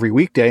Insider every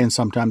weekday and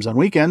sometimes on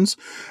weekends.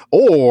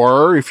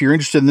 Or if you're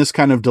interested in this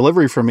kind of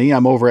delivery from me,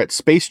 I'm over at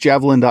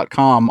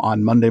spacejavelin.com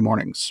on Monday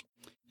mornings.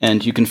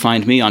 And you can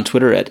find me on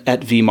Twitter at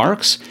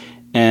 @vmarks.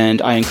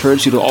 And I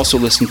encourage you to also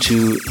listen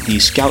to the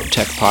Scout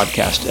Tech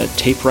podcast at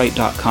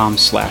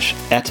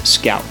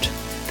taperight.com/@scout.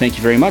 Thank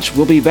you very much.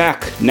 We'll be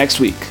back next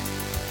week.